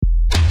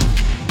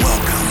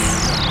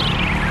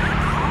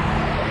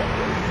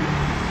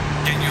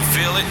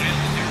it?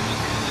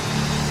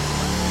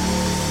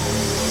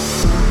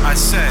 I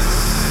said,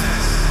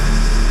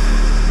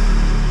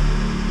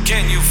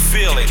 can you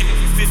feel it?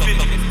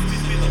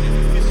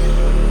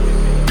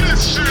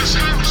 This is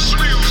house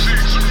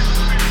music.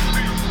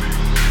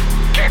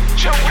 Get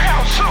your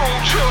house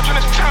on, children.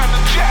 It's time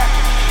to jack.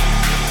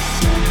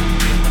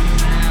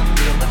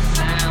 Feel the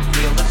sound,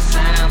 feel the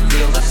sound,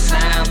 feel the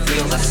sound,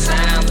 feel the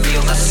sound,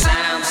 feel the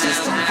sound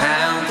system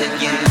pounding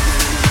you.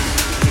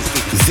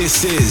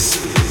 This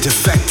is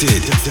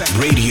Defected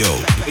Radio.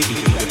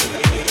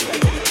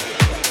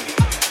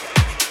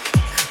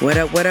 What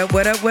up, what up,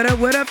 what up, what up,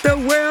 what up, the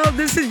world?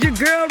 This is your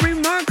girl,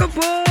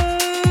 Rimarkable.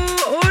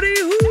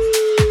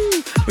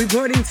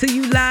 Reporting to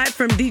you live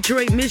from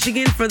Detroit,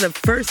 Michigan for the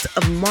 1st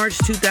of March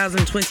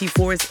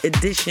 2024's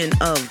edition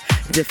of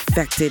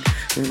Defected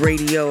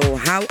Radio.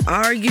 How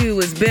are you?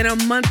 It's been a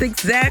month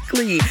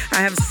exactly. I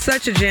have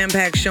such a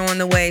jam-packed show on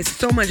the way.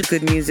 So much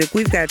good music.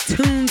 We've got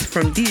tunes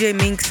from DJ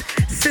Minx,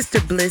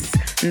 Sister Bliss,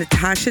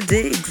 Natasha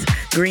Diggs,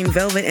 Green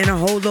Velvet, and a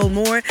whole load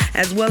more.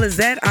 As well as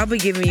that, I'll be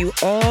giving you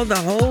all the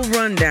whole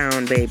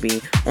rundown,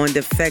 baby, on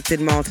Defected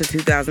Malta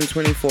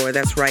 2024.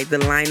 That's right, the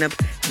lineup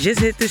just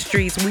hit the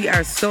streets. We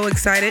are so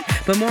excited,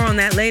 but more on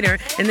that later.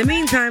 In the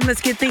meantime,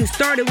 let's get things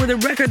started with a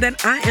record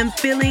that I am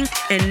feeling,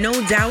 and no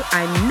doubt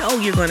I know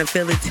you're going to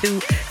feel it too.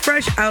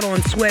 Fresh out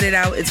on Sweat It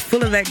Out. It's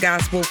full of that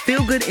gospel,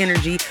 feel good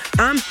energy.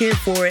 I'm here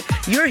for it.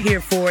 You're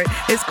here for it.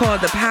 It's called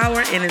The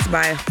Power, and it's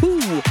by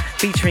Who,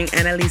 featuring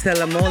Annalisa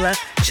Lamola.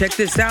 Check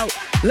this out.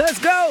 Let's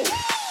go.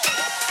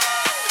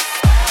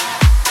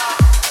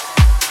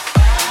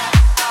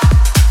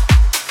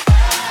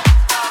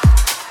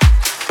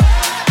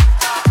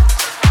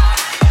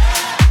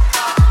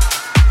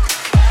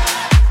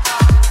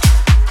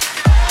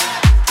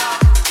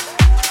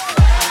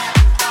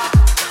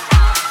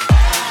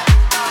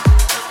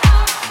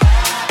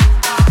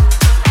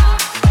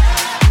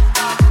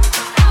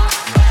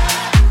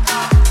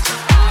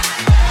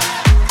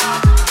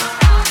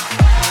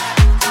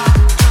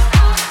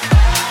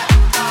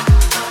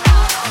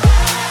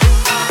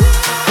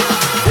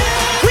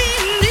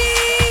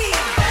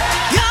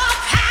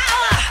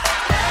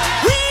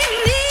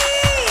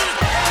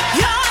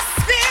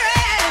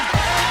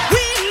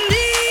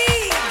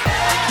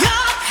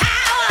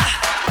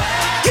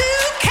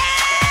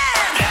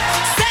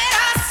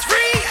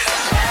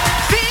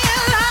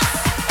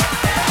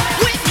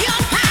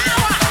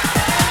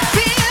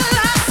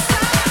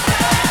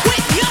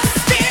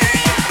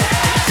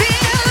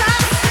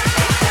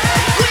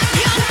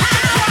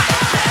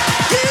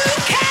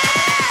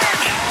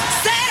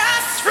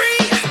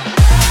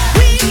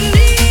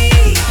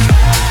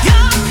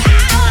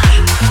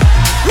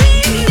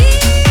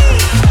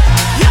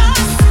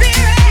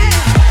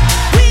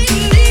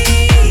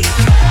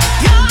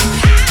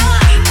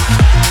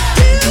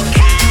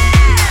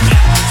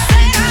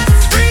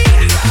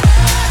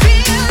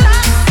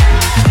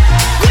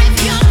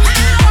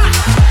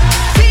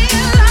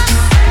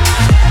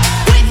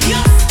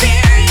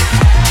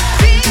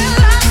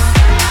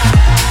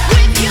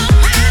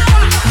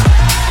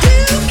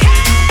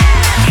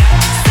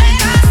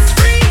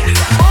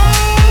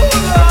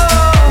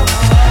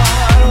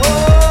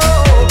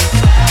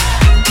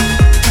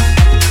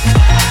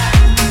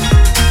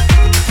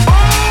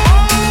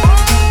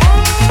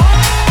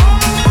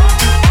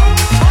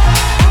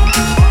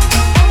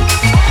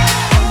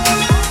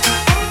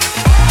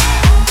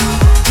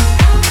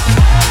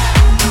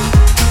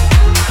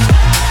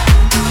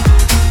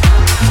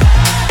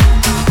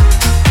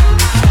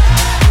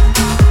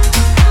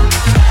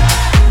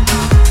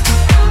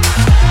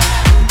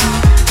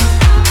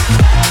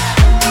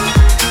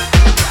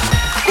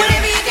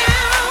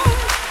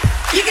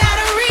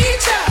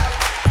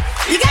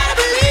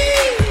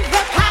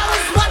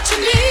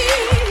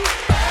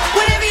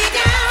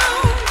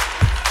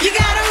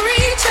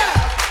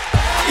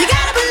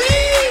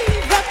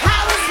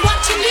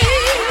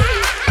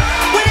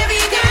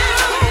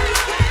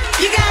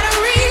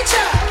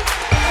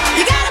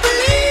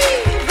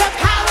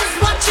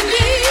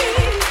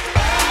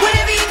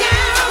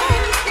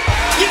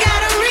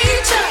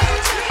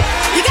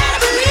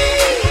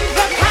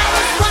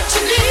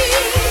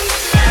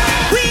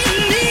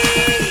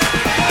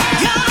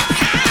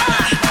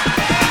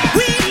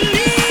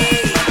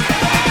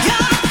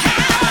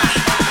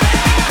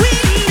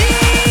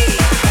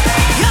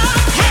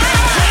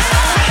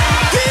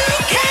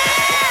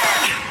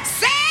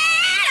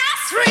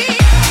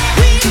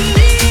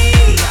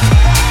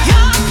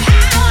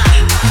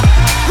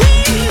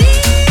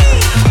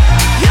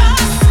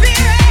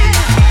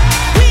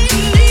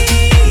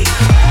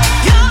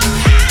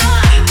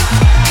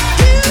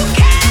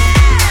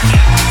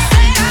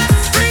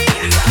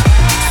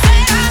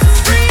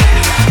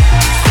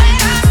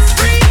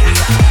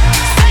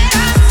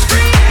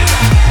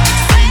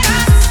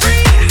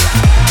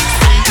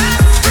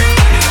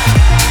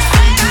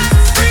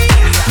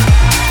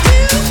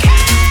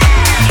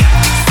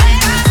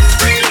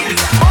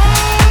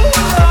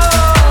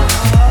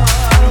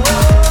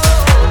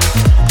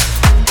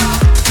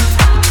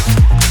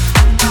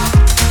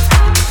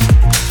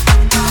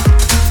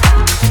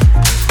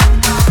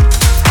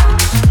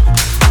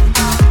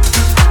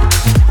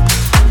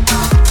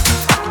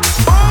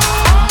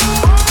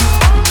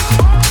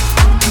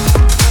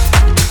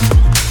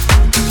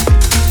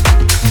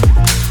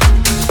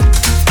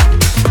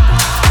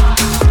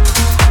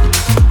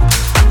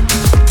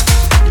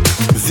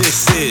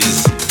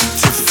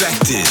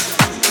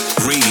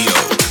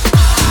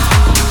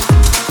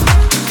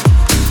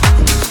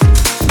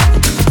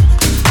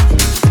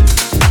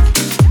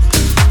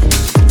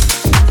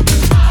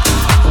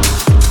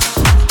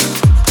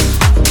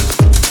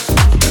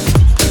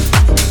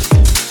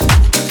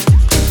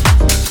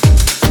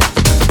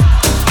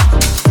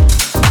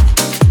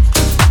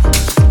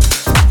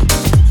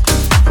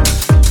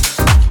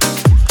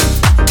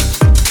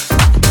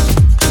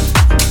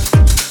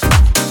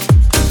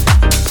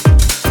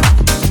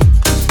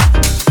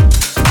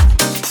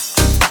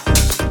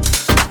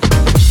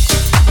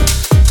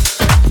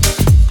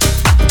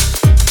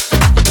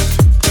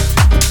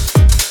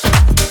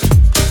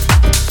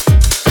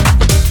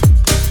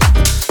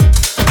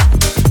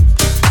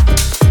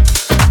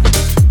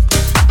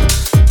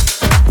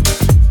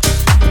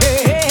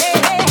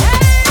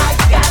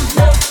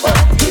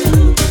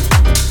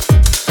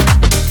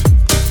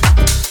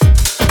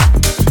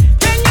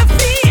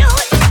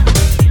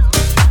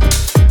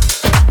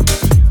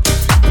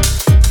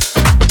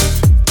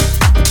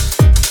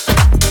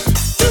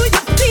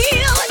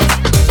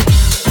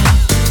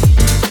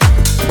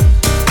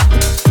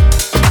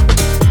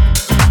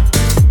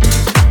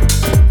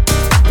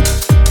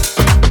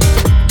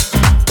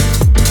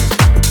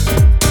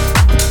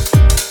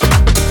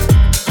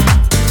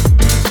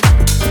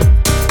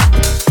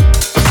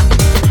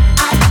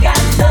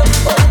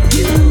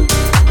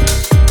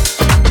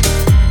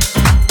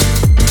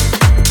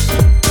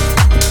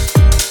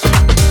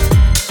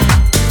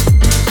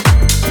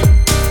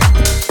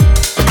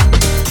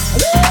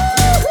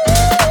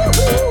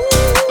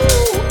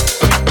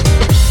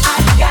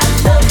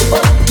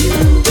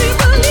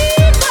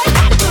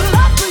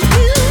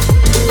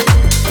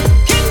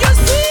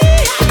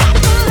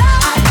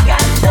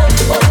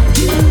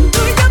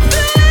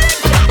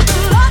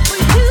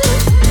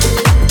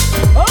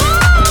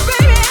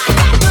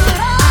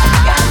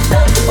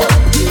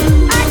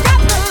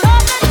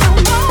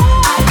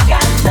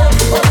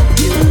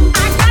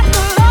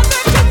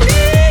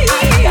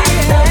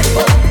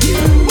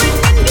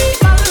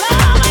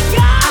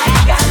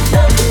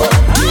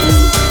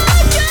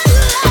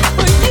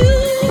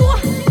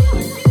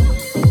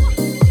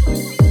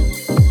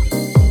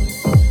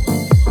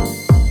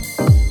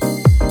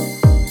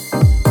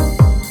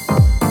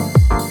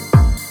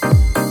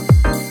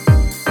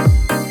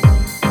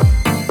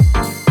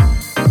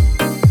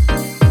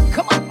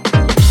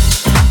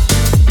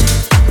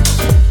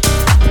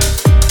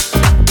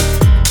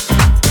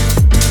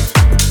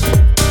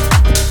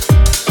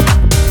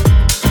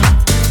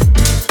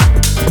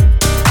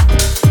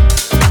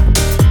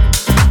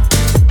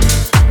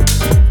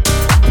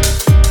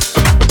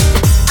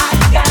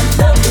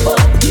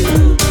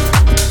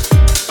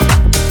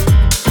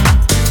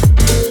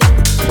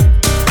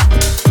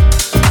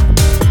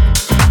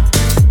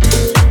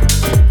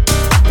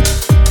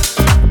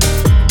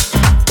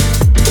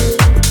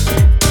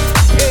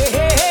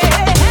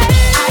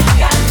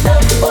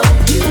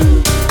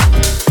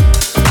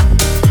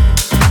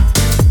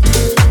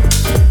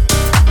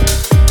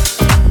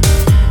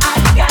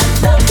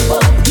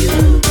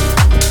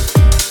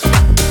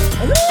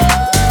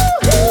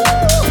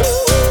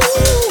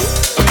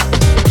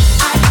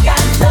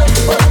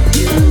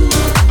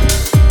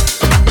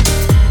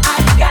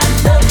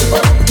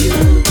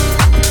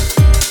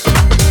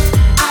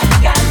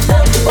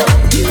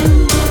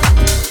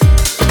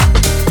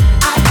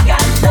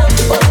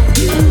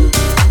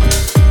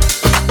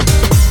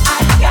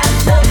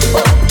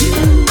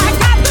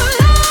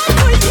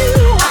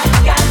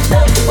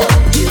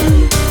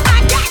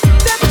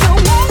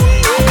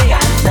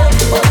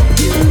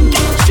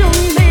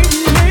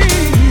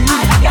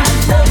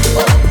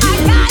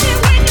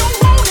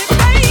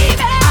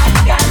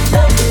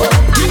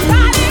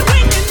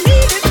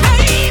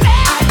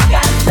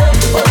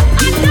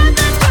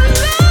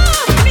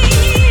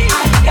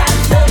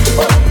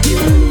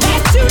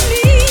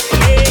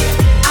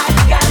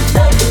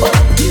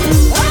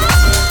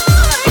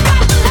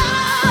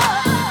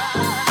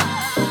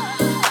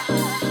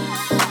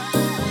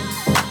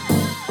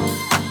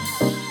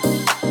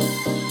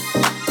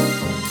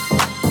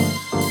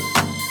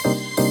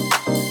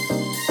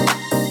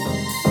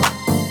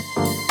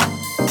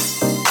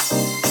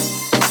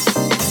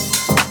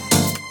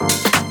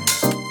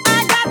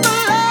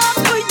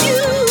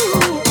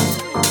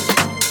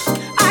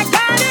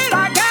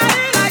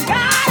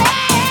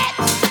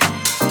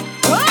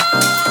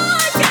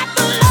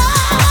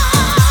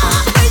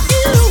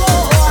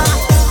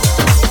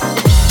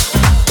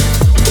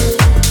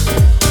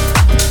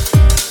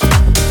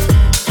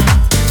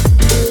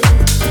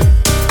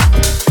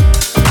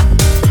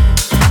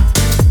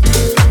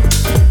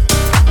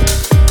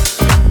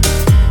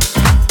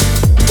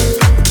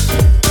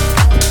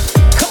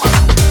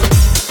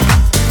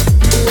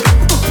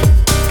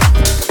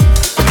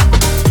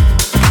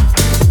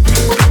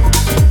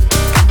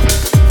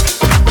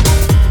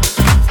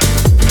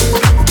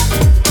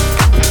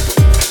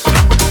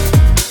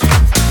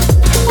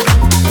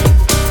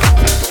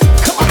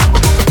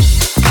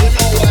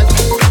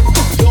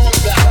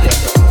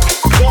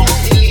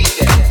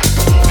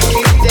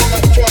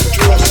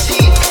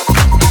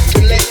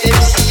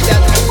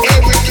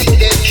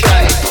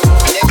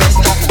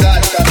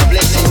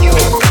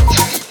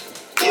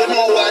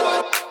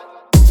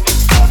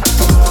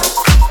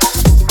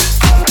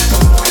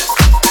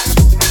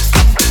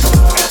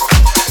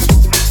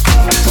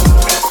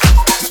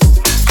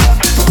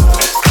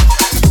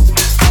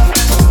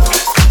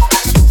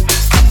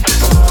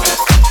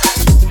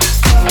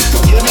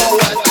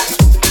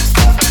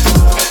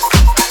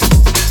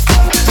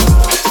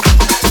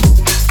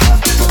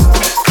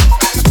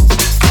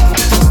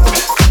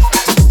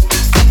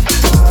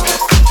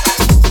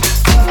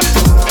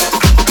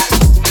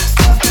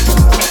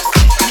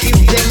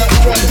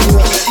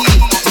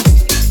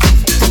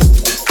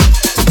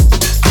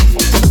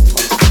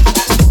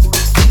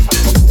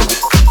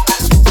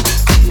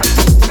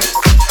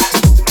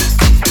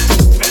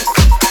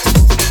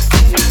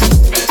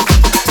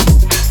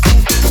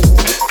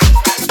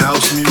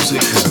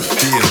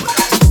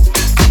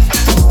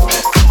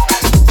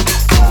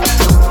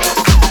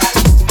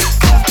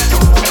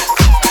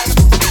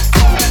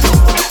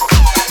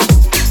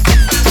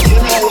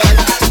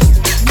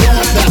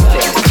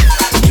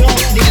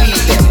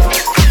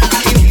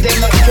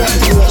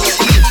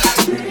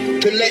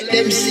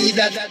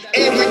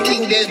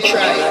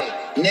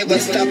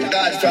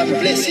 from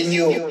blessing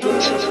you.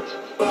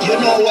 You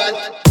know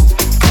what?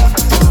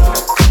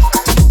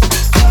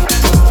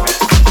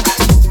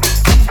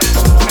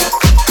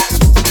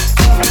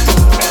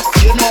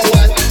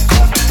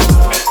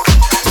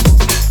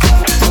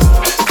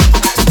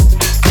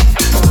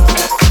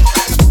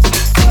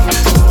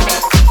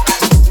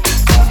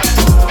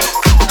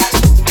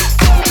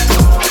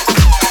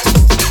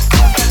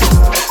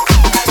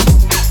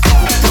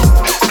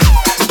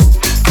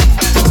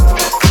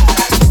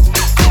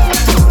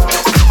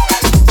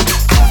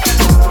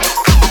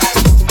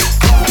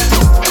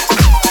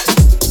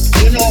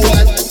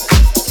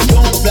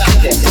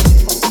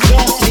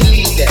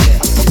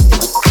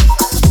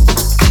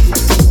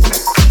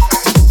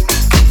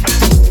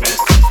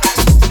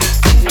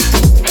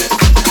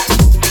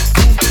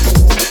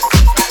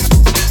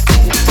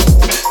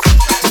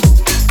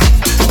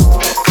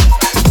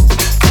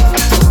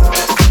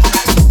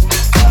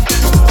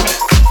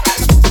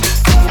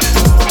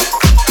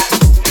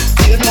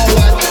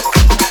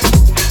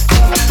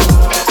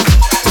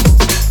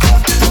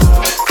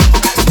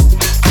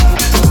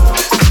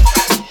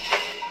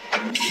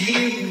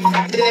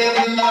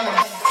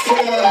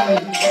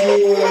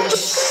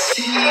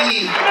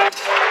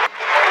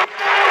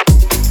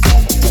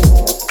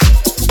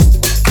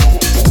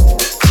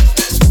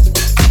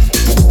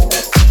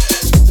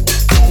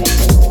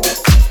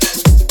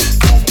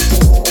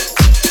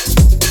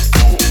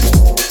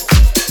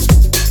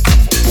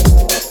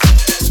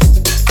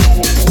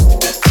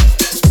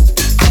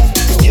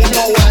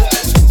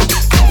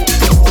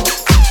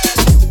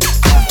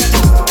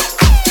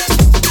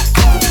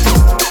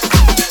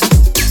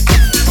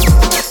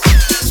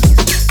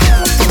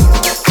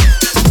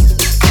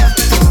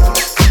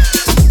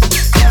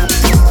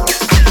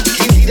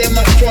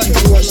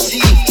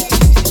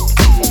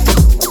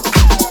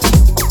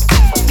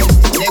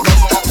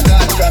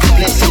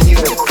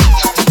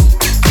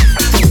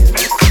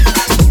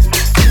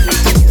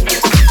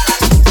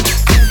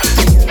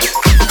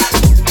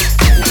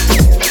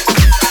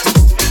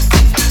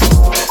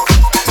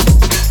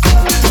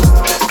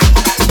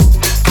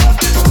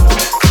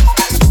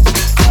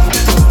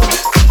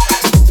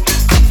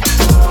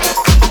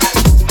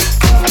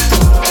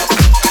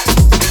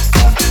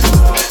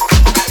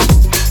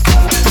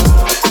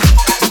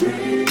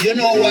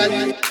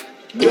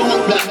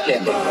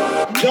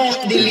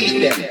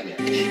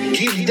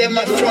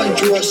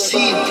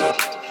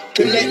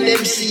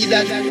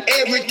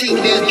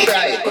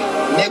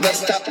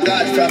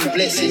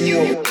 Blessing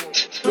you.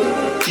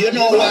 You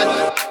know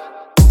what?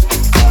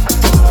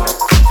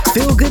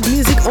 Feel good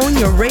music on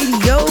your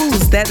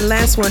radios. That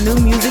last one, new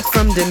music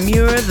from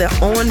Demure, the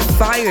On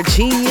Fire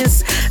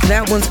Genius.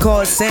 That one's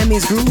called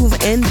Sammy's Groove.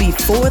 And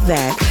before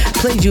that,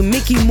 played you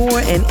Mickey Moore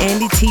and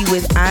Andy T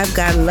with I've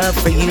Got Love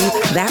for You.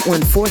 That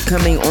one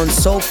forthcoming on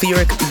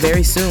Sulfuric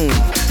very soon.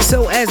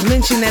 So as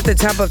mentioned at the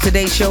top of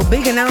today's show,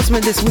 big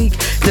announcement this week.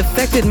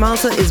 Defected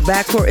Malta is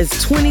back for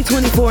its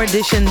 2024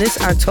 edition this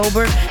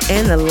October,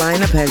 and the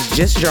lineup has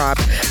just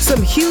dropped.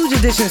 Some huge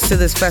additions to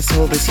this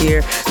festival this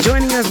year.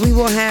 Joining us, we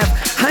will have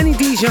Honey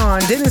Dijon,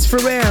 Dennis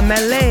Ferrer,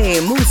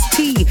 Malay, Moose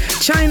T,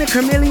 China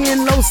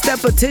Chameleon, Low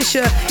Stepper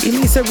Tisha,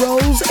 Elisa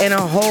Rose, and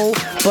a whole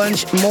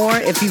bunch more.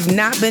 If you've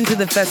not been to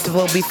the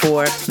festival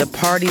before, the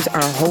parties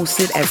are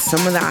hosted at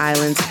some of the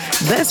island's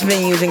best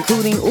venues,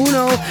 including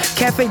Uno,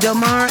 Cafe Del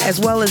Mar, as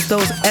well as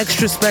those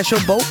extra special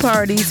boat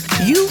parties.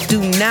 You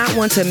do not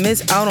want to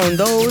miss out on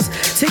those.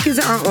 Tickets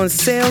are on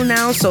sale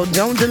now, so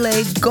don't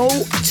delay. Go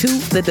to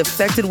the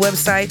Defected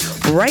website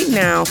right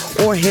now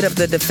or hit up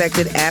the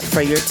Defected app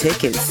for your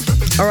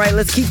tickets. All right,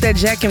 let's keep that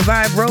jack and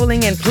vibe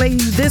rolling and play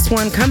you this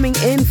one coming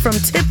in from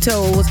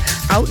Tiptoes,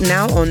 out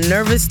now on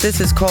Nervous. This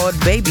is called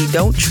Baby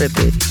Don't Trip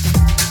It.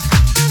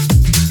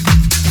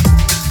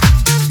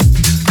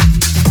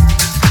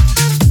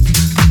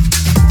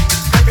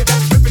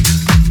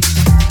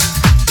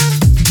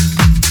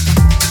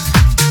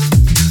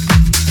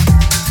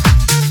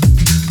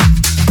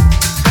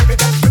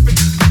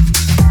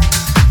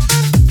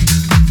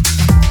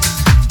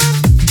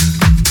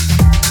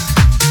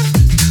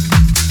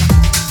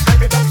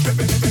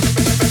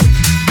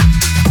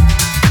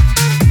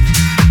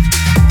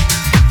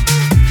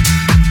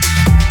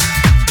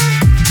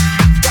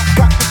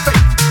 Rock the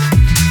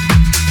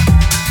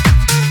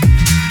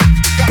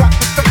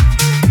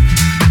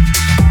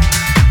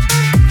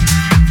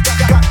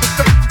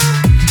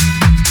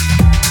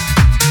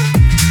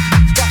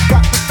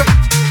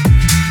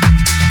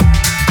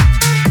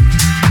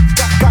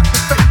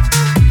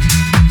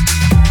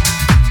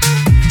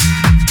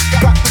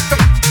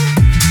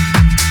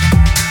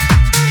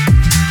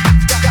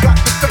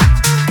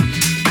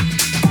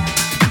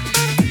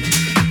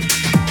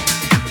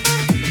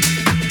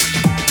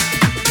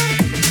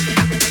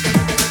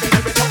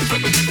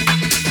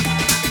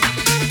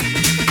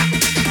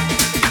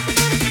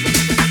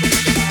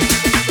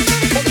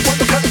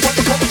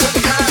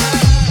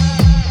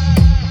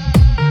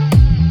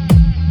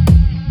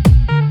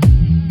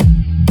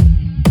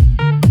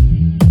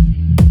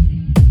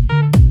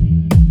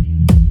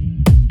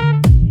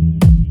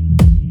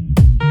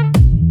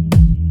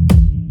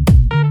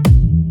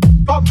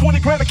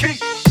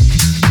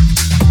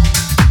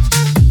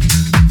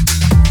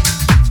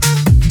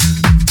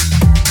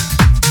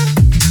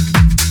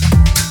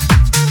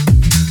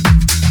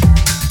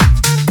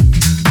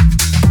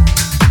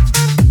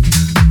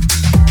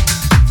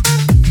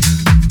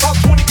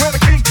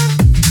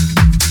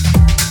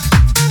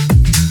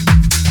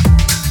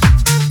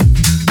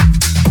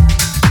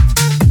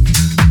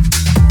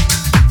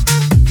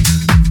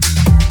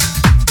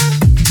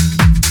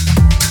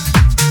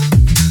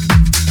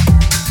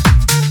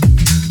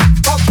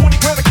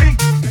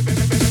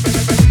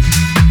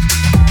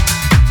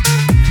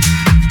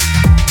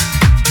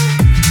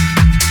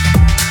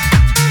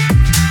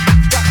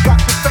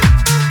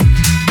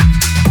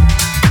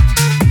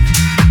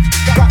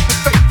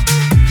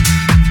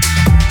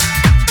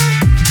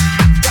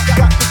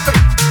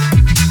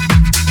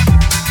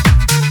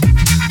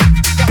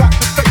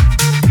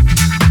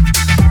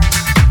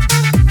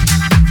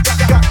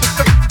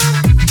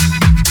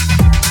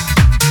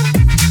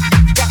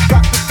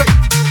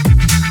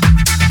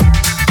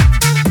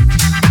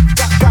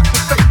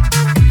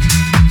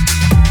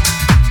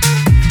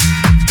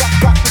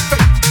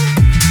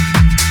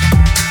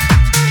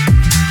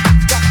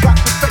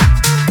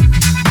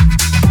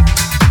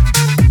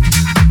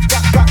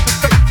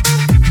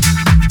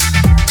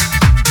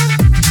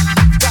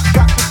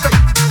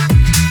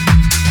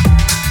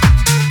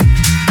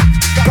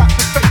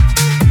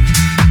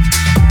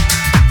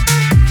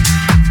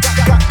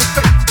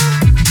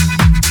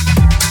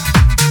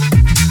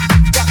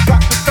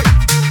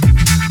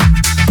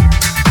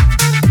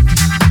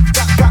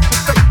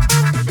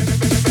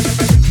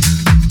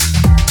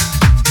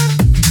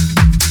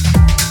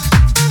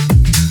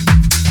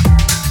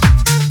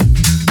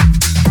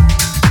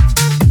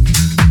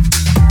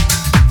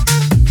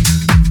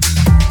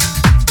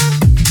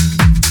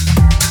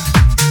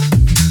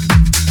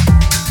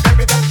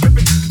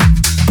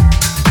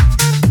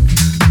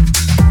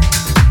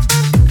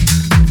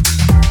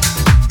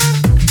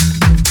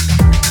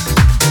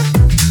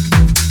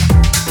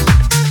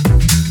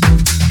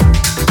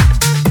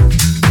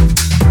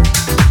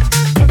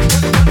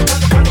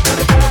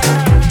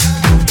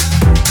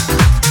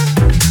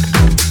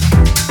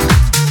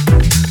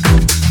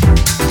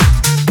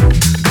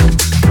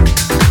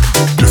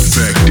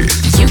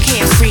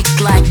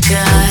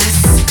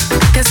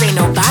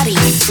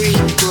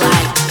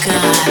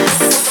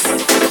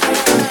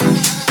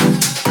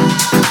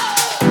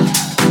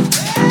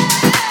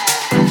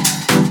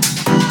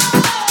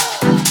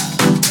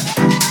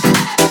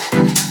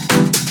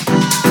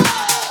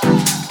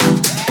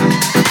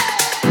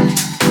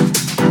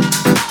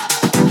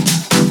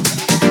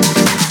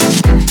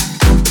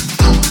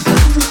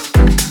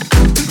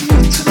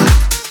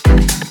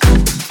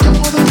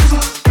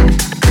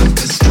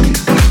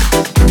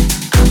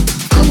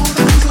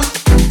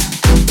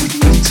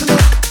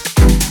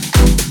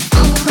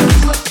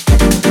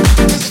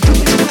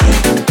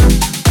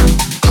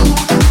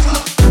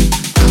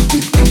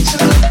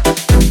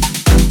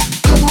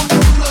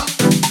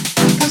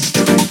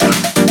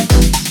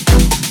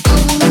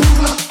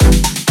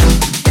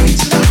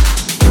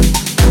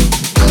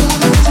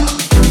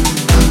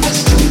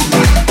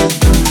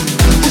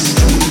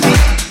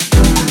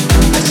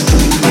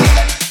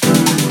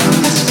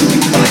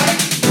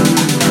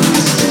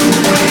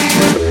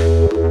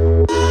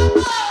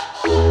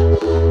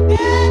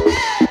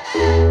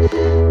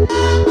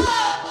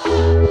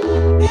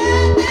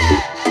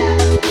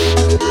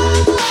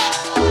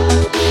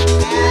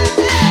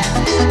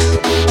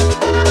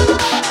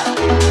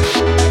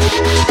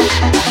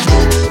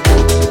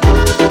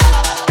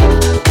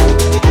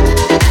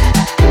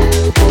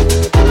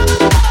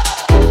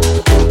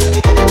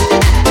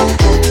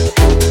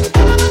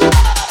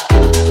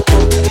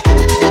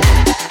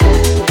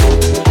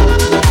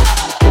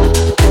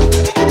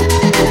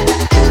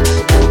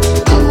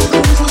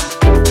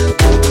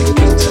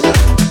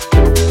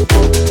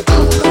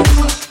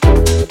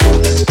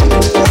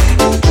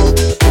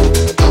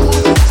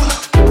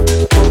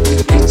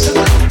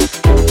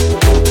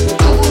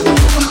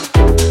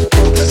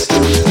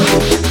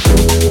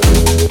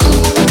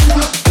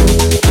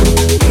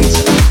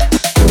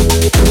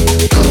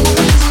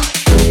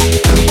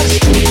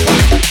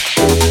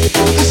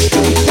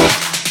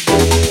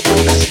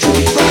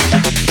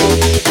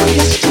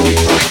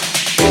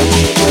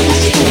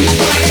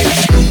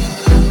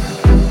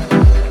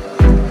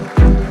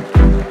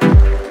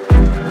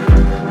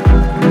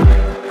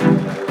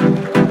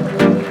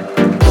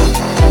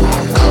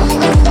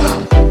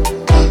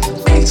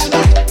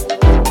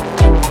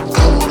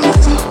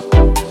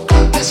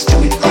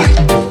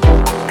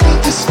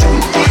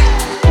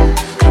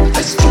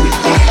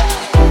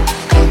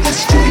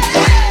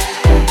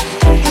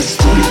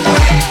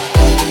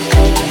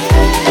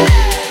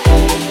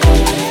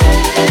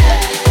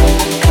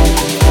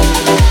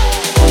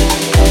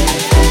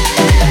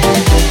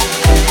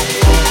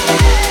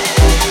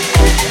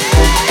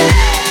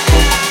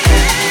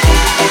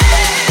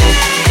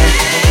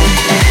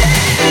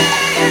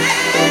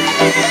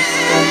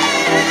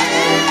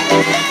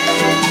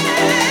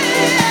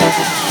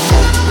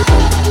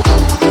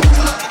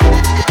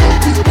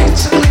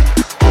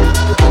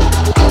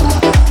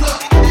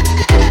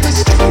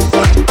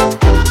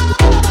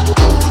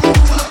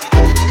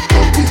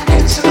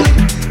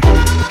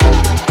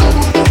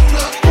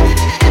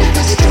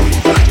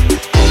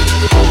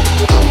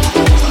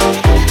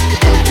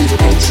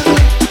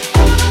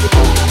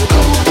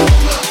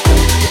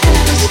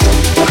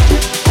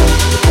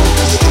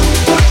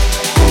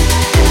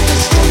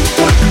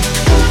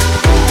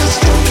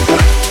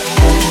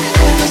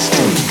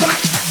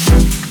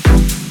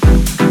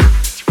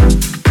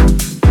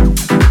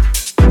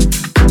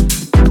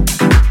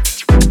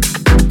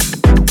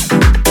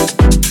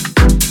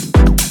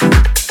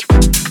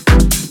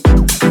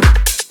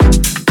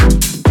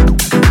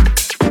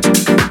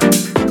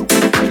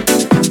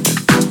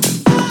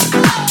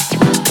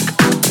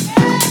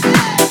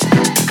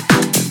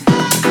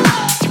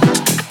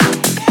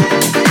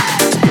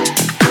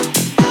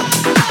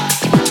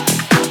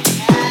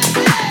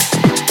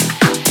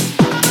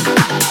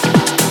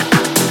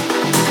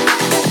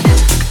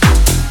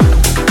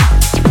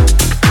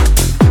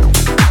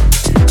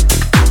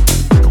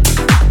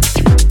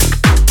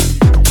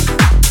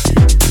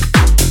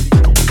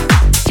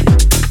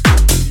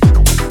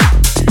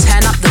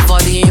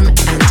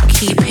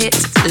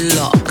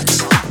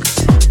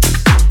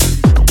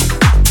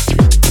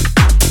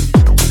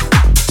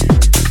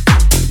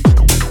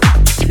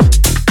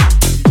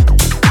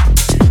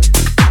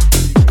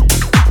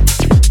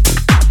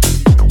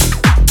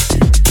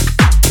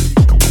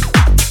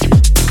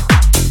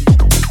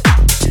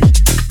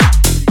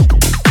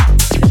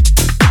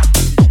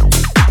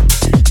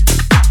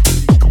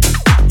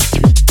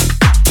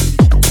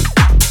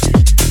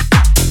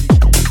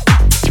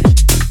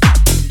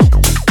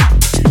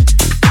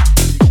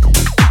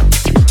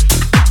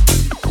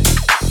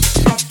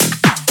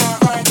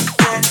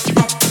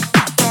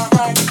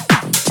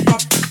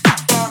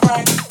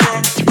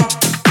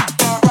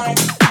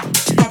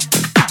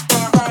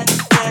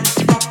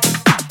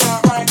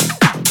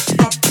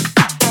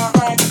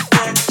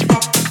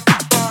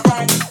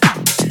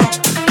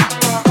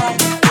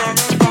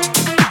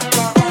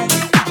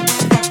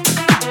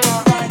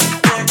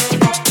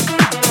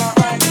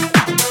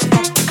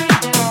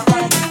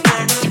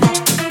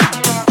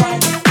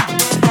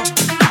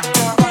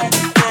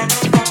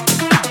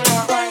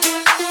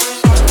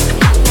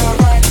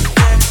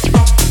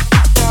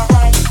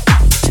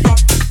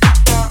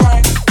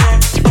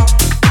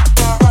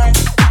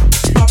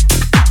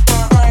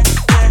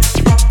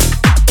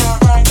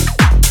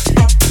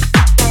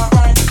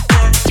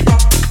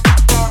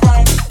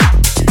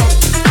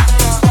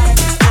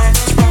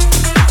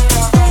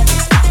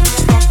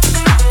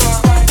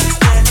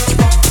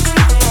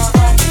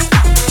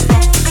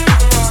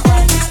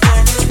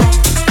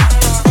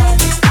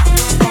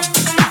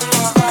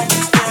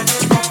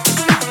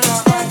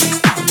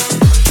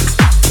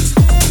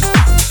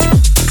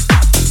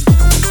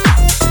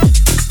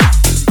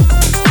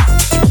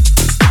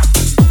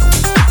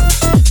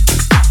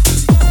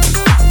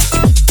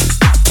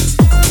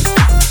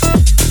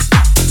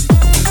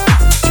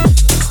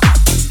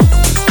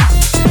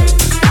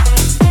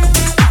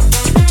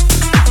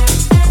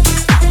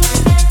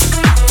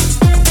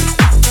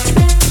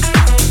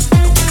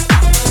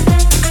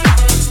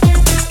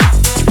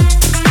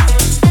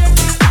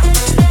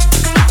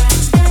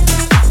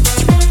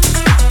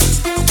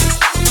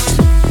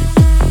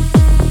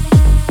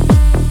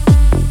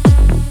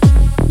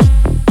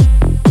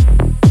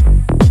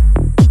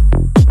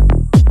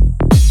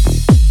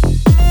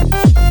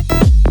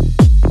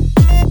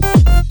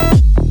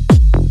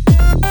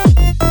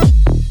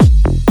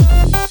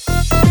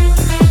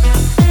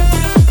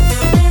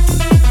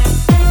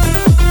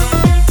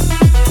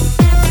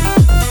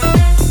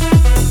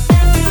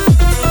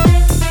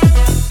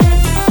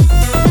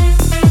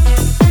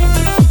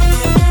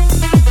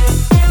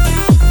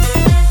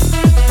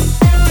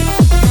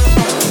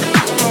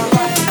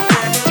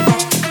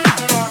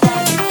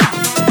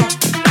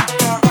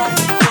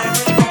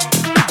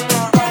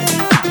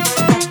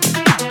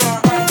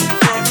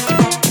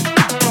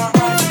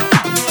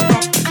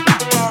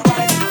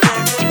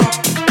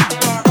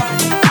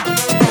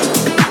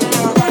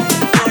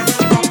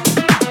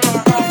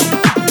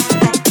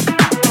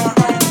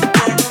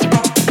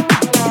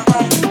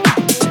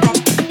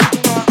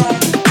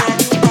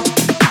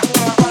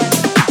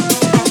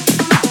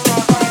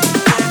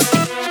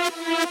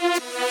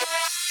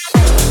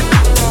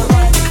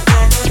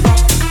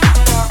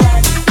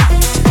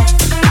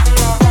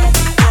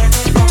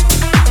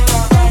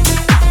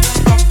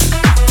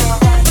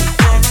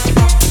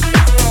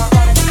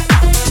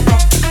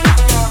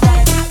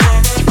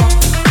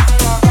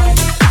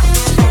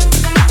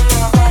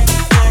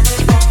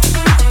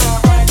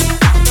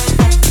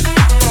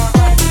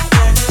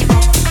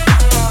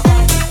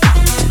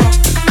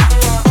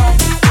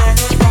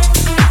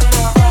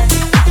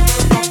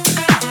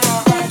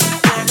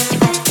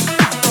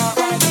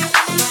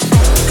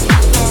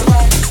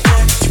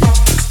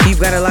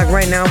got it locked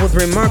right now with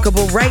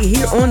Rimarkable right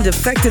here on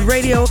Defected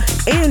Radio,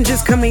 and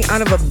just coming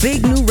out of a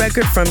big new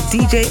record from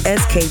DJ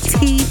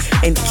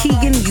SKT and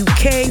Keegan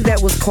UK that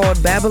was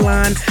called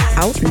Babylon,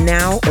 out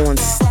now on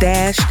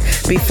Stash.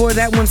 Before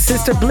that one,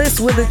 Sister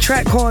Bliss with a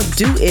track called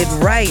Do It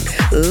Right.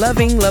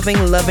 Loving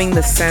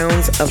the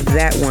sounds of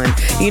that one.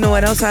 You know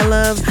what else I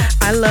love?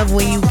 I love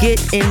when you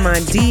get in my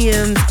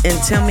DMs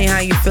and tell me how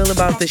you feel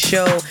about the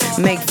show,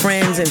 make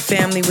friends and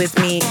family with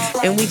me,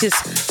 and we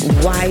just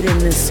widen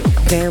this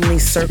family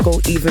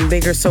circle even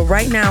bigger. So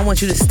right now I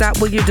want you to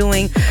stop what you're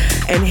doing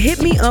and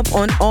hit me up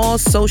on all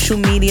social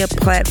media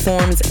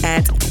platforms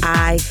at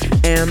I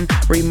Am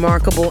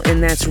Rimarkable,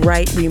 and that's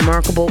right,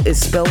 Rimarkable is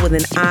spelled with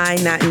an I,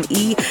 not an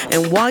E.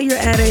 And while you're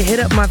at it, hit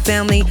up my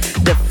family,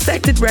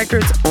 Defected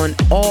Records, on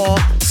all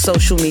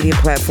social media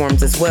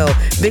platforms as well.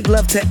 Big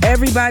love to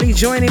everybody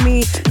joining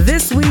me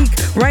this week.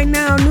 Right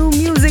now, new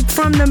music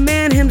from the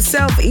man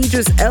himself,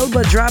 Idris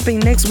Elba, dropping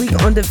next week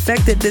on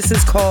Defected. This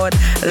is called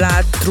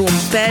La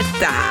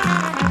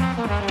Trompeta.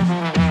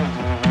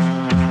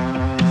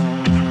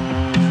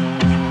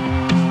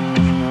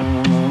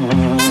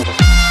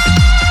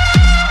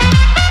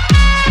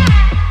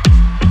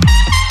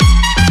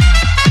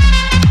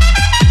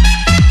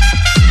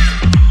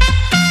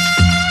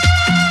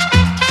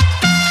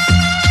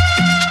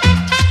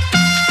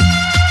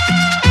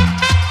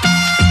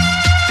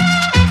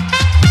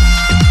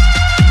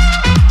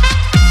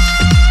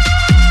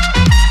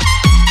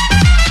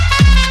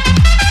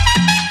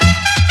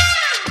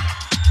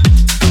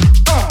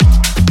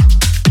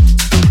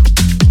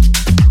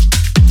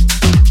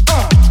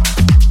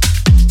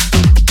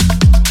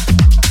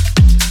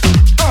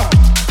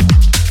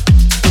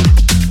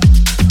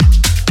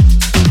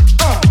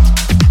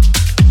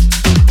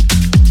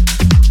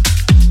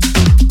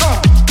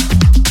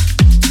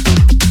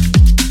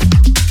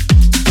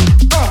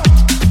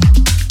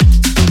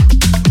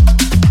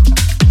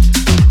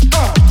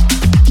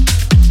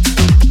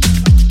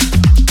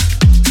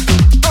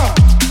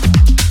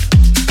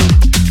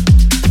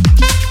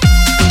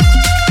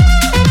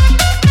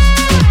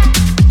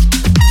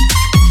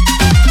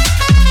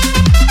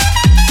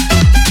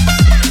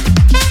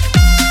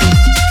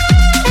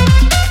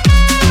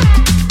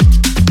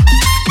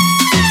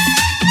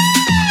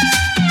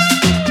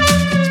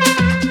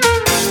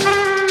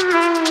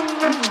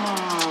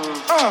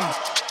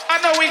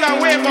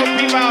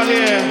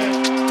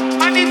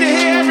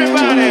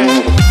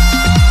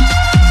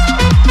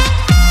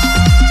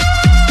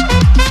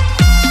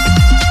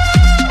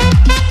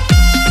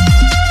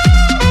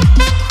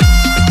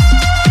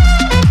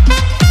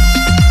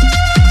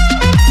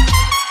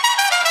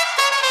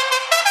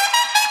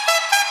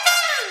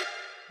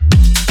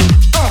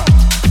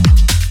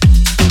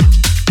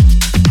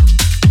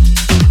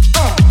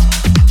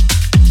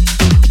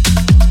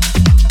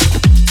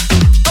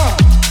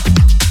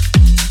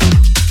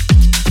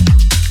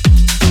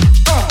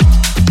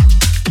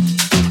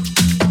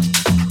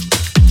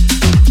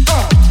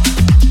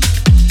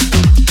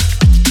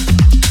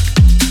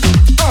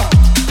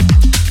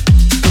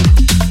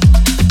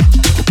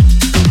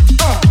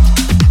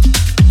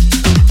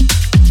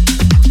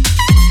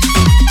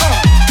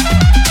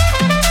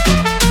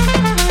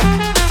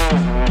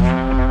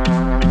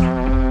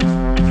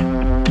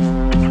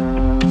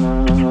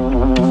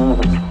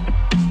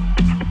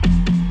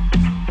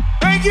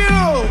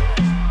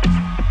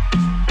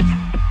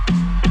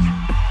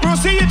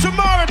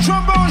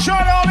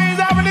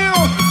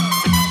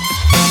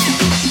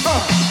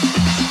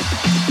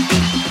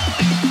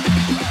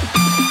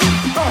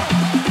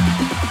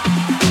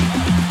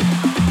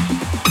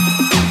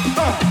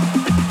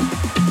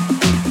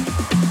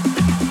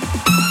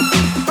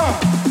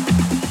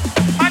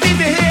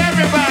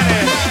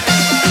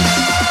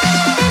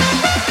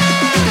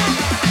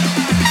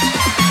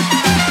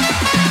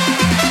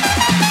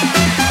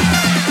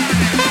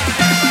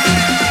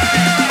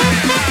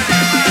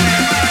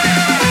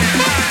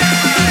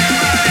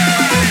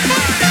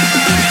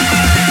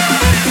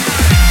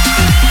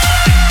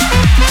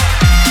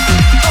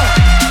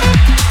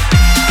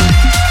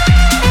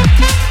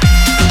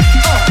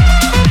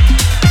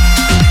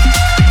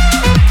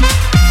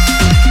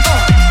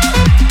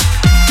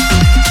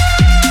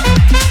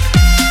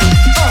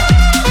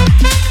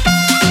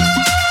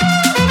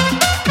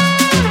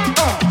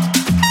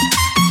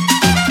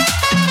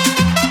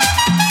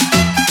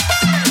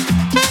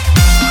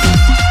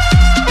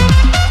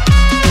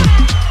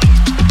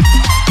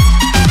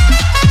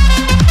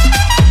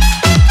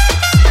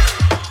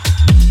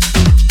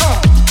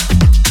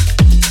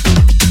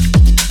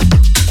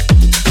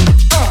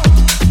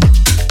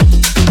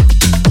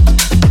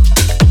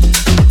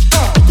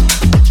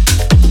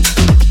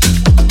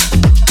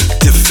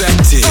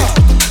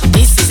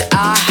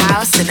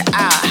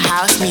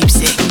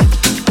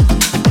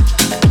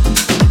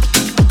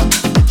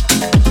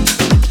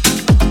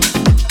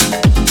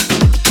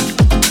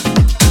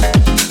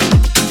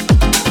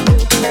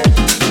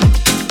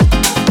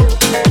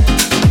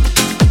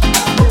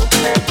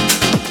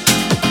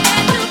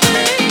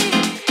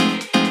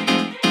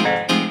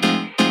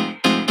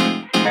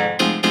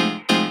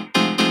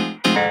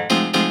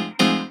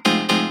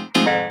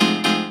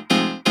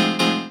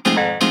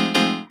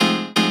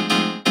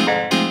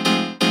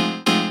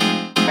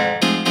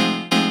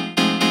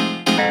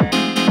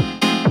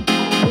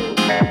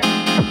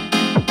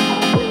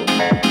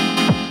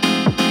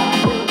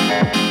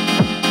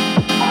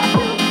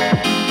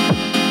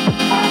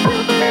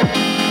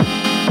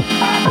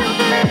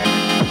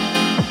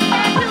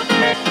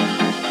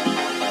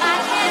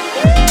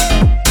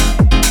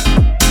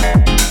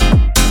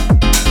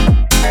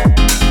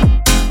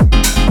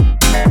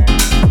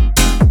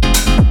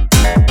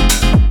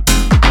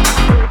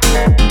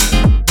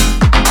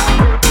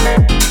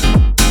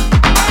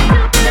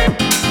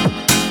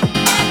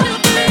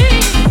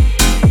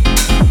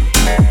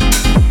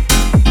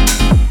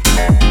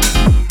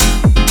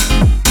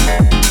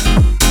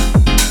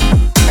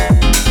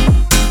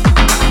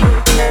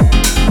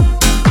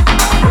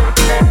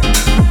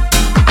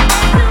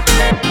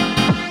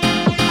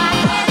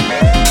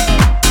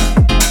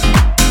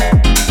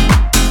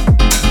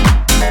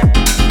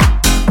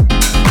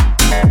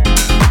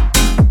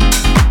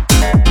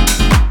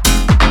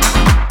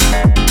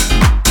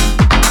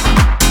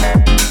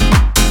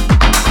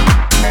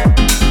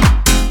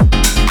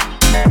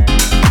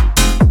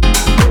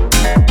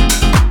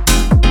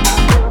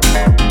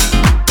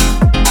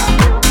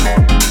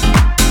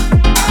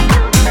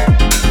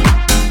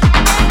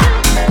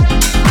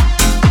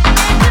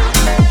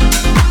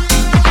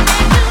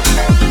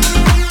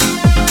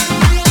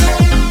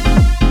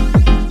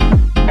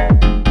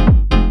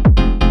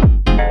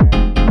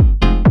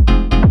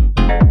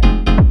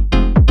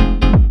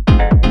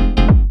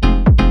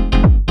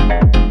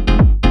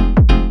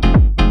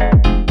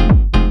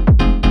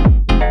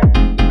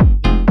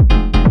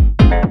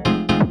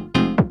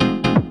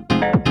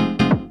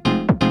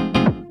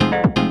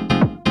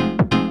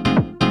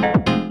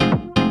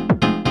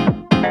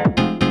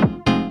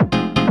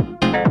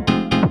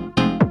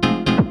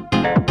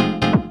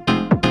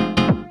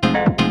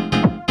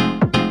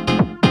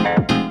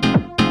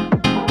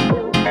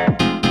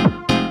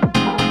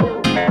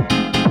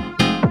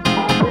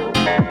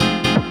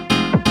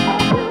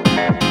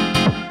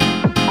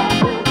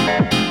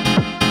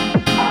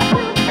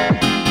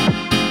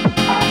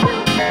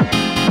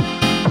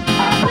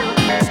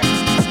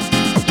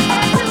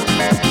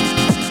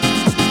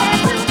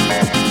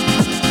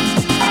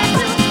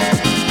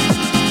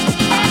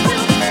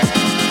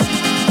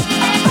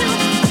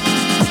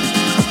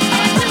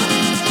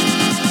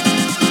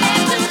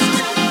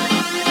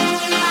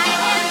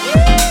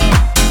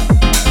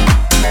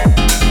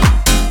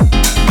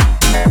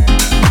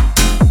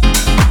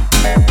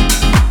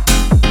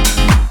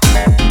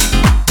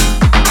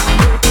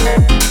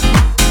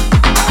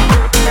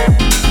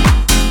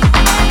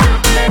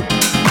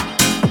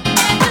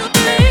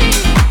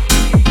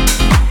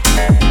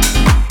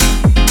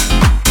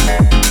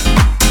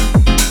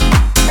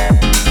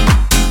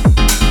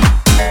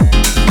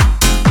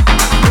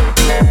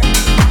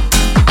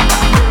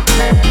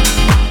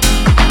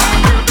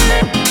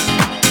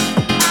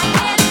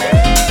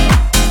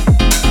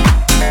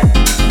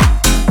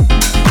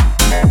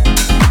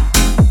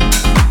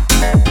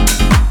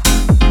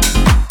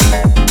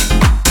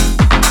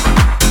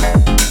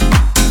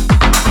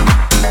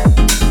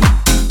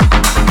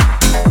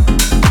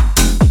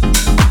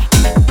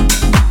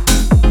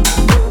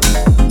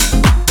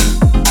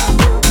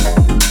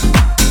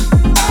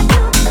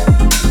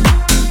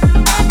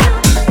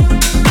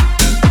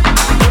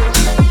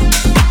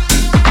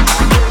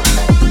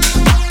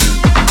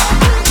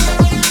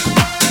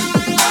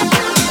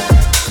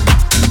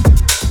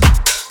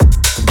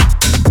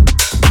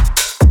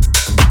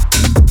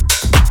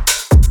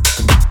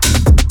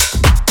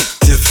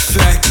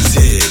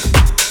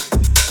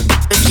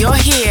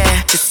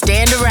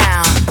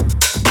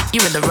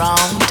 the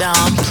wrong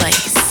darn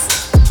place.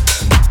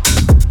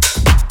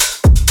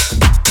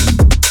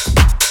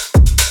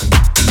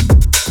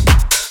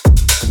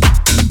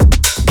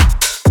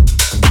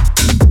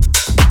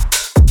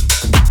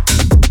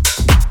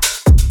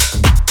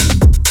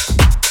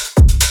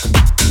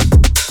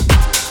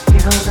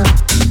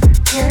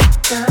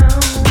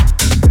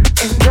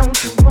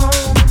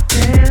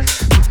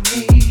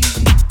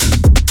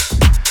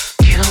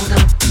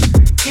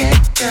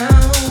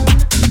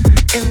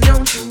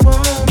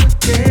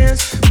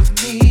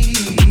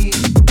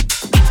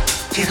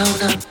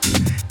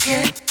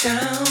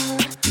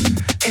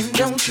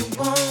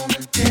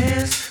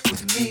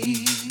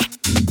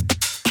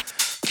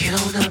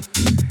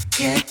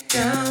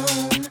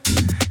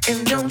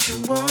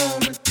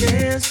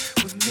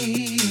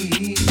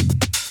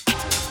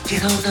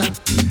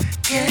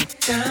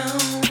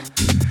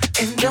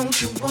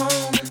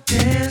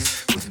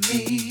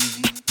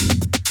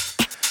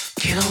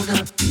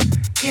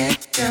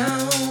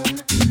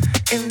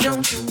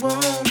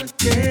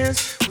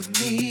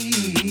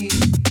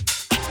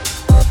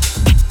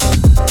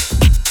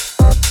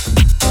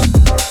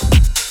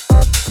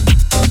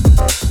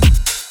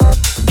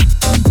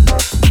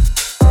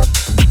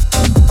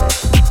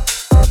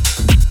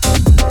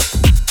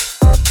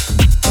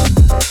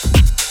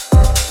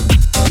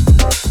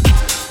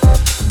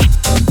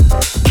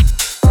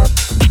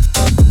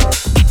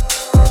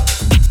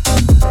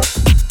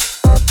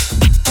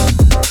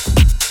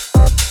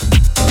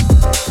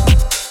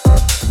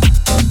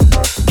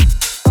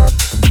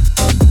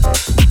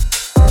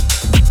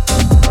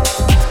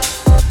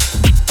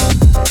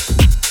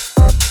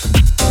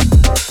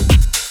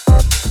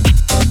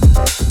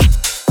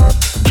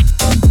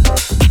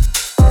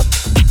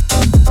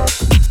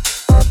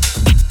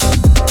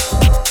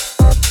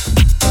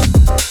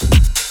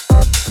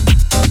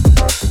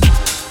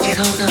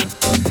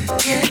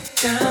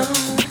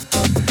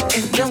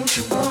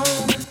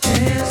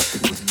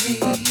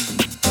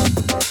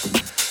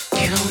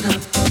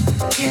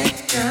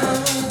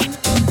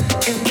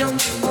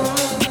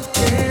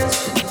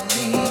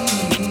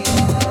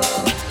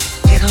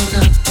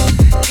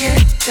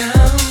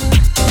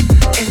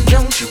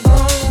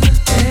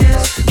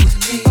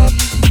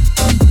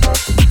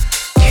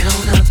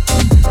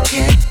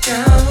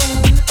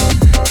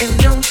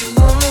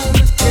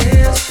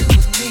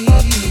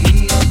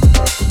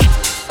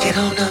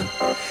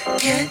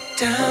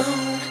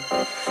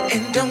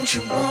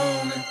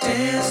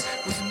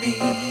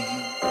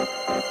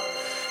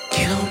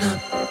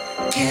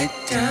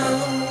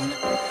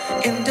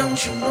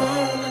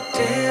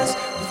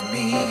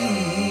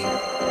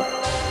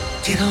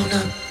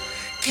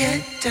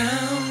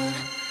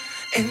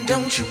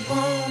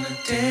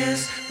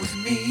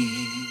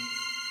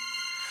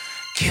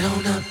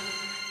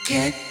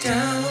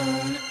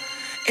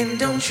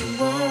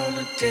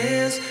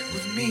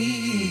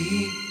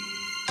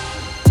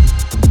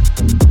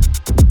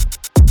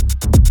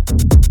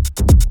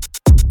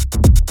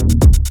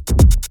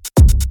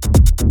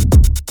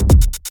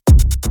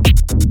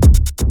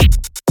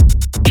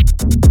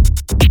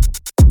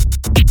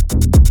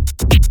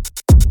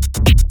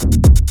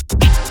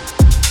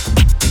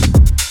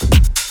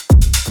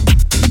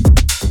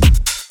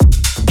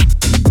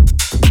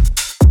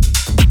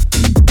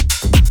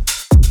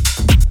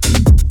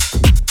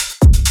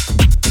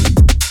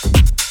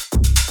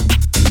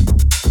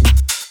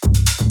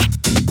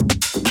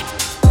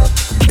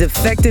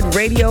 Defected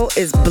Radio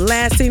is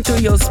blasting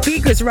through your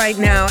speakers right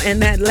now.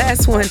 And that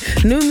last one,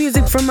 new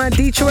music from my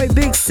Detroit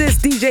big sis,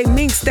 DJ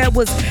Minx, that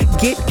was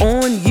Get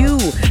On You,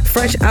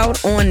 fresh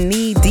out on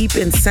Knee Deep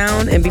in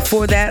Sound. And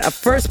before that, a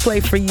first play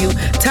for you,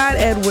 Todd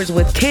Edwards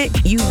with Can't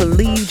You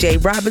Believe, Jay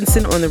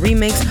Robinson on the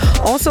remix.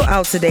 Also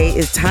out today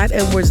is Todd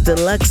Edwards'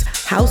 Deluxe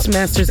House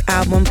Masters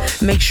album.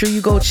 Make sure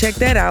you go check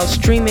that out,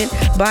 stream it,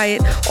 buy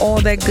it,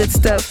 all that good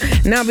stuff.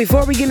 Now,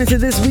 before we get into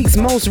this week's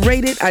Most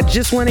Rated, I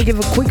just want to give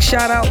a quick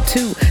shout out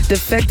to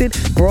Defected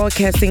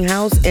Broadcasting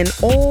House and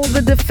all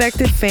the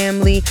Defected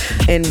family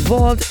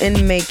involved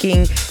in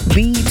making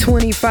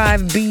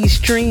B25B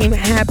stream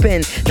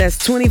happen. That's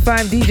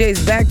 25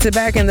 DJs back to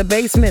back in the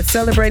basement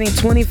celebrating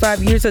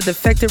 25 years of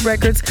Defected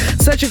Records.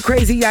 Such a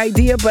crazy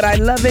idea, but I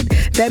love it.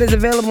 That is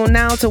available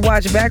now to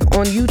watch back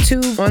on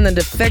YouTube on the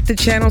Defected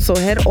channel, so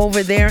head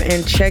over there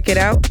and check it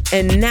out.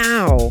 And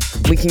now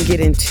we can get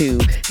into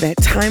that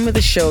time of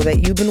the show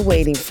that you've been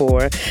waiting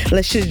for.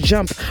 Let's just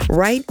jump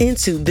right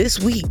into this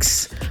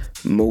week's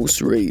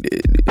Most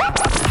Rated.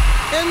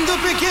 In the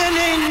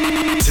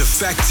beginning,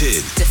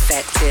 Defected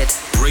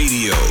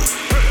Radio.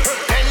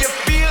 Can you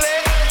feel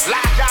it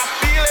like I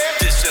feel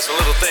it? It's just a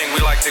little thing we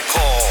like to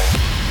call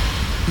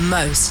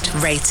Most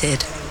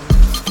Rated.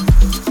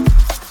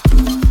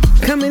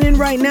 Coming in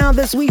right now,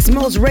 this week's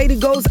Most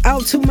Rated goes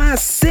out to my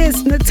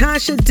sis,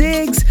 Natasha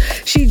Diggs.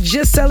 She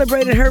just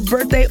celebrated her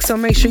birthday, so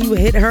make sure you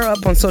hit her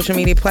up on social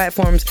media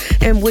platforms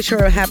and wish her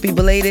a happy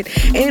belated.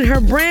 And her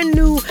brand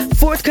new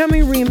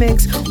forthcoming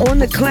remix on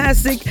the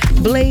classic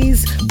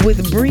Blaze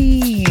with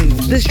Breathe.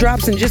 This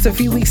drops in just a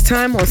few weeks'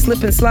 time on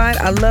Slip and Slide.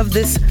 I love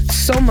this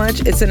so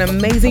much. It's an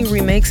amazing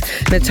remix.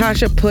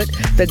 Natasha put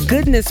the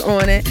goodness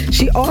on it.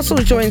 She also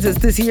joins us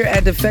this year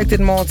at Defected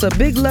Malta.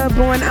 Big love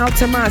going out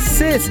to my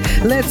sis.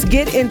 Let's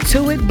get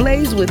into it.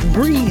 Blaze with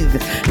Breathe.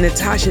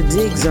 Natasha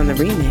Diggs on the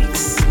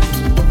remix.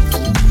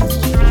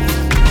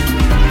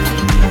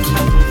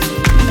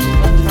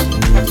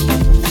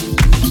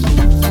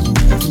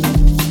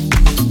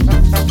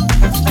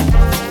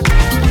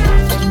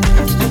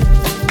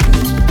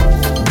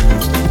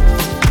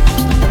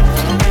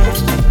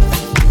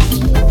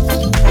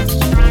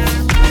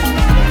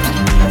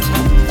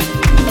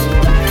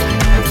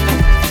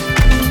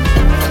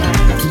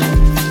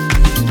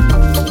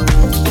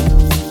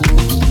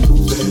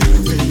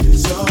 There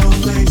is a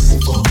place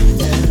for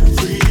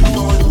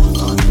everyone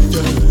under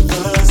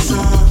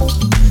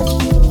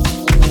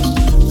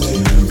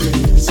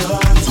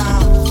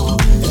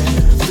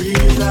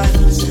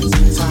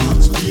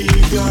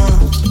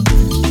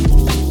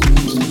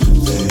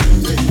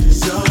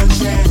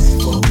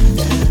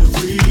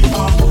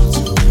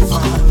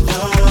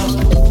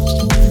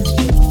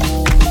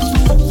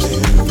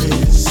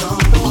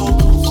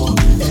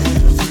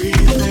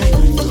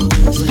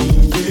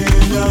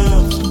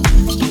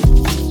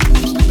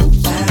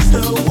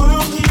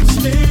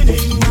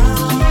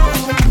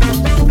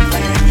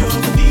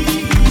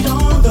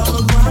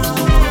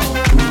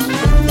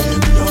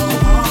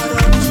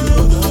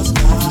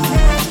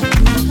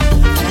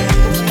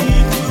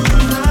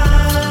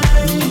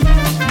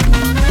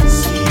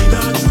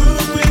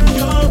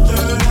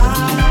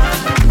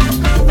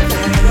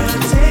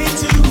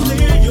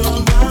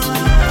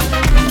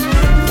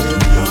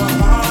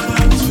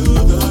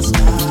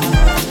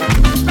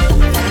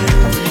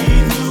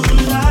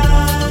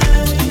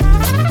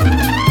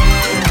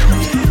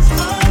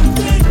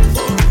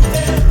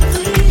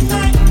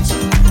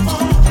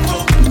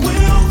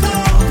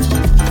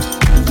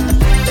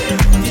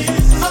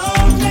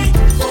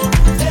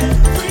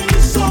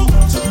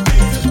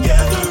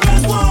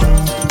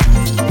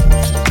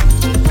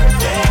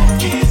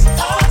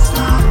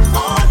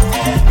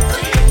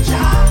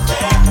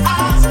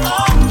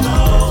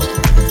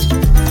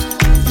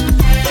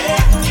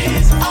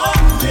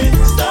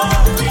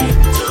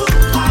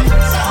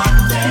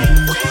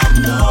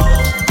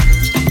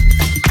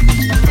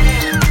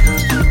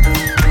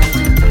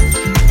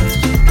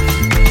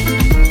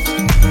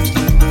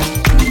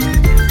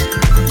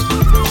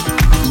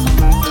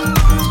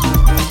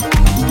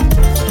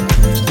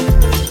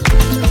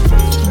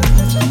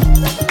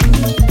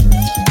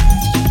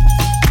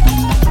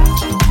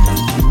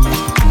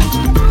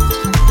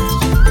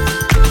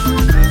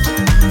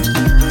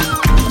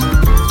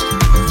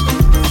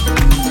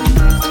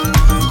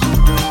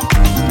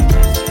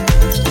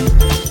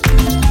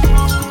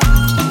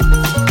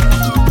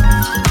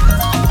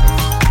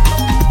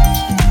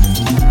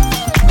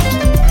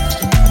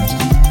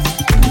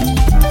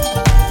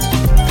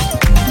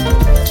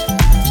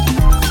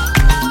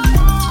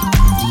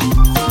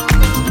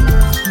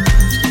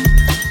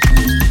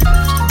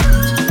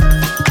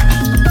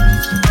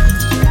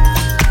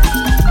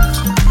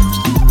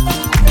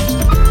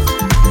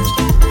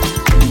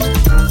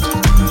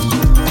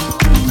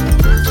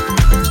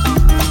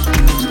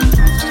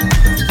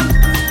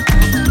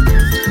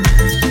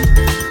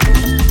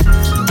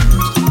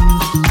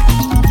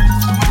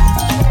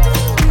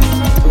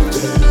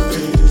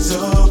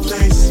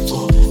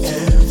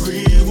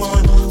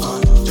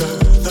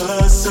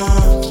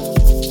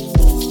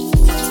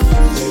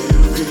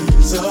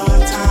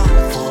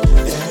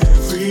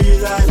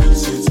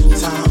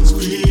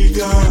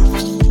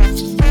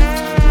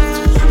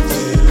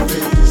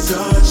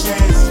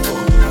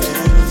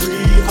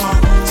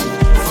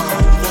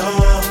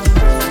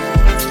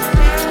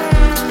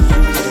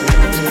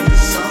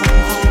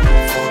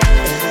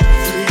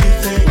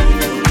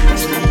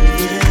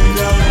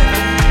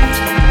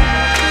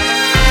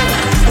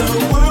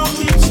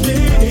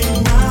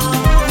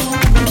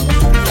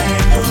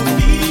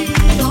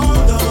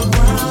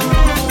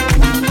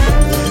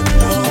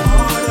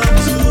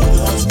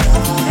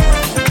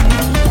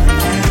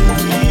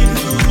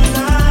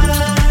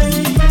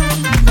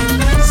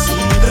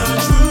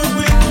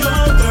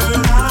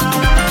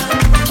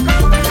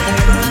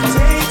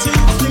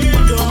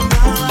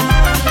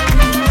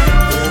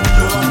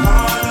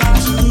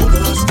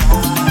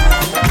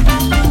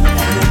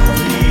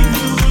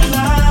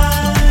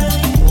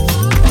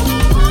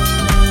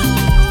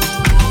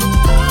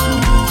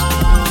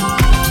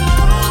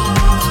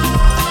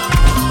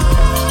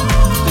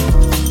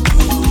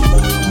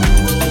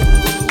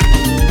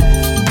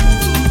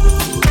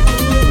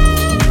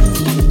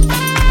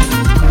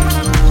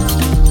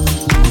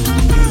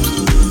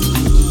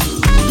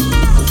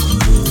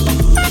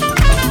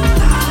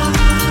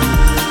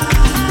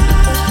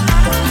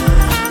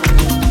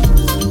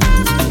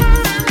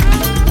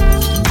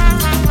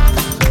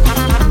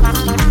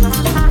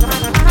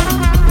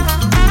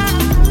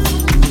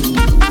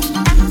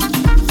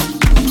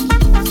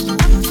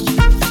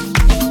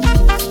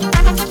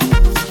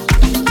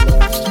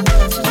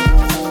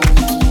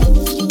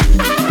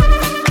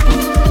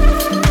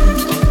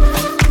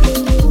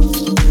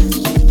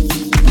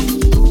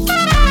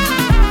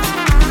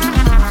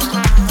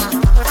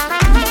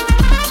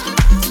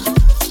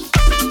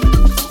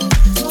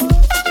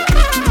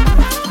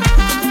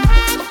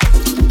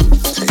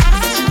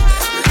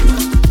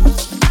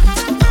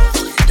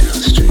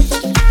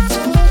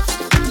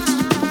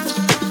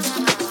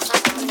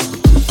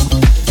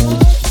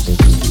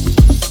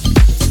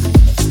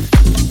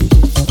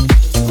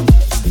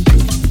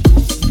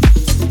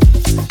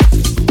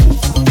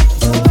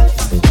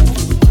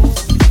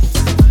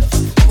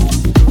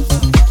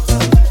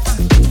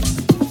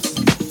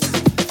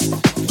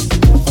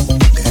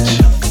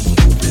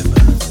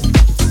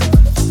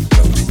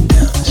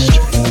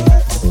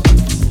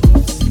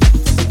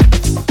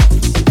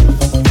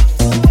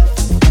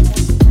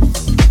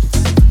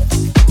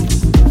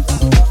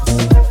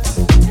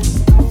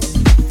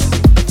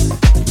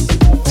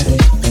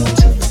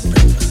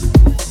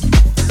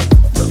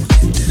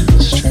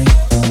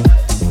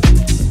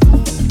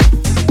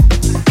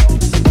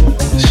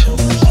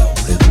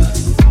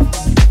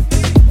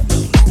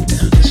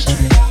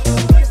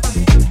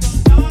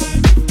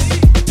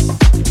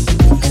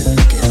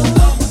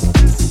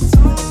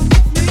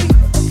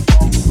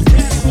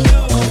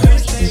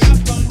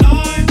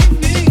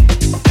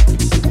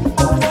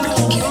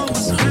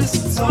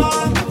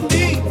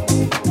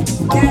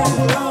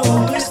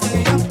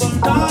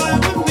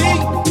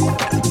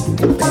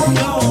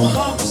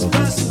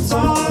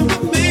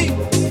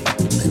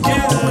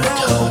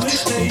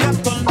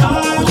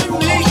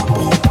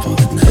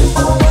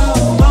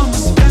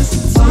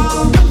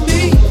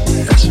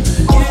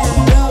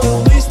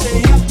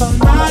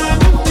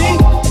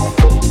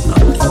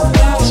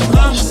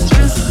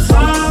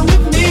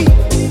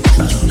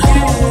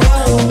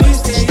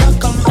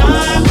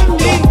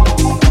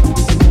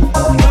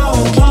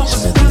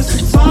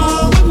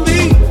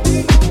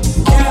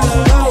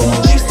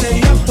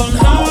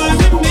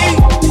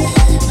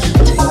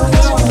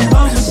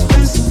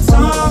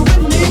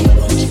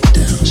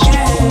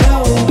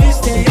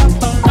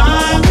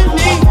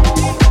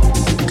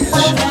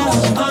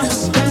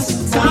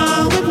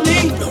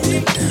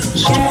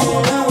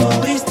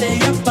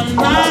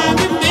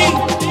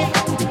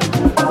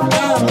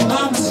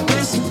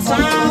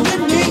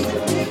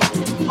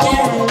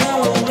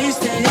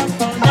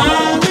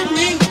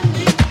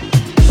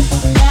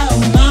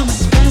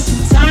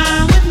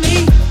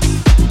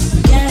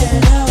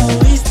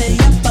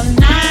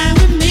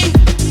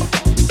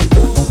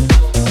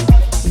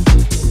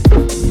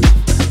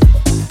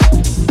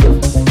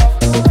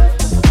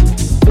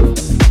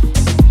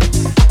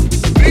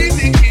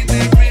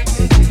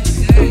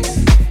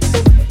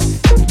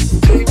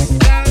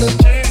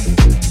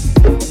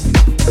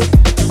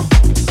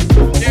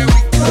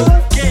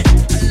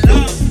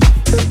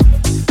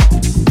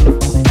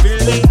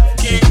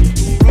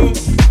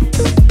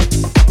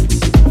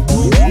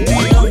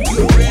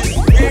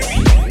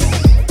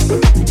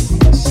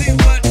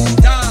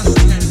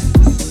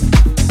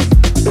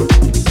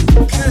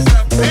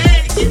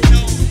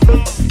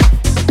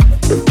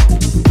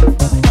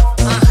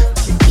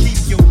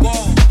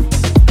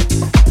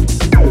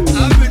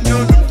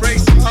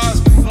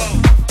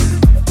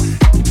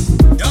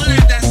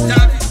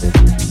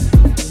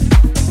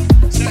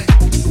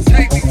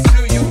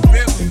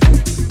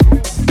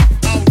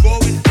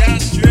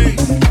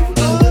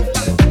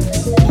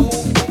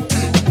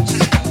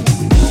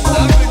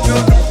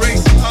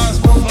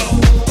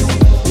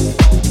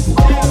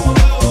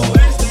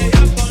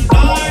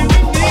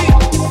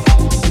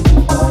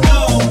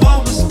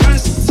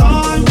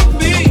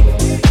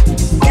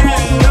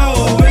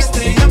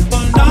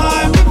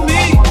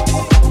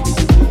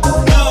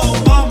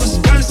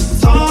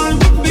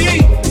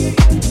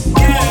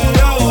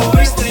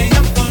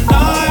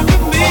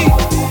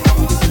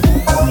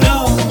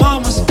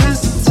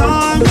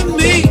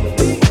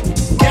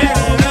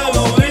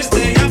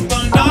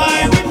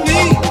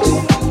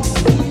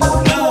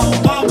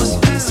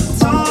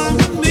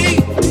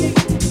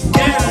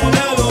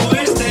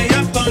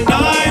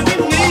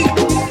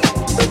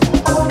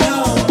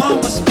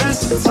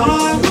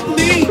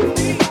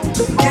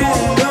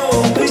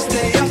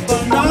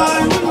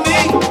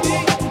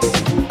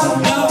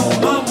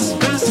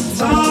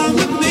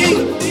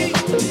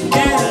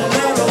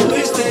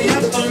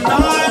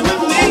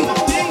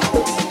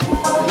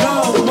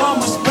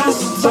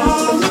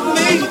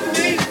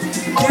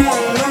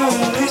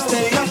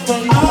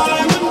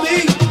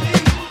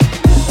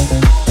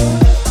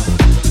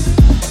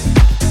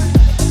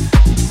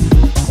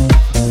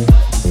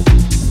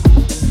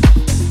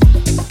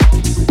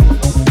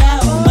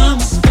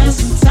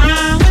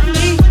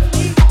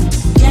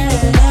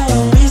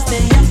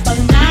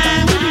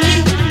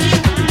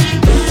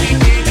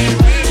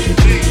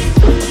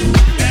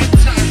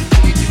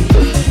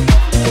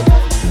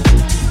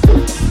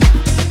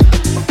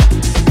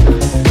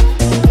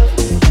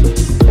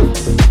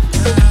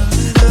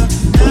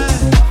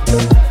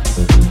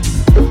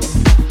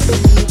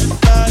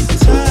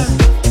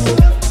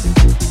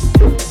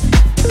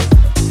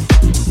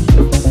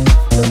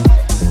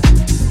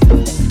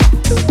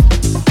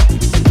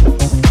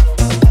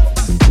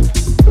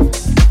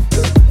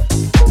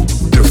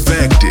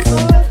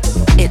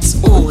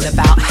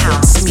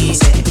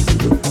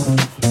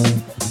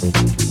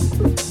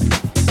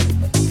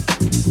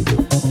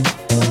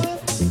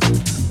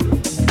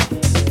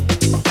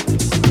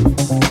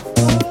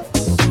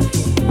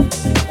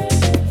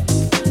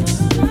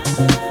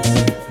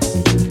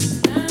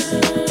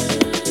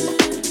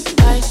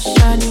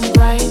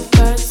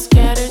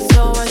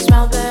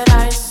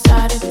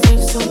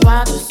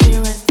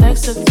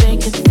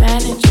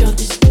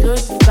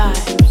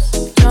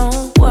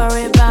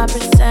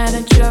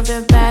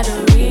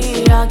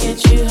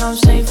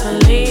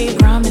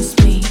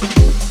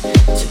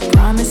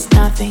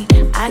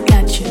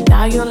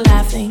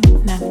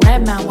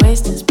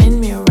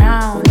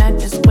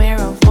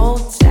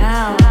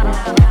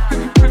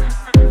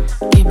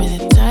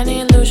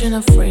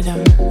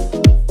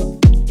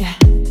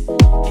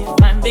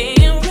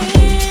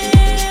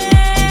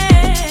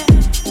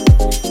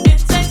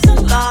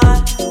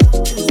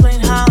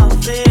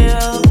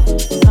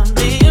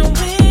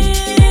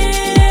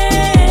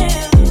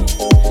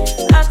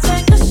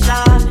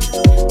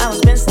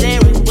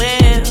Staring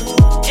where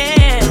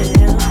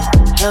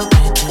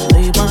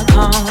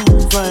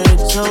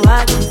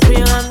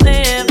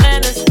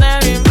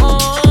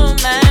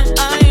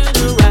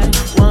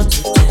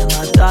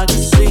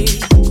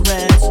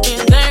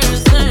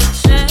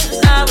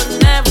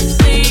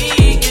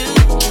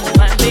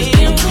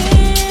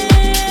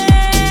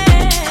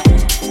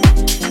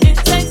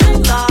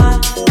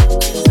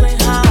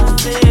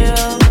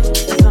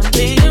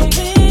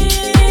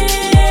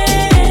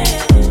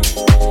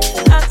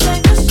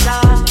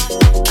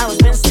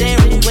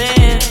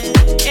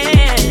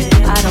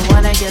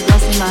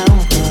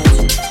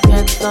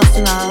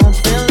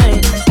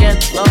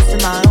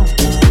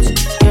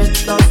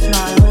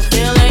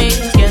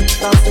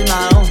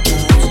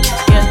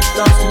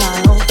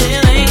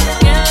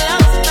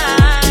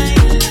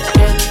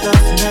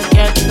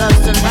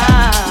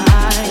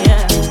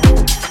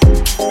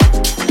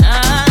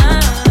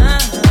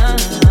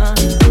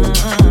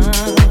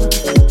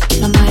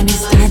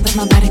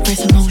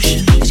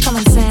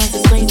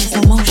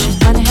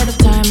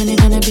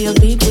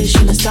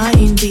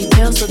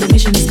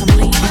illusion is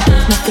complete.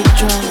 My feet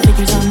draw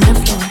figures on the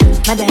floor.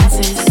 My dance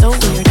is so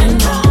weird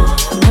and raw.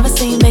 I've never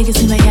seen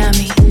Vegas in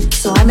Miami,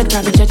 so I made a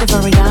private jet of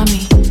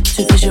origami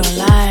to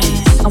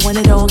visualize. I want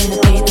it all and I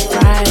paid the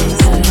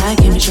price. And I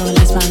can't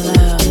visualize my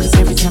love, cause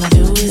every time I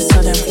do it's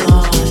so damn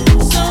flawed.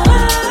 So I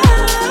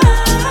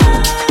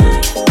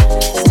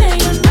stay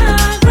on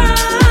my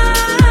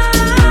grind,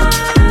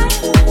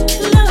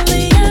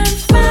 lonely and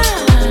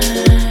fine.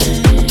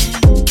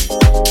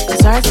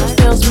 Cause art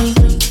fulfills me.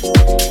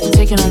 I'm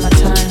taking all my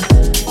time,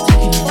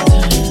 taking all my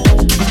time.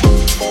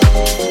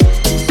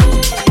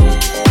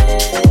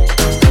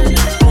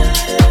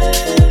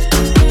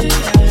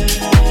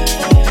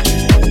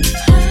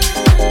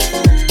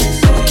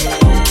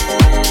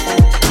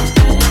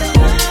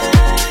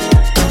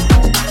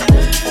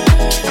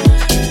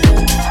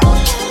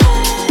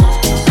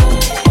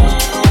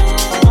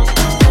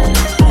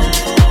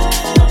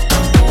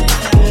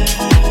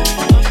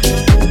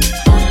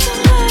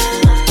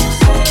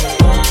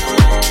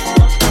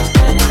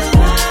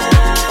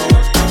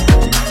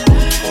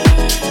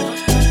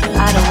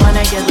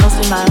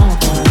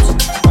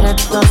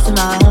 Lost in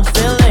my own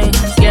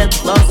feelings,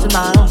 get lost in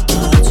my own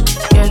thoughts.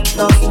 Get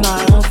lost in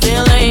my own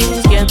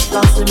feelings, get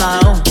lost in my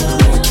own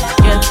thoughts.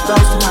 Get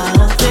lost in my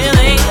own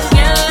feelings,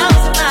 get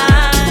lost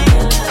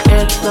tonight.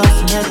 Get lost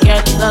in it,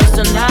 get lost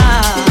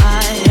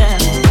tonight. Yeah.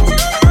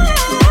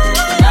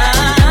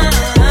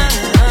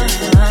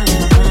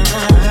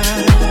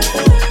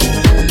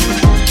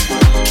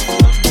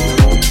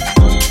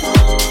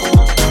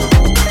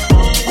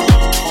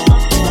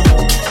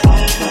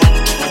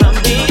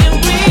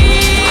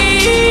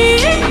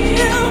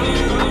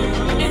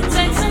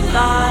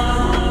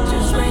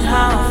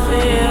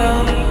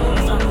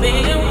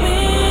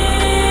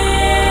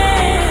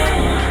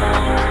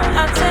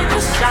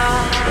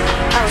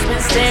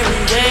 Staring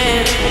with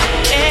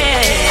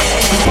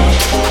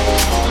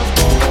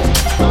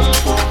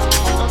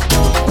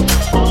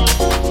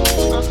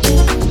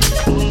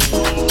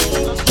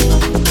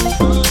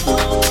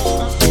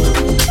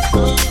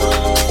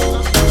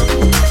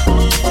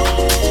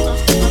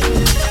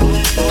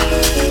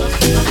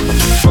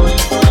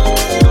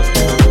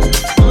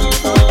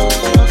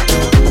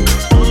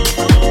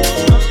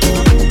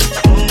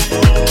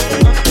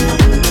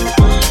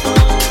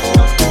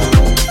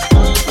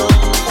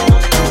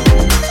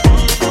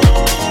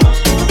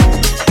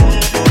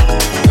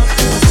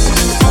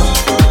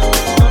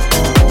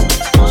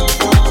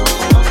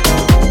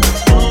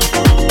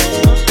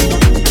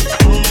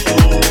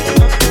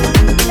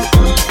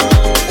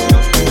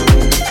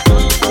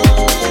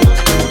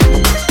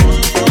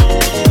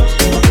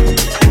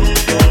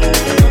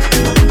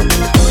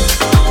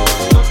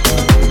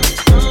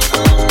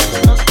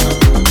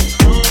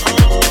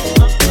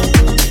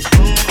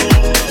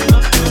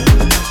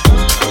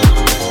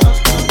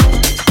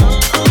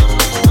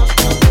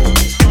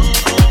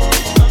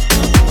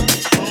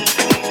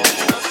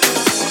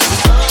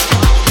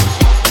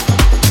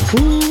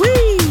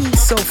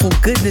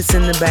goodness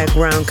in the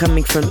background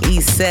coming from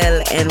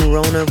Isel and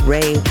Rona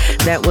Ray.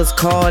 That was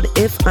called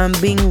If I'm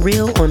Being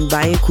Real on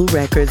Bayaku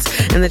Records.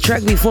 And the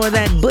track before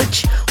that,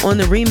 Butch on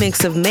the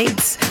remix of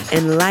Mates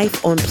and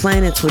Life on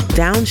Planets with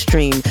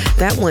Downstream.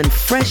 That one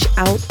fresh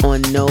out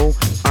on No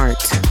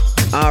Art.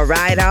 All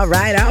right,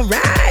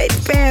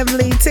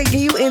 family. Taking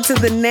you into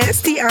the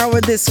nasty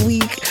hour this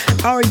week.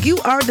 Are you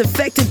our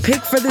defected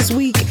pick for this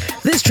week?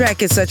 This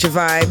track is such a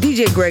vibe.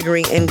 DJ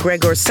Gregory and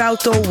Gregor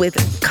Salto with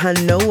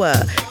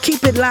Kanoa.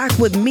 Keep it locked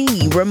with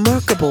me,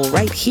 Rimarkable,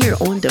 right here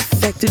on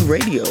Defected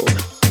Radio.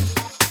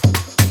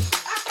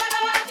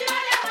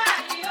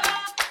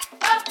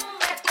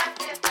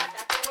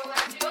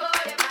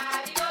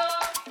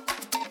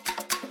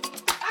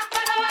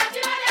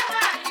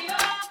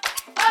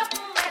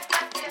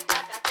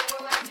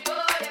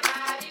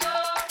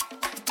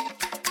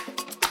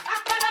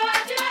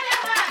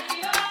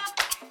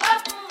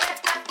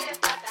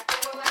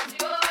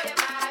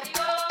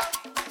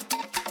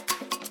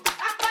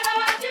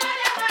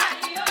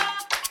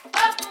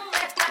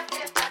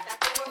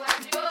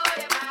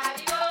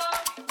 Mario.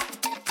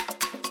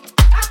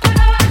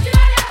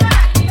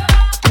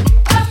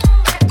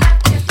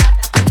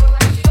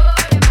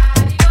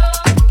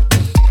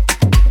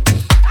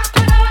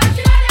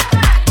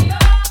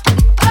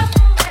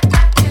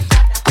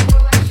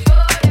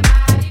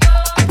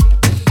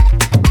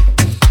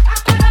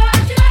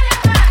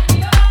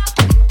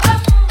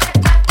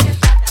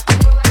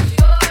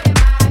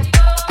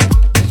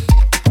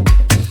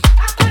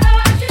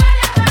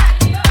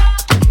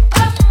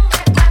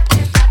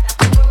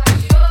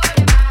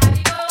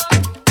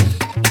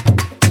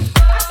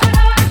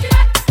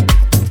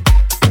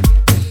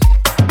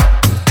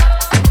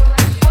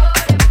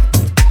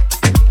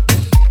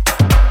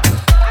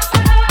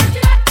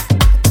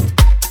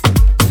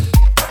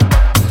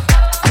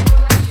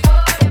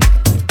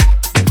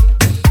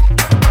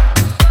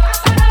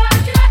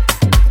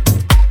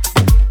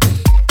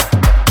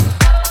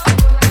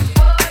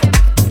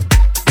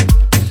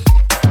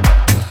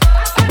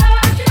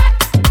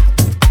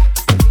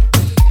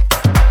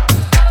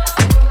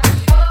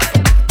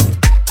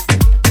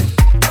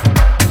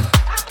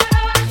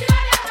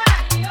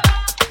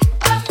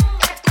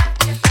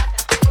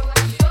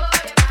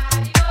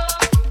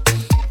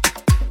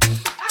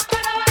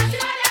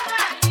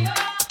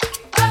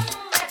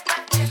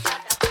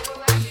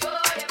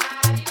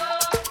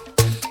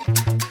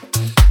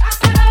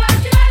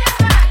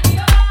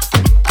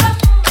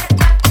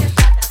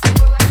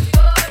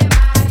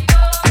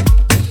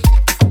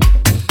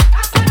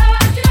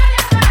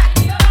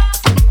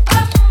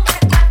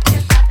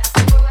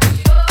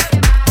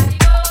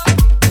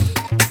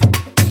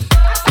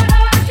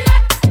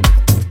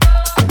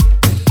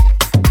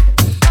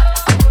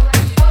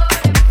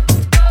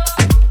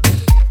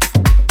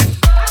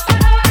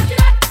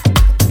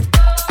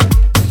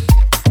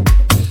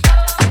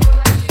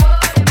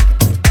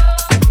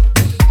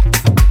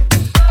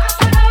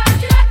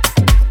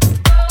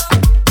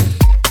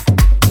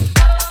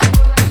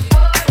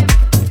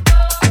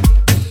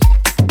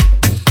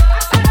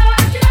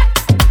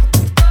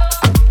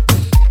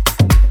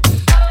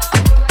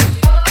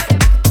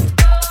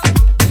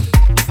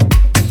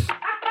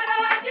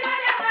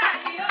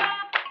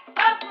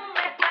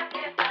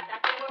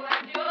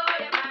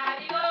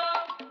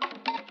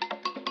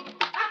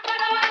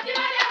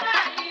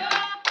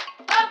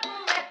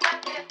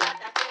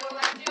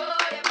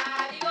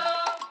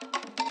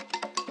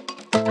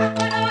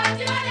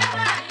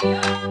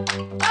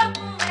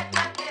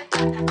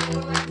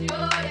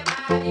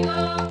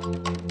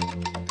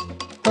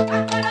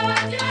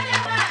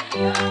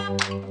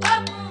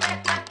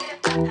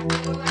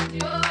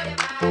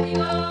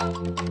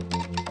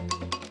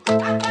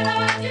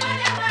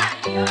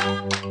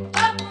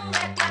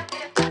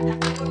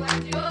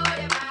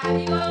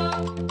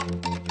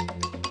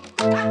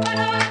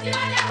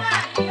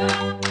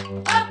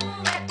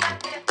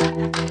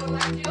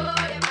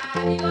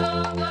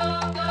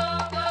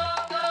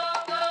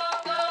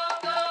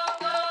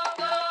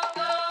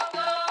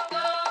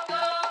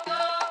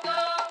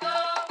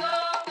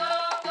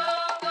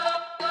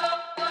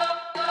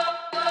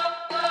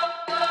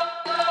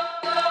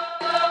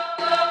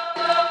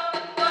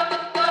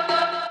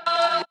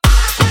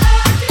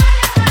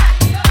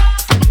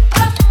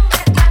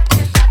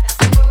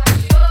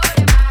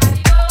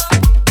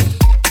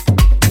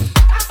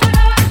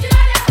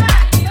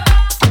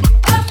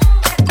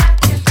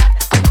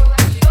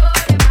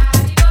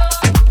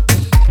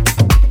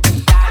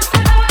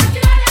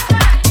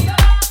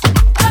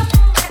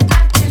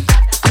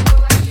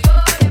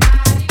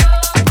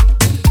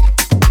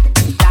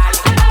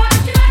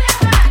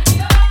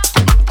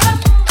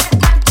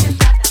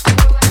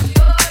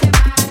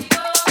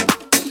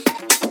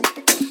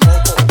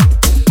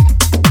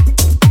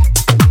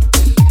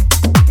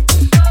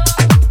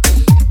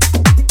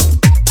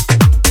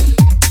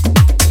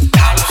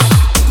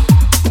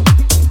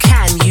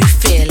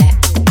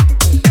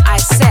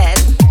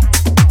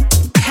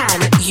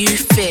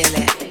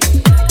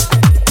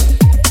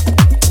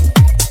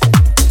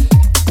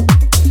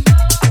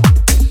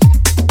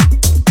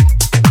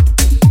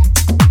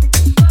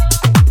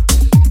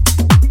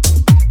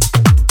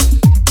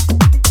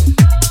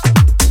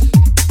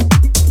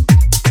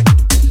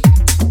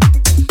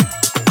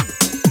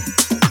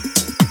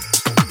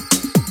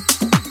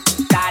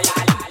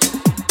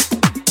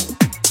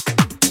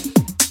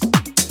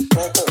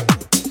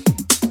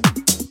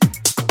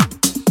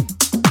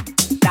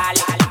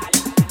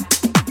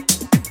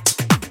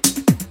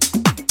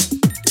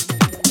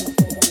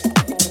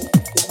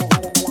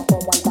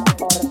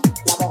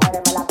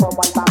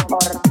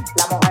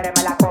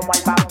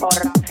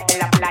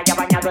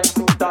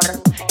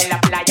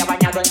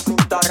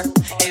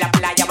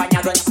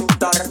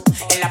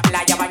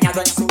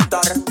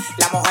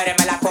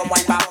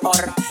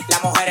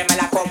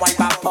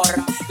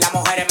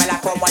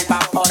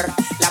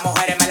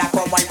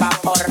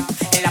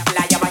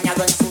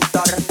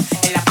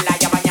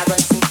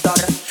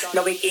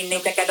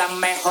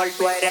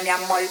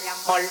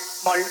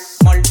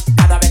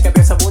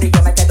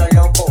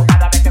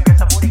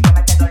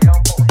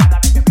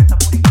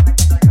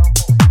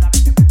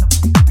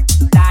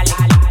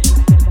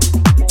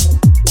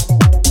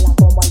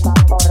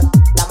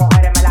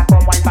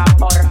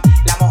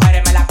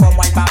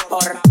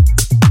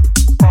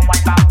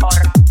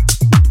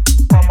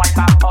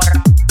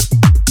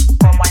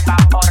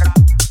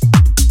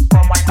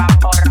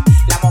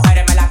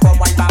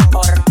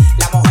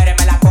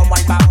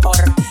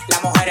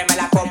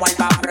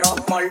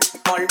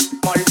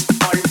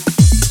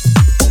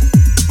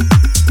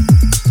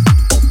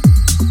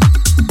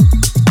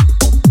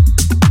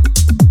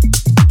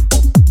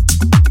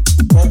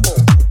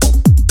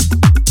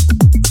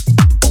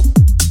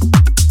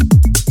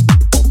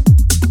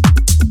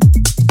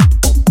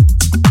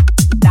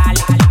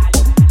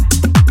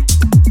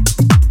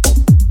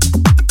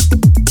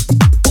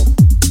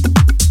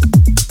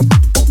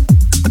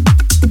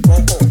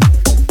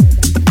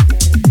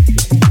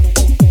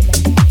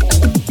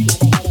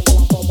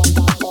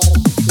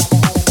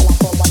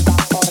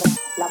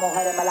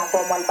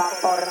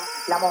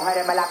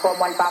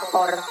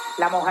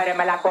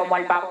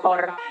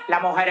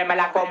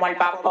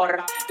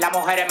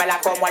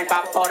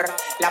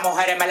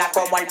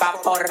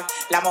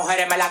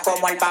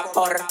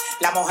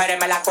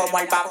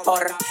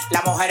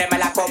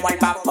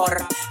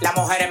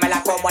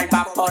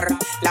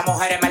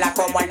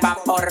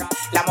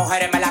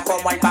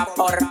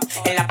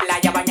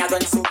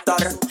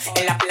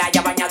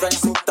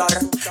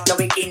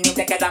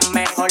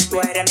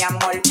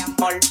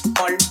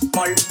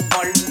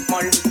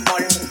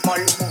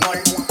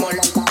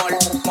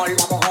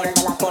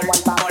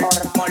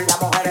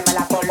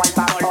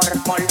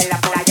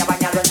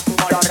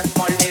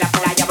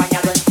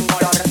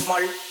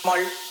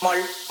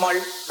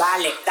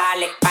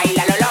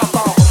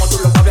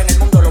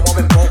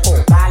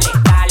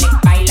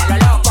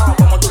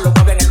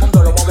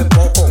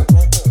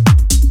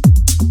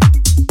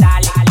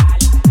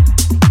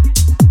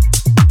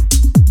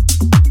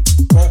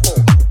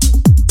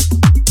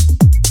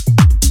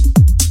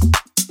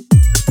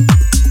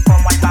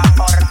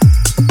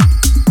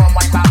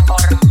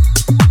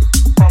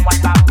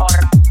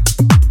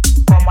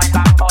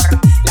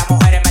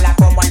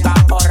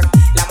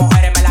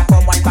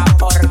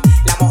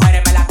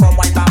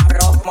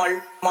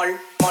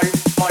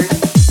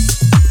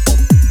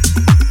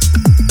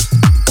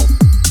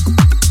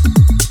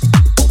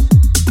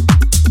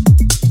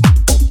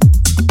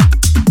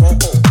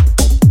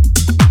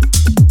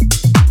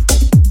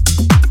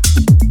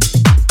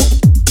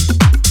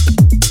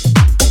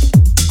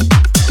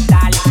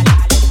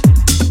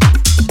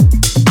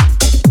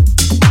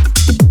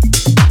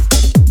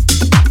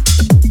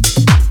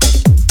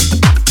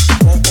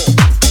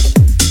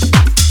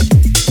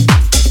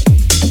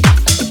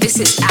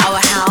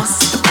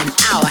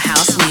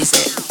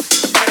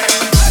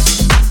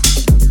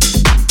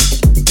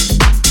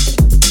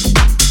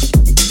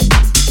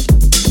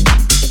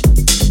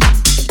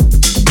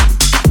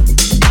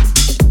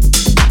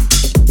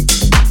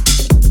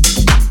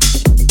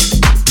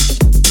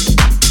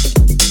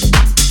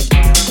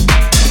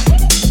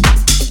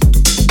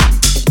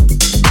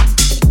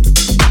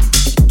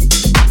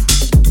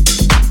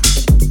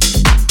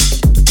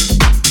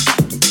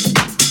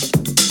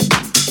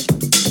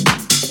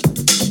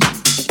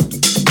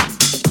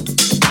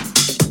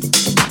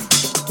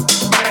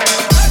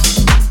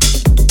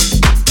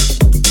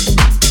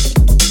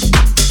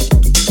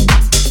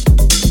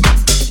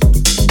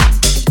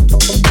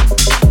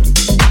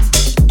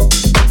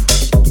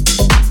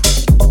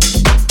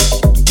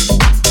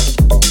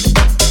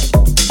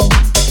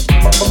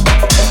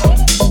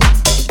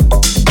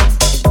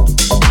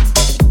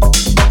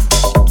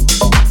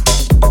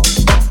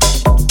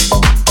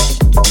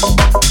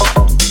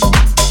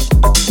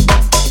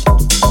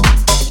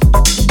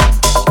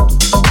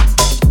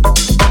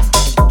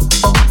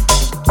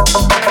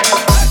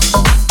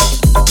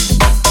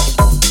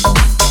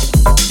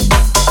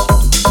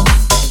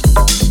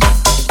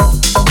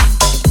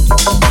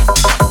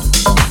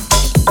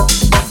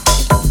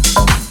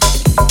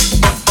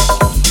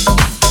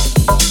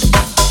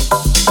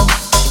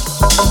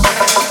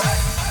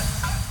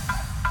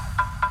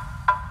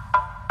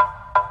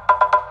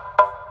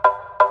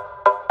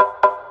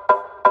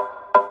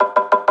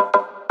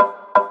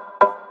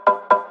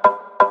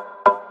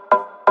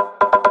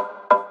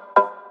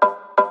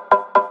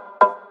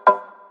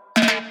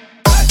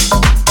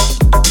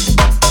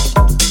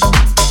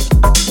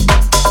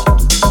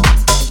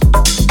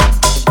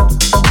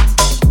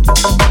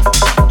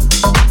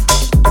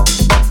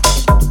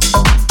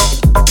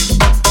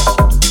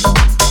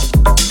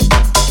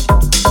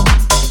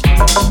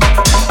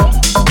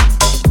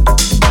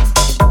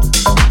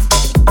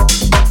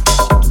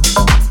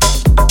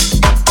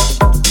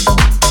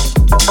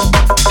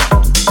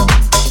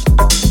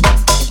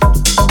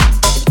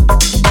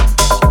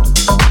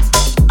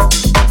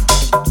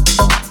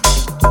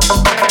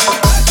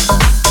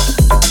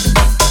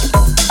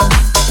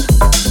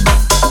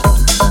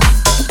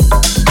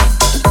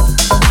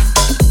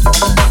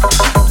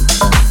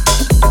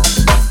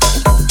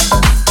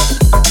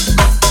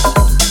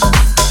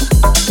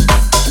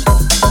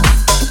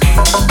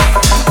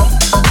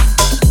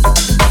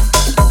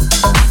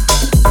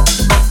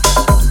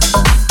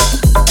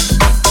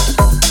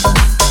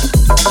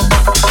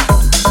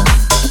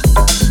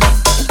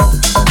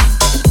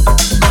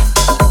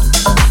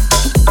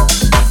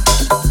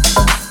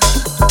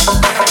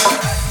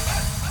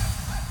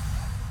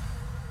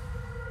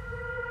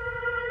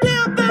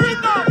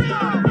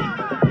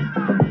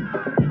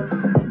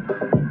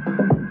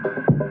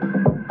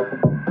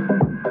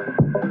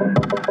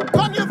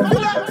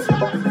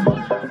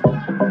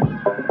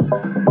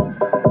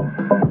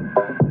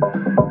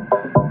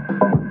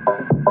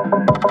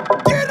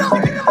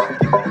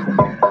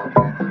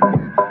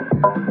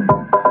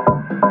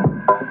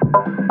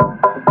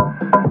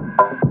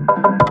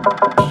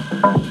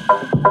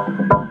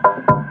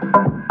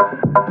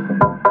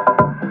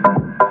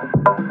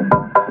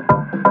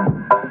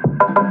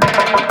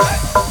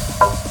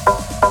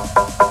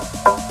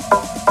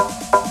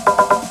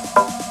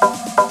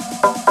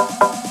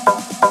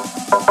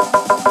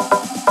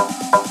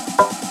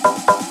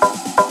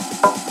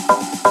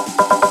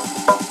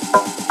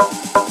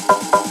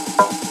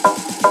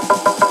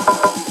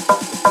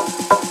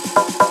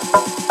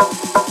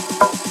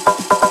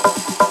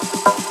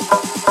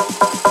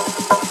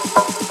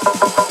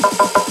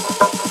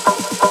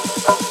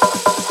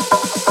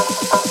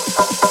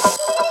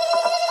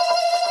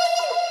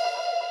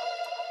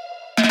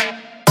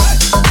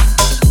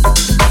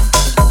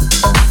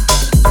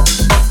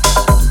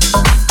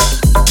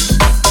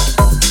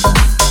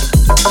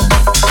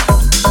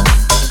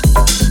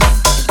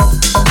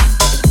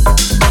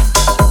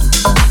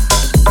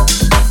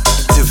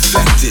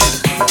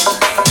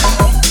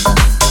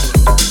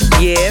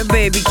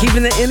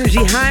 keeping the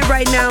energy high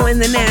right now in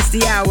the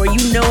nasty hour.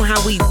 You know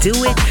how we do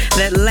it.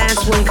 That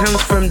last one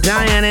comes from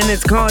Diane, and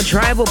it's called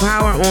Tribal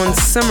Power on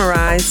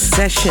Summarized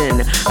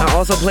Session. I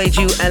also played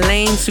you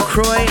Elaine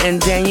Sucroy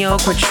and Danielle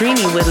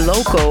Quattrini with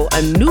Loco,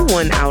 a new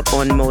one out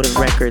on Motive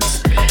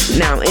Records.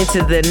 Now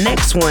into the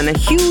next one, a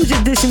huge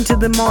addition to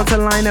the Malta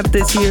lineup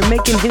this year,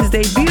 making his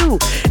debut.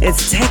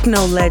 It's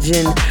techno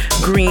legend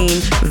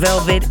Green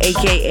Velvet,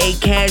 aka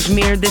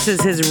Cashmere. This is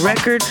his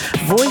record,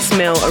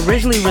 Voicemail,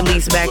 originally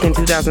released back in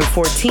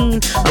 2014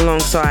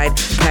 alongside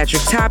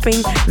Patrick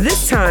Topping.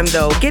 This time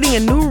though, getting a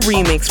new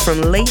remix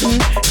from Leighton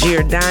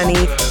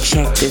Giordani.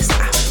 Check this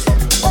out.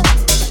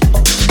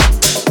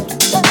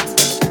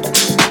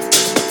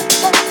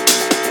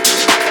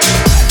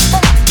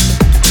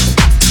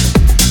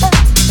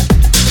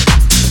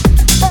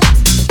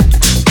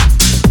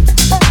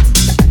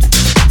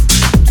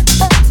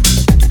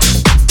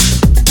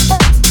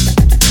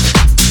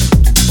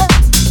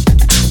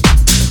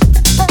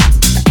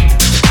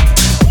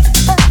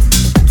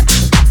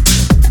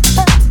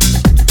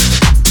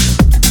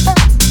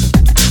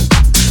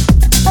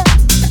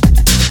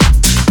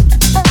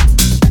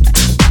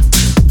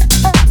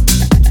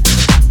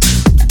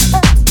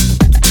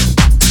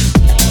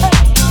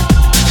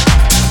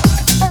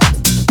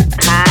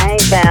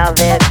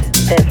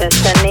 This is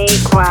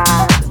Shaniqua.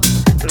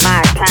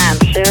 My time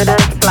sure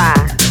does fly.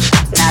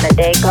 Not a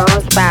day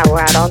goes by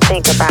where I don't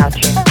think about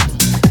you.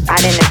 I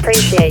didn't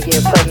appreciate you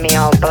putting me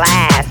on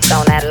blast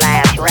on that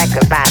last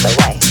record, by the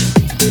way.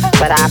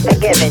 But I've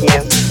forgiven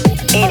you.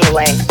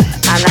 Anyway,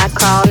 I'm not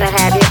calling to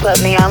have you put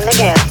me on the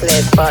guest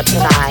list for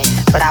tonight,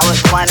 but I was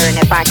wondering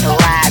if I could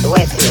ride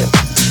with you.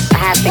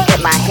 I have to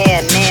get my hair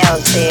and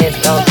nails did,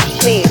 so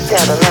please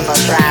tell the limo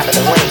driver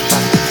to wait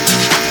for me.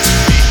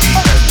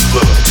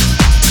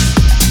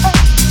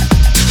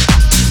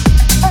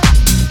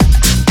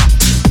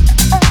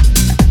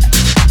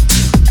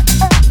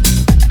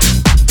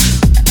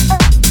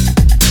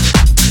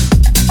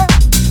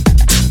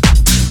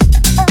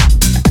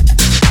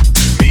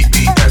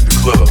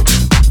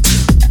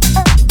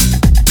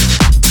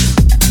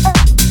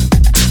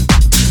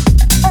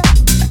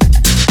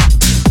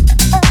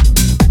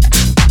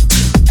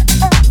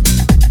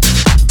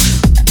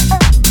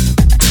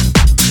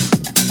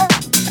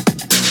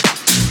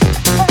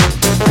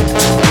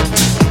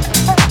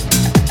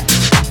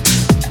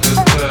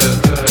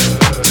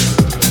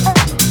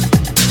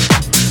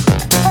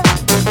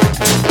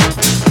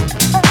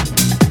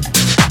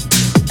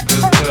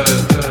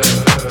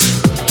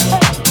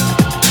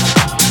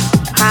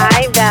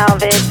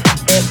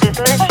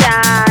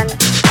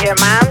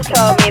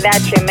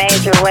 That you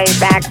made your way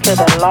back to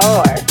the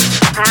Lord.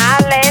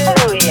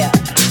 Hallelujah.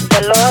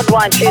 The Lord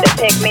wants you to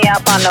pick me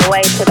up on the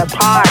way to the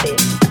party.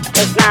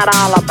 It's not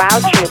all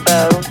about you,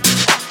 boo.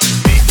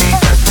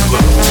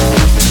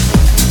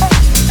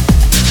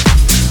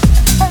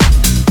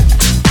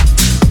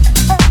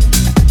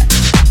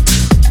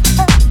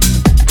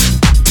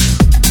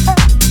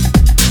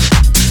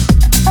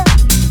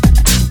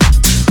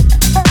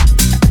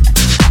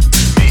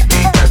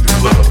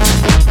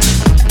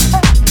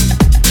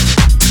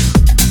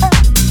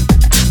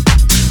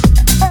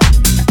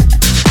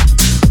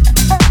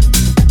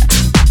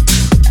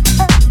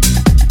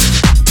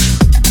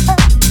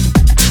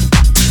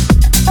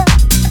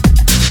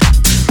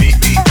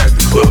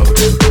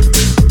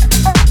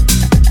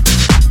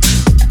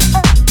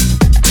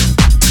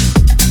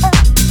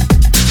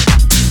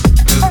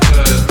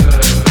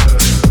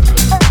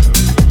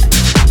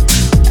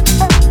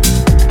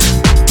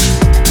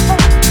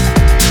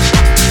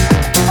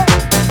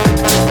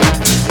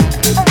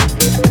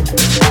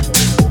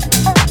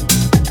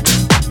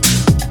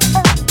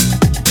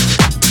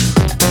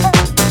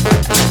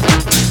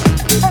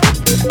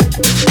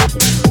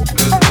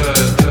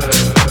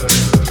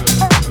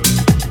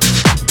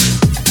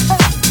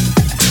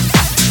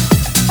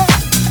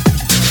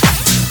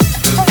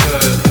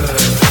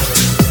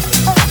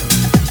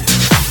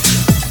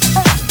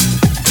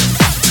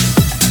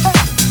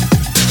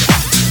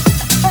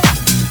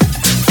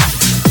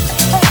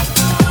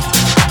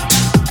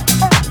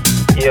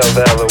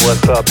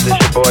 What's up? This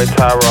your boy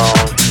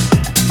Tyrone.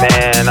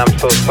 Man, I'm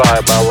so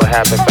sorry about what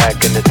happened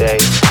back in the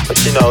day.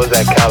 But you know, it's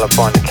that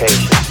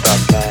Californication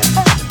stuff, man.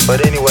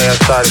 But anyway, I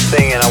started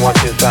singing. I want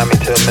you to sign me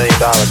to $1 million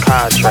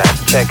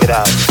contract. Check it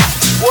out.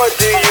 What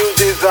do you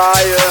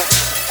desire?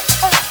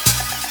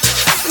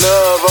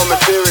 Love or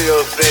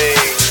material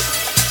things?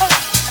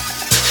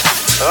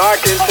 I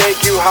can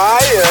take you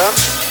higher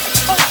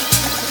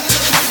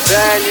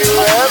than you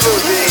ever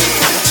been.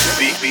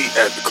 Beat me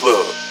at the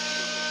club.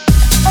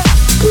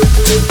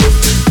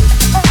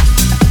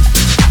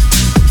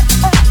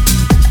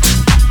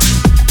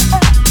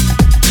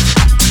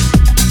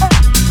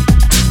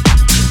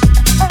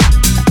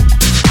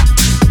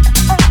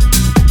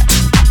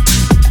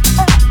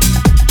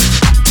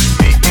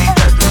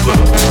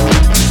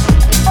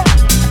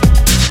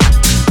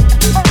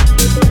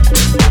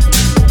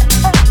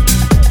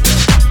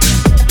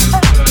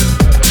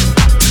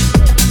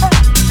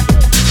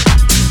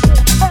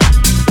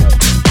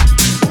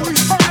 We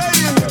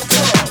stay in the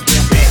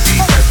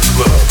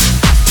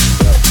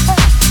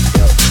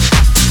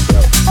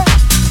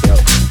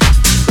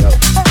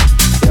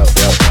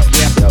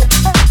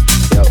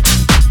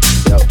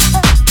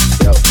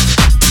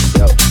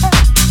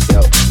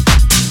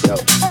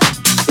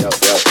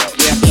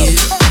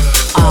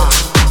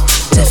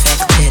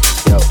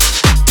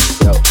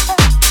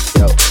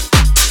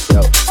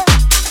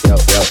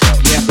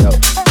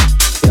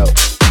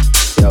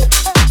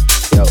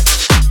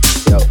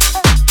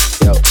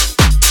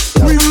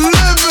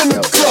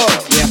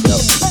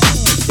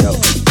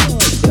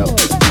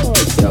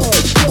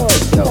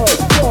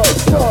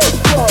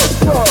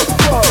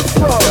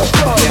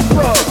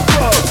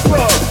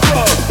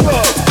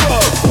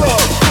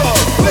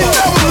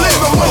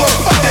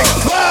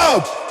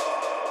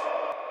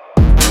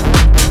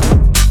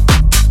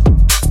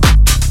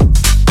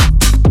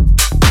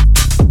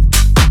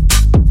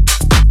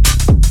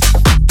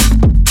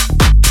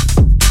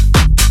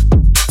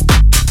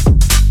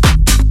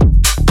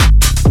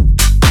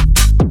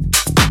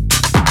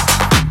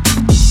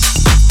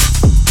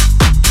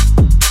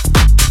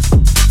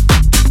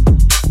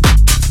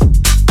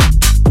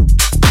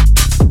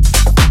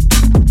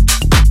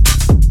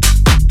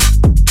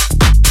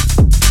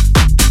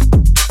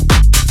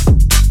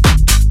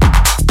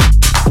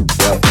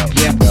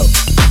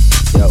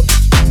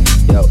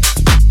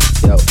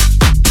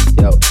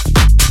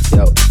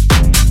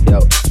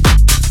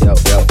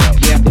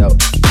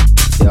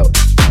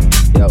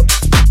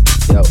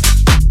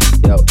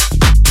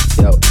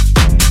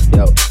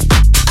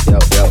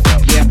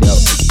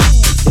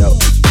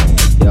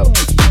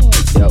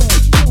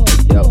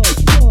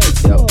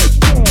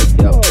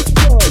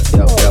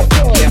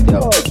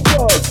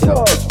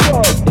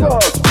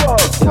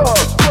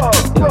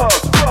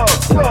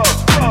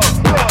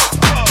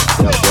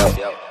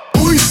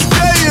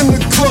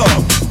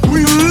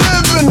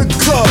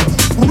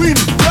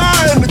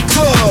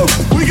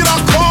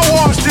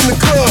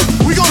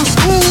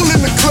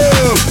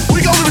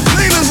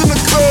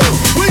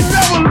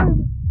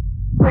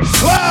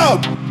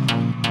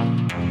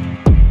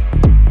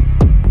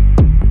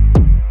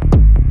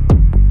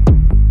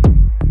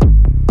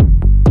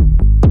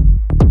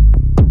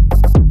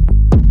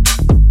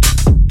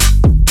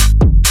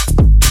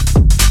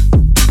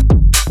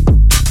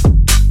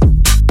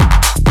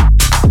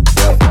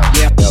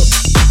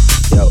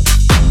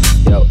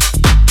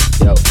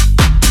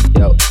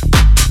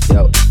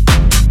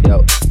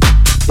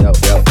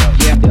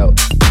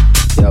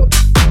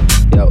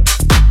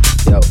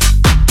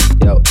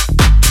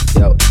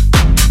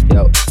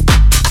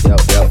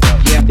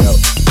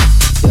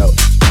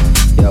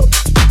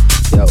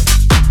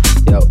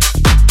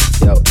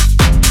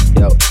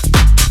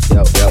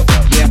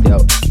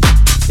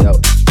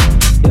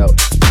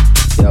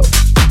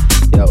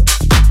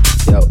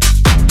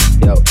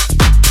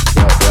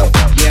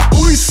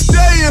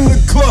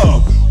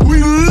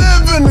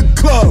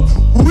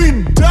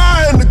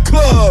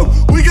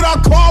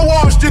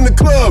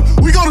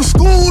We go to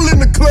school in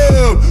the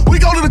club. We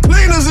go to the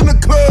cleaners in the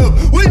club.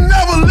 We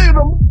never leave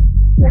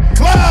the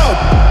club.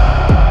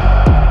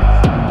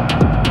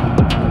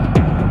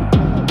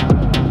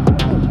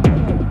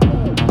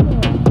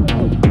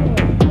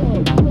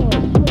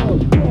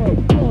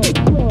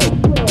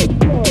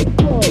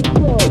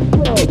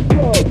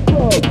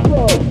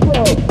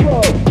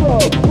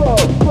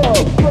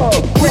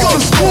 We go to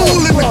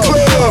school in the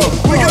club.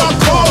 We get our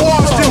car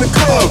washed in the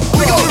club.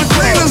 We go to the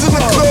cleaners in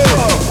the club.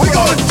 We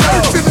go to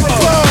church in the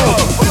club.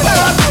 We pay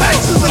our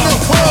taxes in the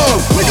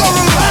club. We go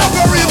to the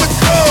library in the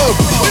club.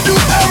 We do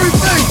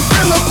everything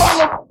in the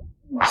mother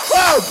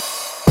club.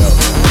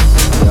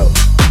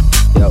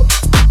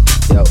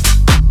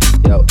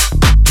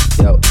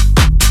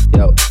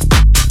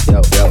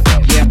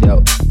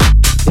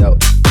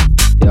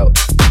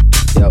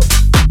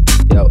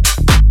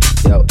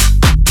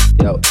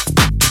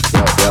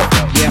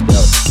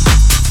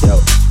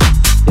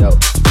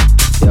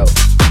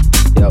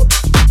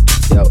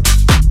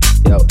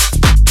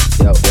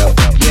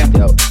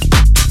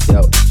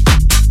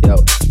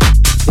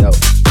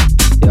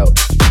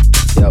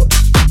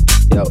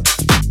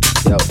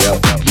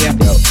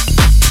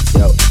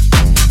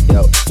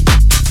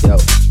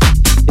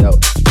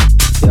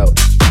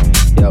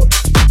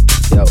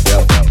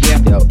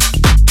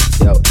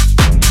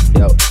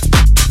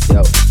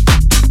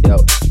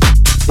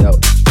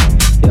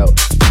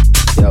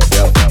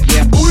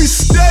 We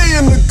stay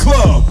in the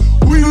club.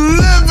 We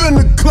live in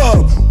the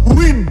club.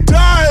 We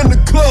die in the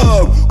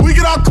club. We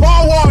get our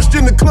car washed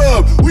in the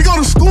club. We go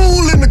to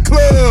school in the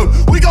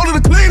club. We go to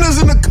the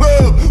cleaners in the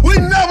club. We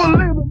never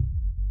leave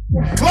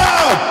the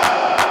club.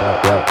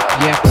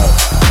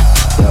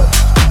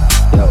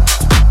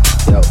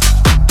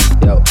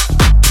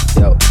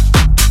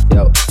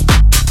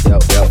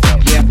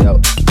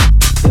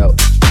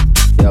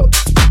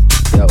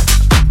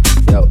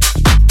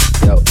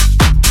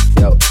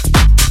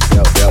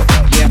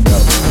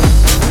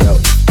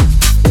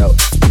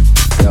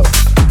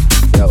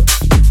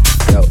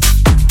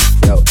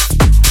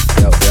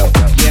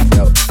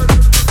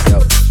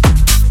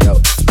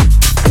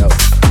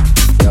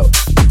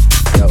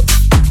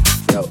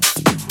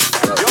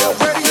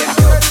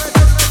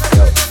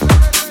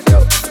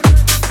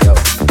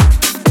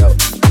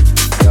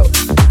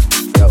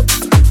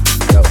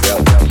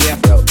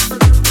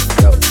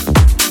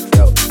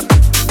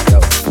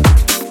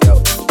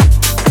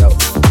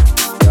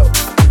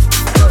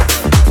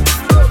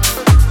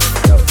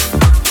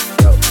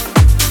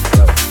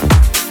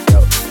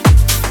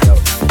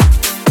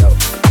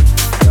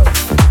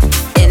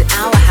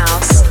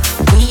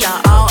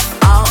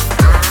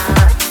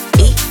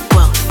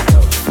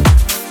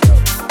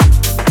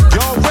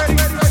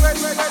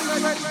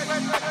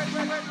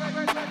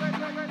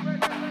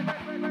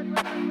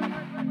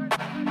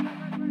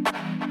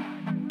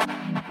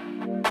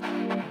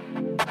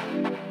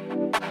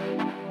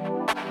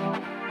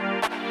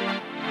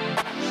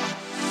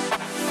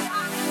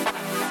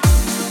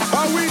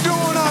 How we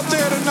doing out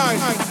there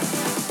tonight?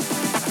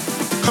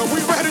 Are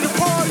we ready to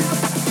party?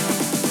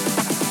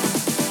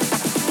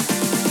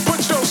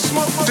 Put your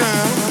smoke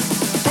down,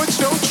 put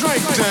your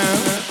drink down,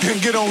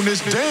 and get on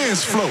this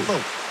dance floor.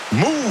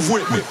 Move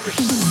with me.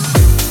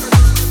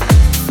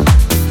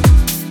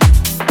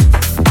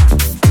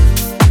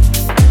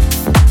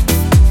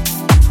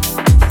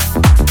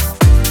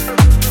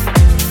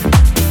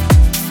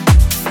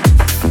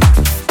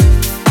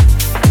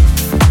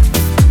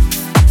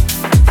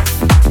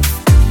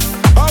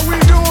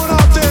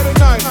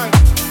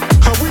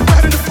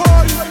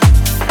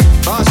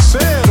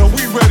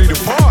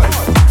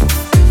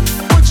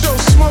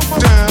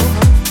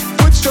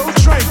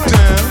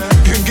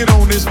 Get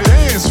on this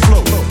dance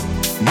floor.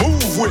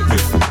 Move with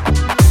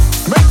me.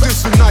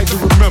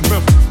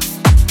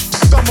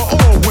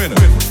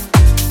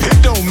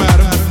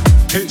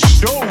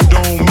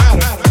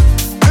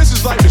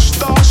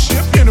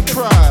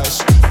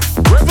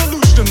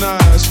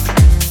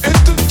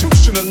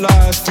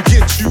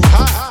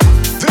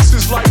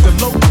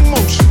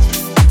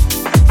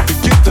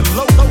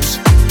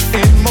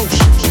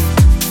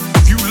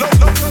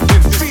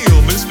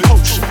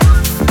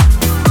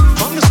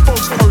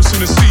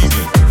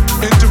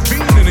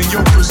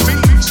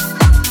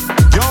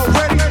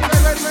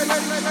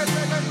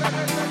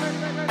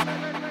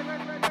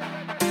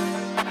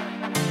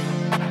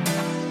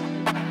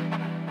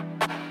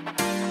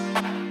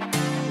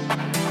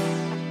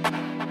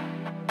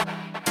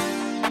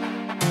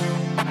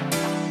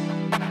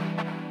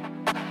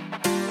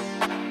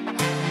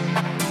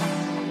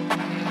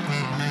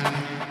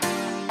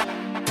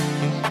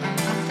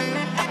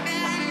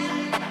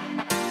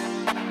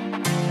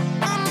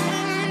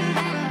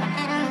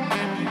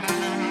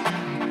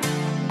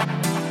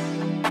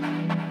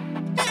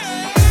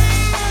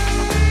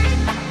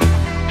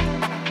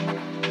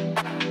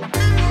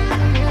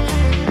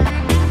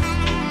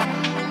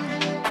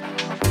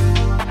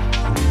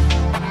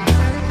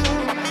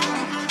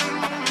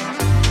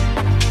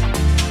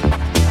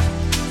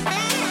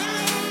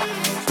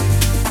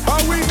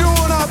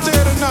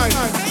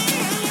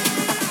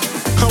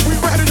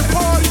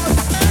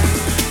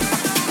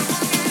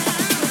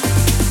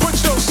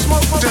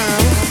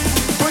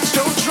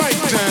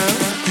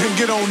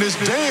 this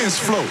dance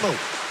floor.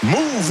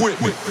 Move with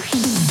me.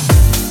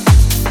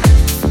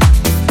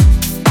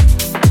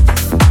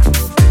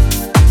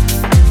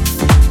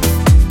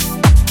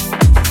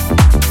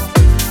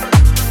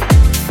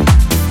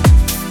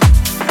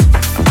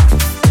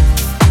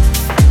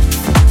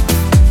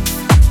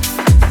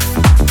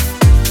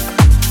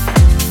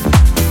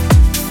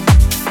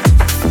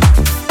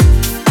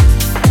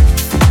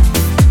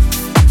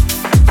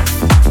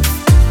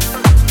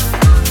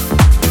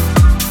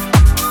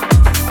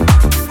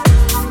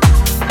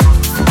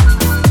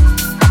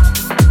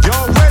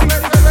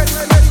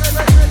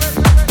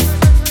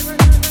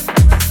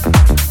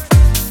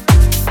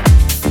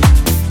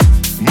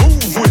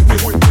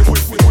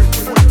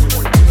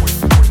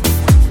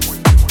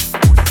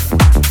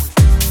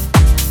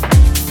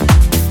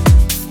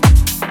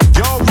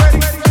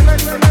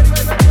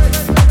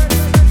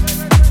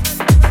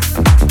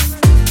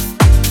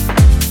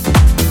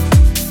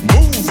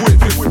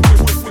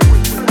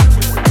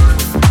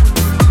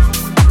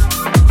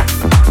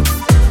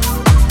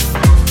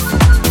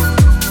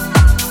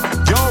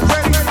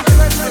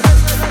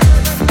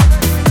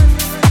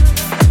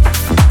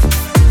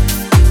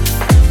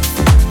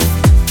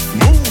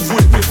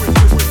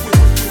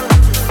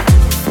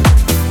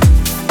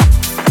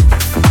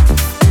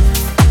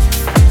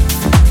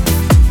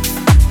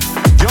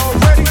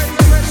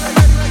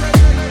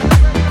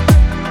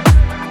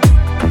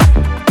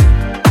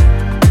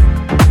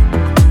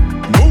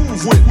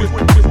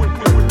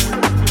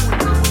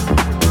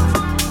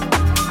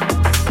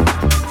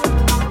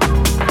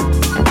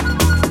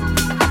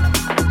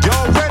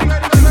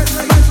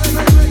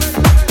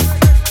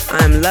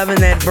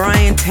 Loving that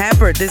Brian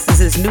Tapper. This is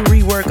his new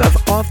rework of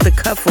Off the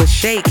Cuff with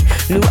Shake,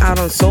 new out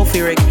on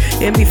Sulfuric.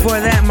 And before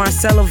that,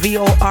 Marcelo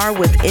VOR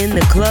with In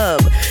the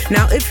Club.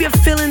 Now, if you're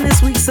feeling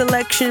this week's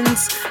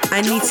selections,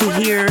 I need to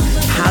hear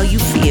how you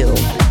feel.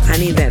 I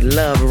need that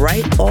love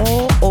right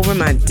all over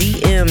my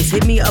DMs.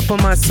 Hit me up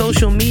on my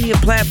social media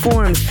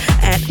platforms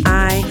at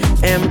I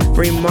am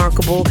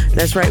Rimarkable.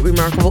 That's right,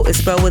 Rimarkable is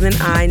spelled with an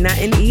I, not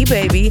an E,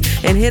 baby.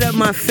 And hit up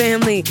my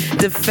family,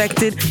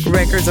 Defected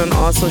Records, on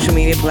all social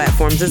media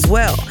platforms as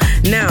well.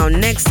 Now,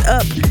 next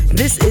up,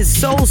 this is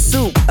Soul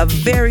Soup, a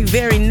very,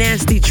 very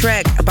nasty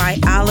track by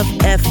Olive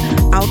F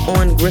out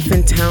on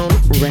Griffintown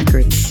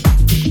Records.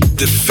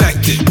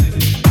 Defected.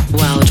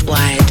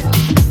 Worldwide.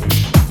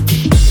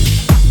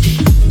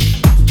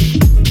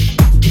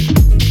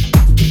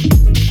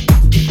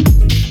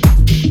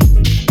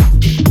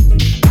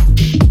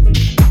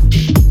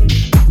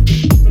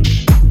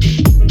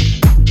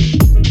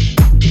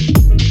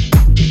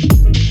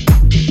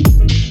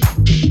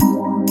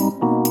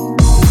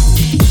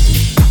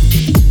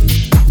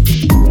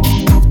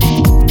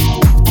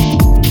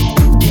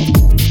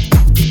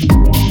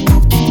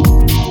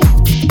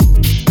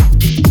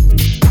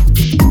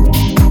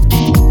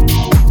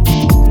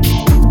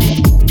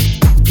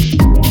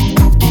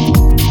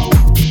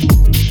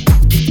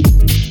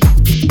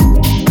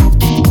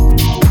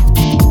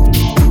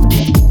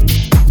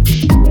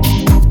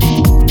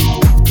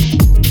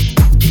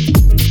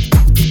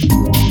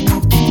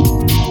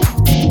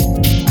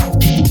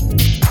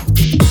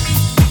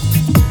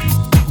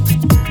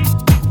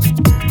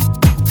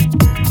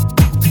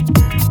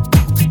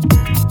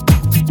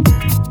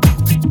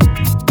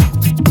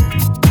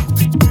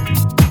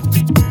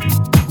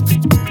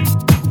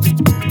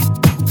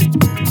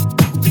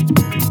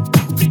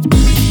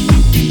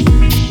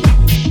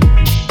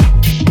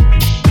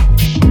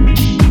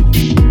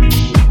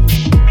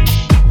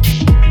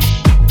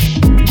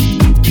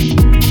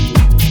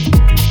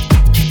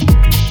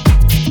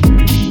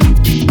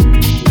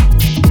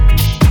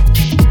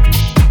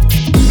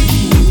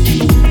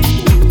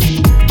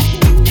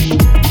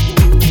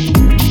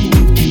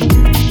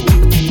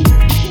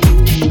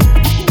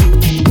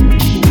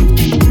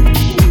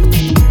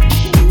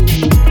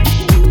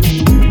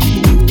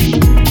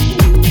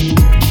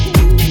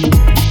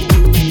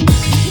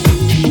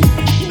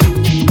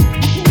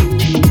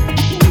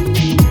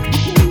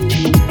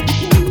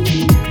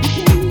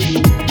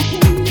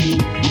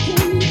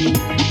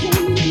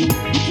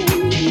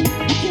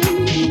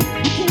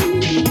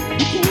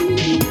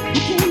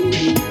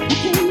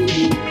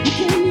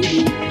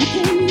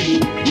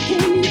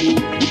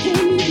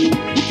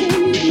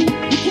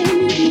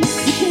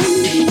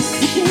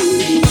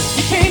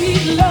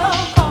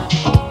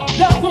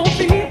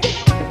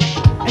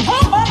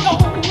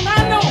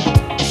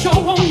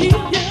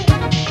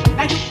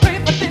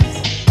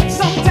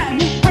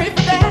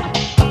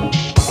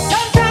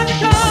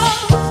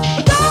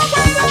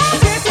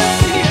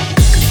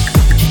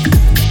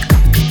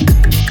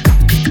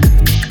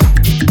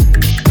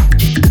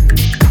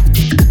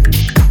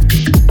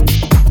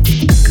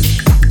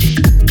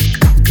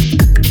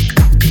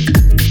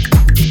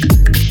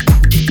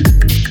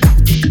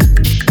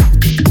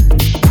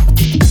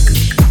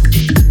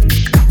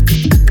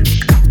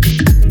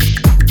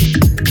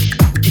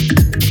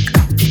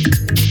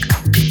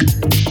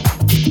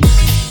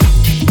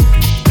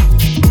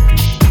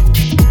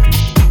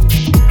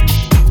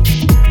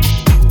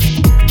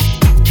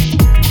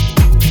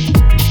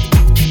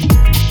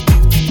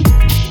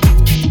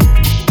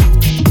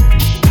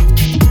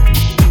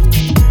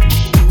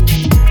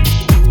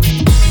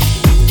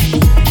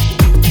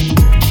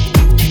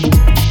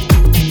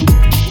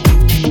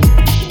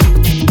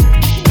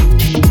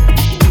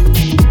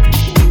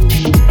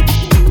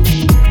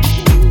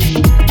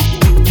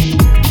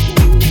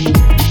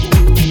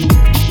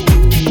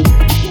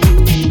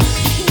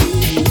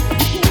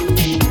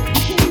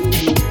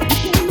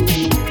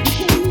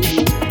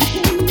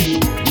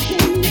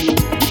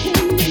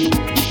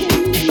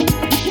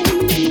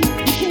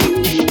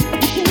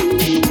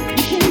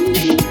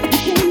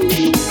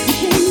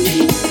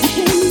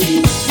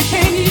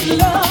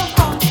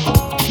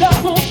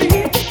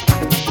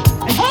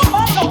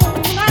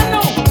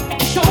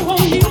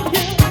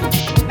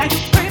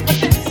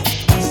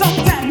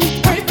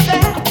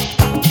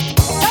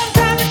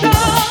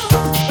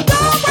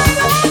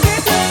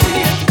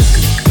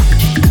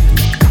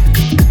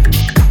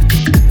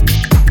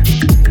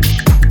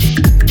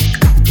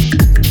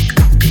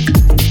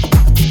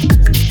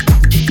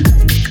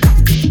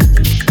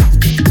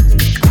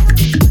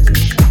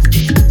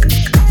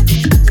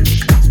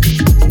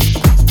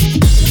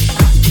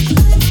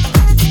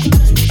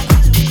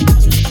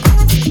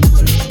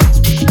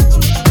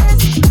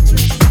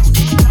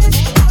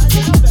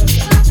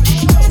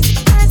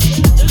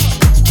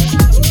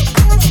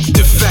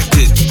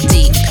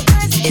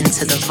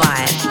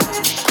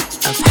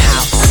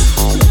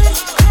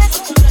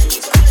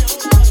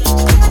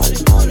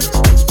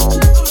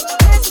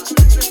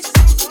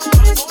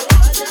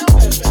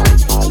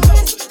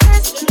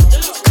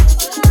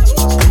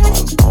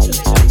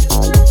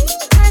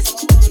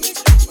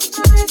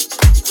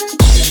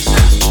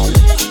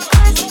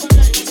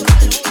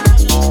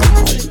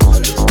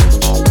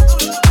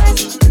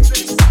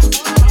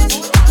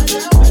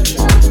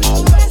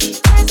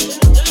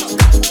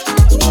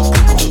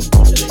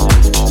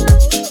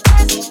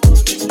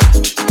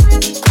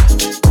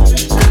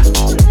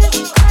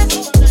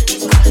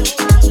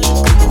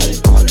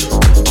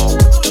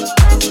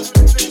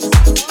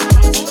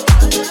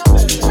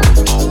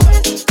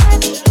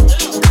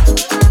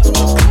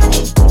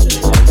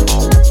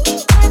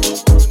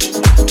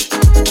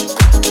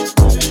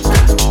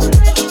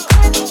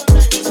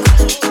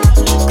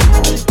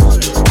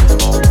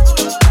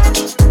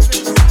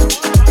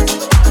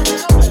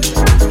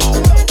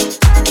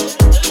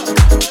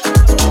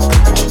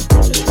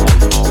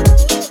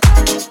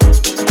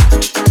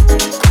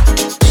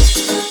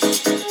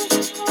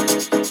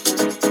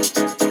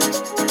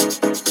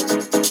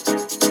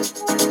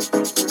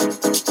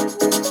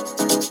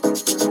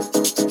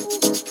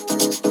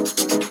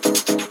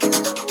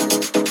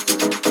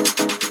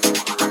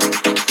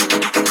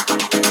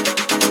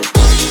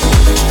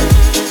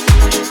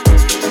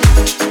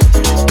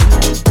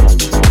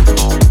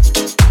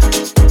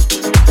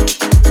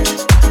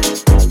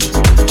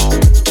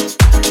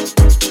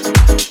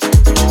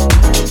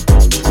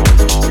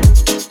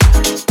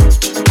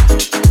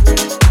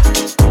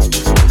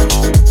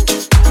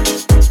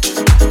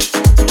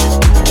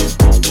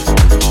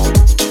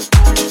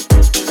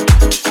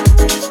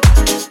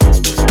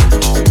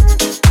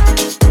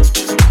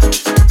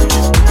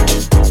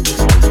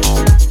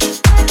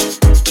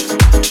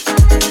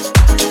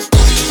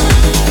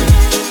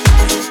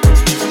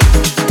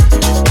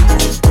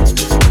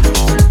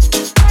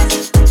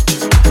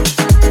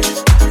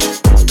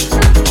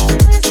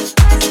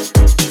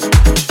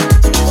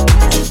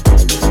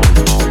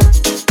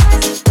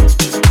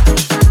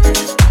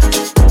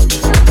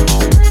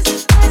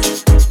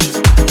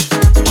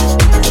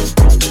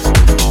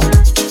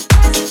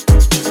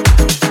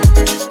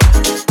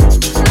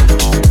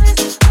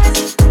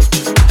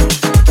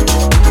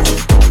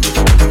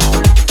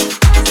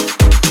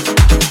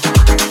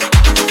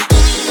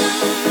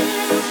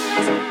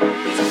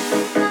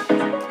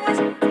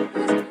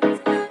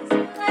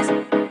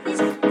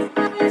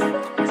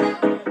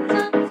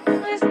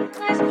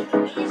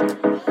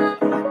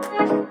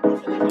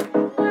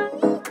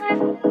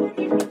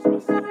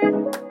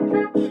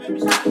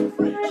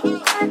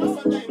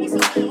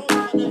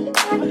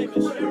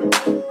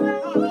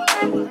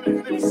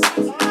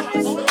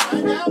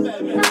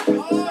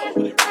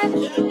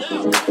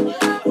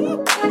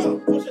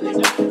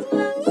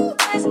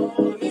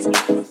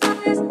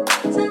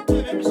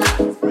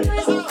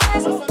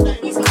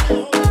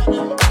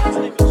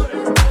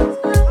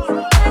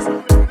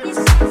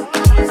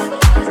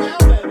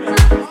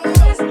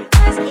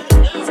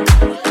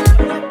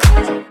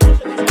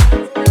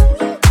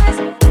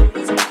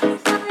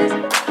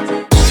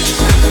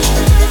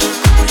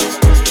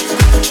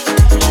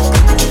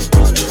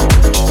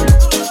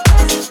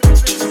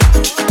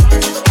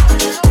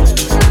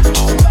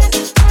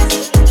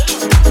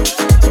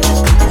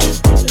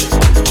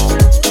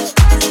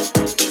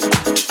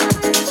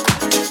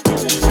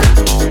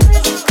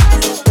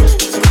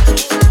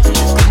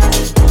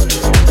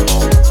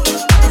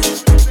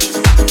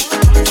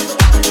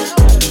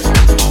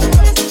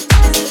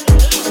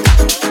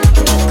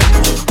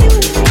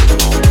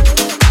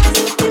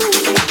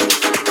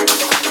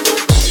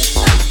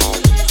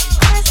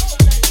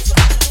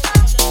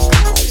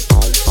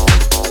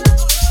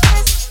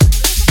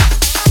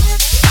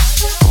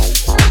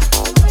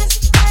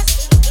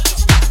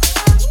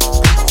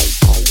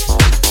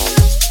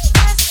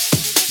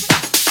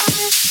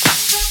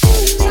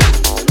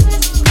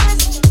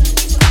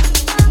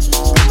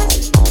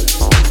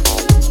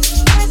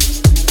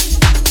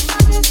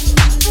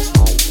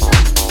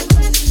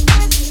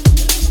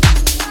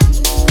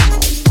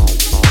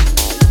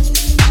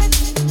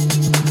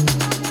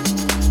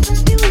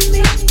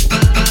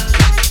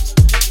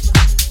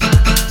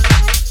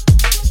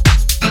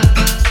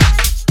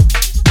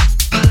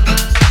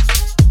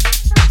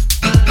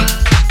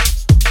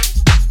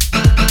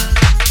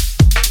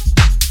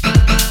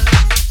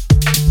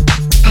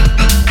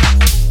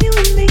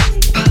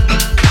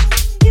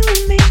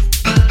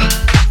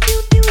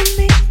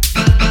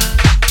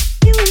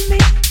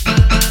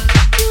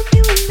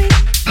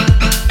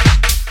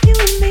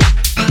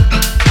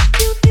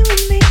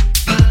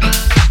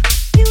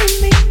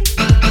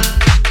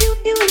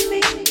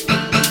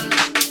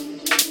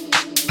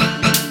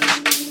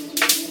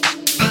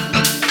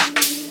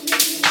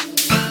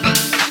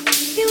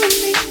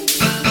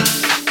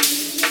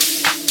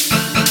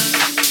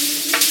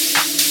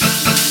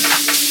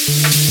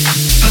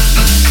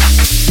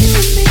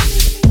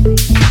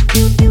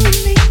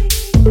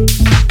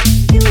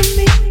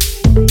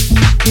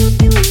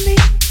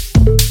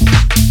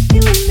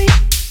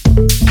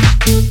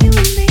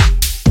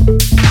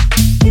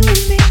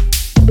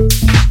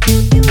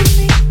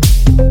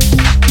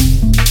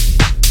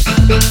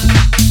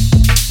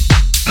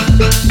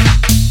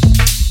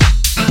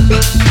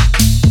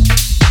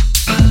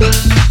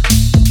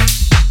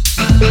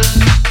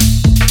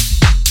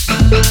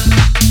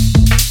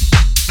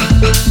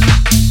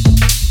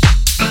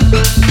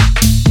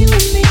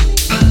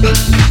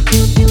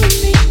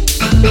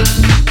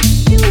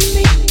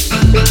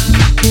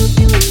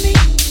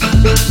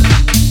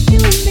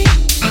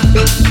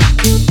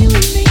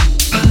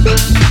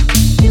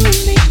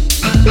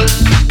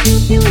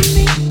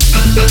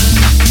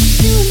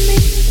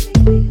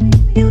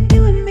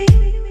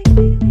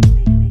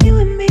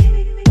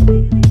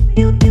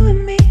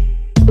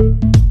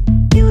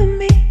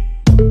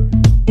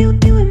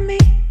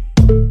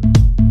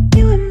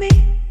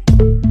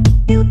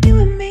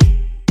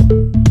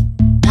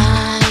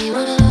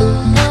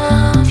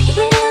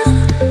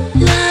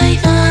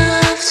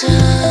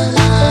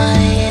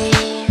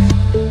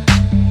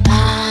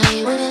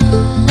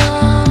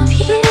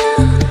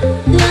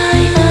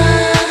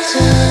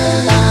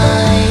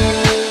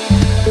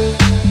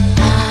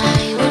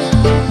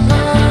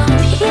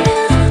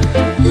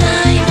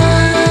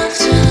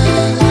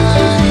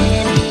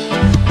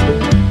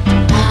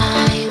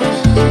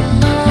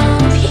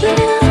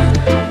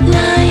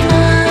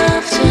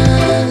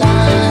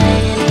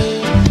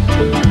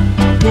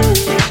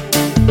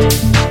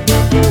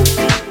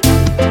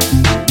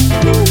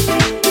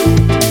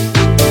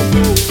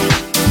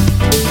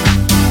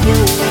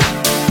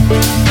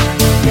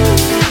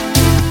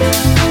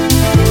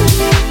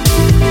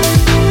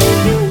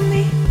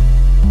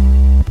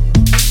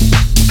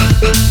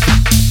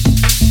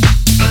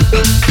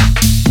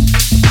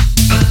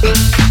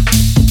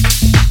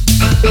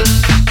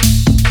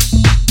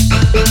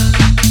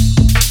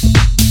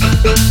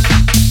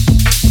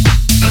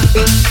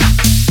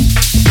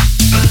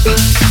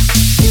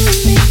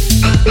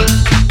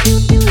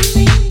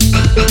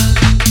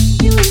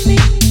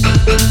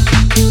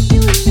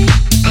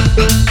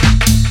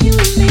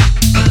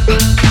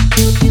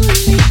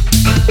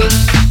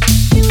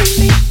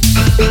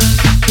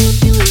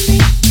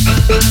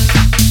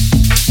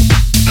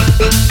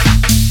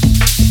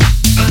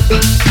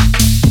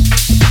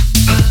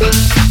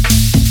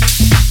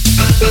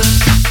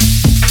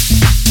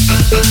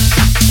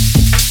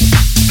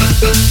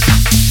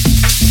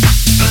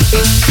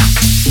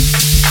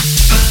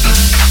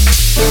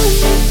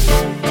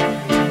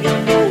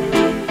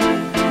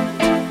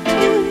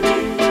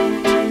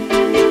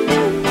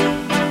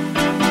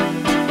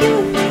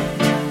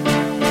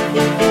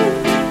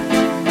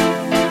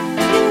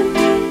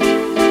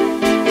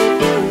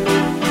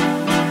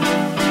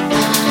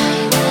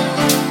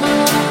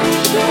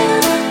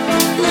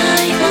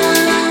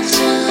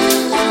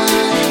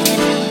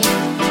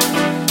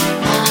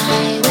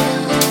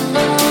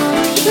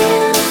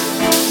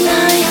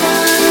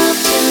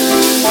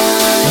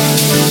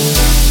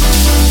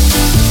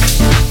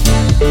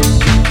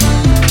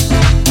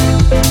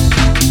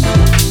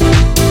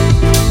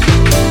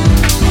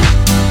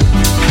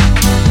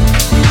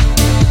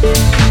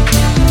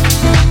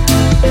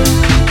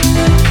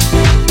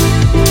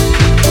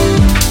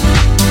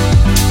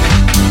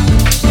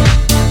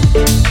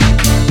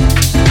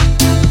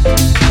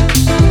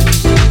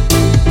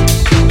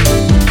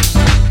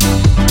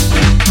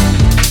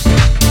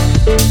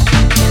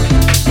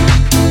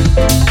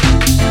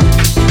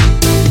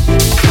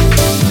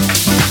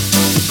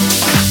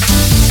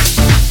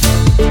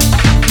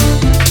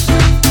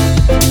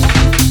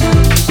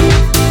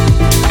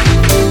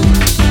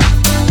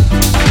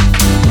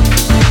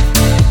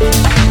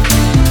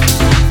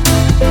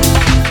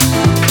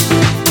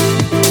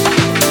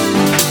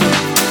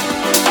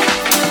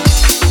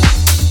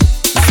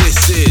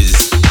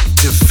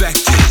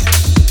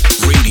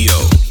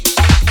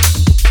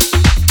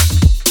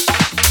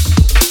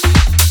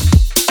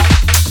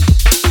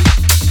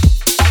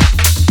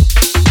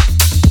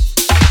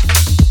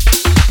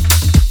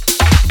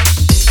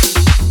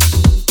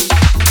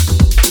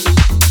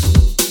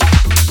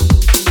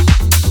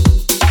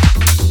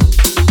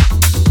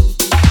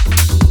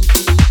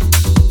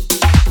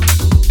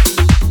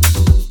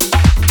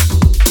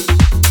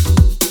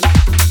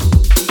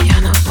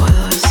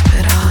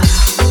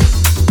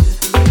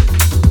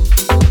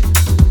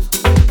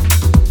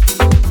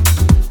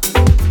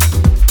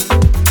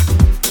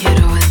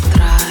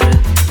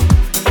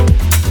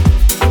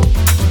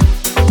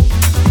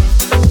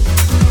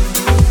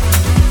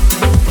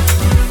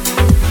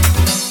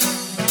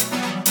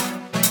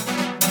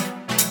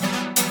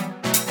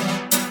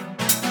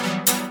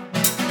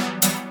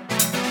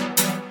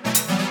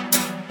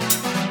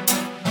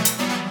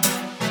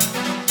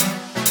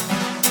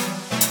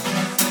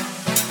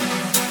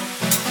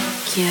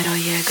 Quiero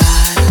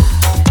llegar.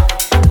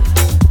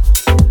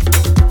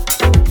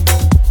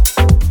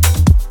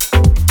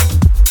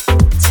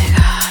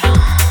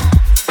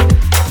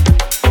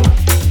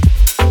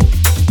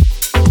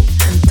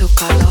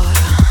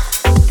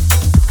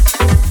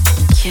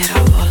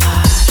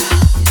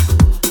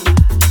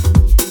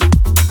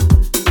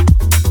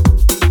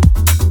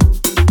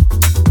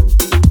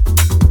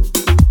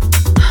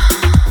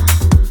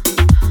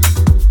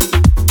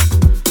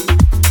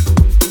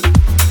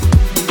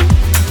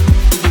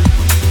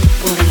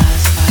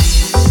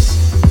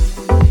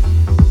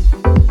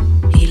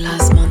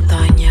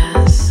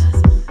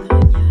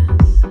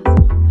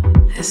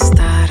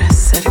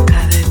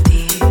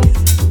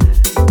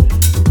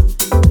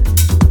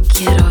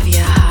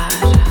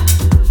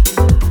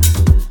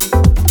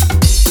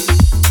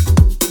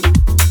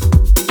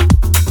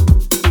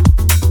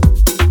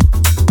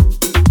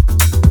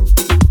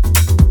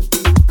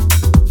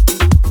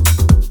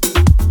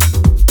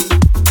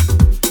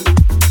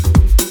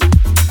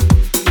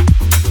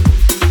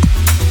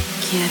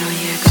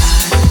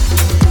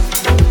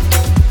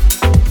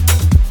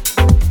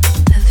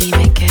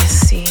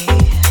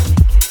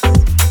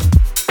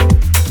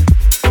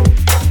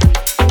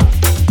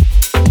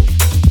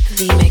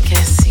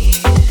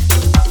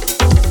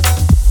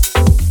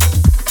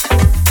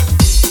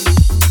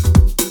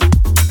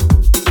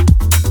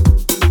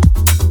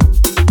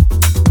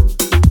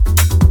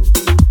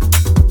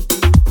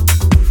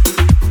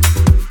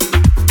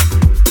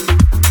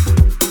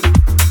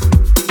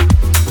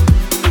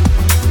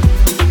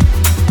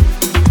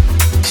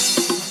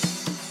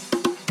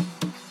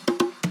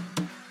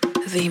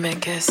 Dime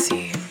que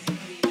sí.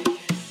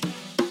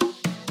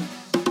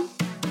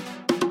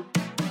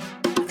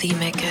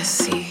 Dime que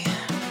sí.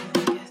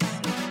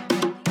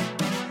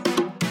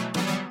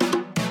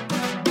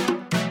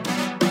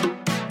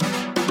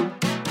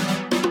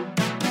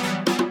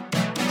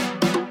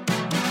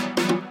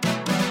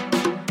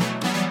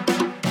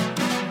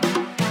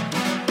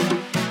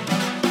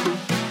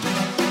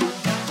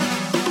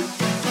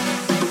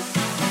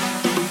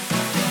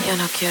 Ya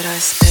no quiero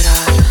esperar.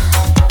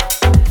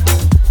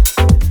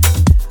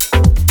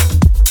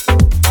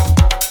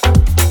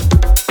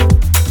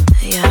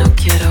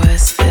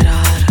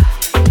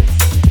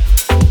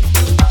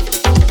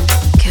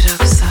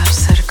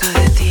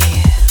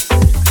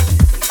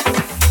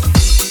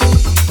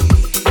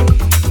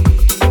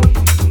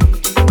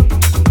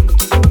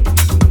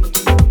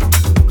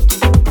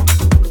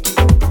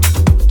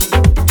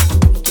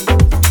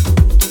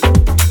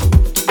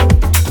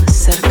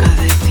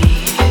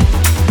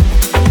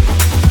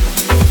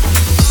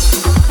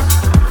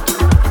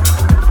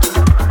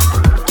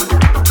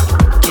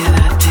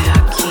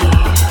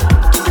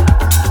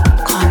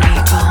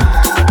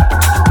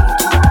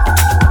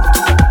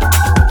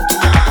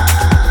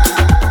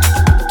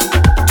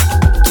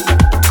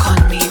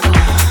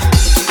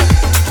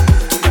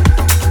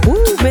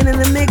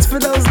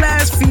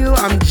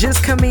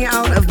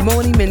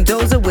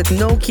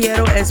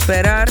 Quiero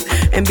Esperar,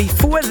 and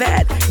before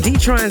that,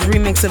 D-Tron's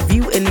remix of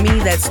You and Me,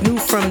 that's new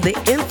from the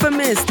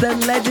infamous, the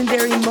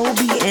legendary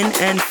Moby and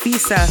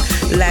Anfisa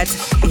Lat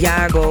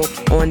Yago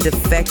on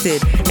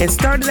Defected, and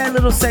started that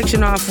little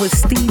section off with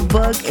Steve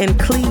Bug and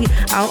Klee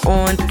out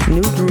on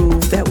New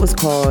Groove, that was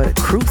called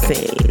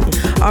Cruising.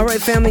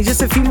 Alright family,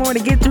 just a few more to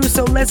get through,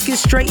 so let's get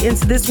straight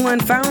into this one.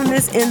 Found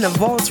this in the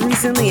vaults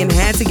recently and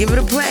had to give it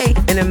a play.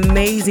 An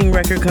amazing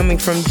record coming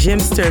from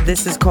Jimster.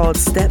 This is called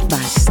Step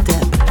by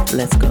Step.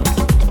 Let's go.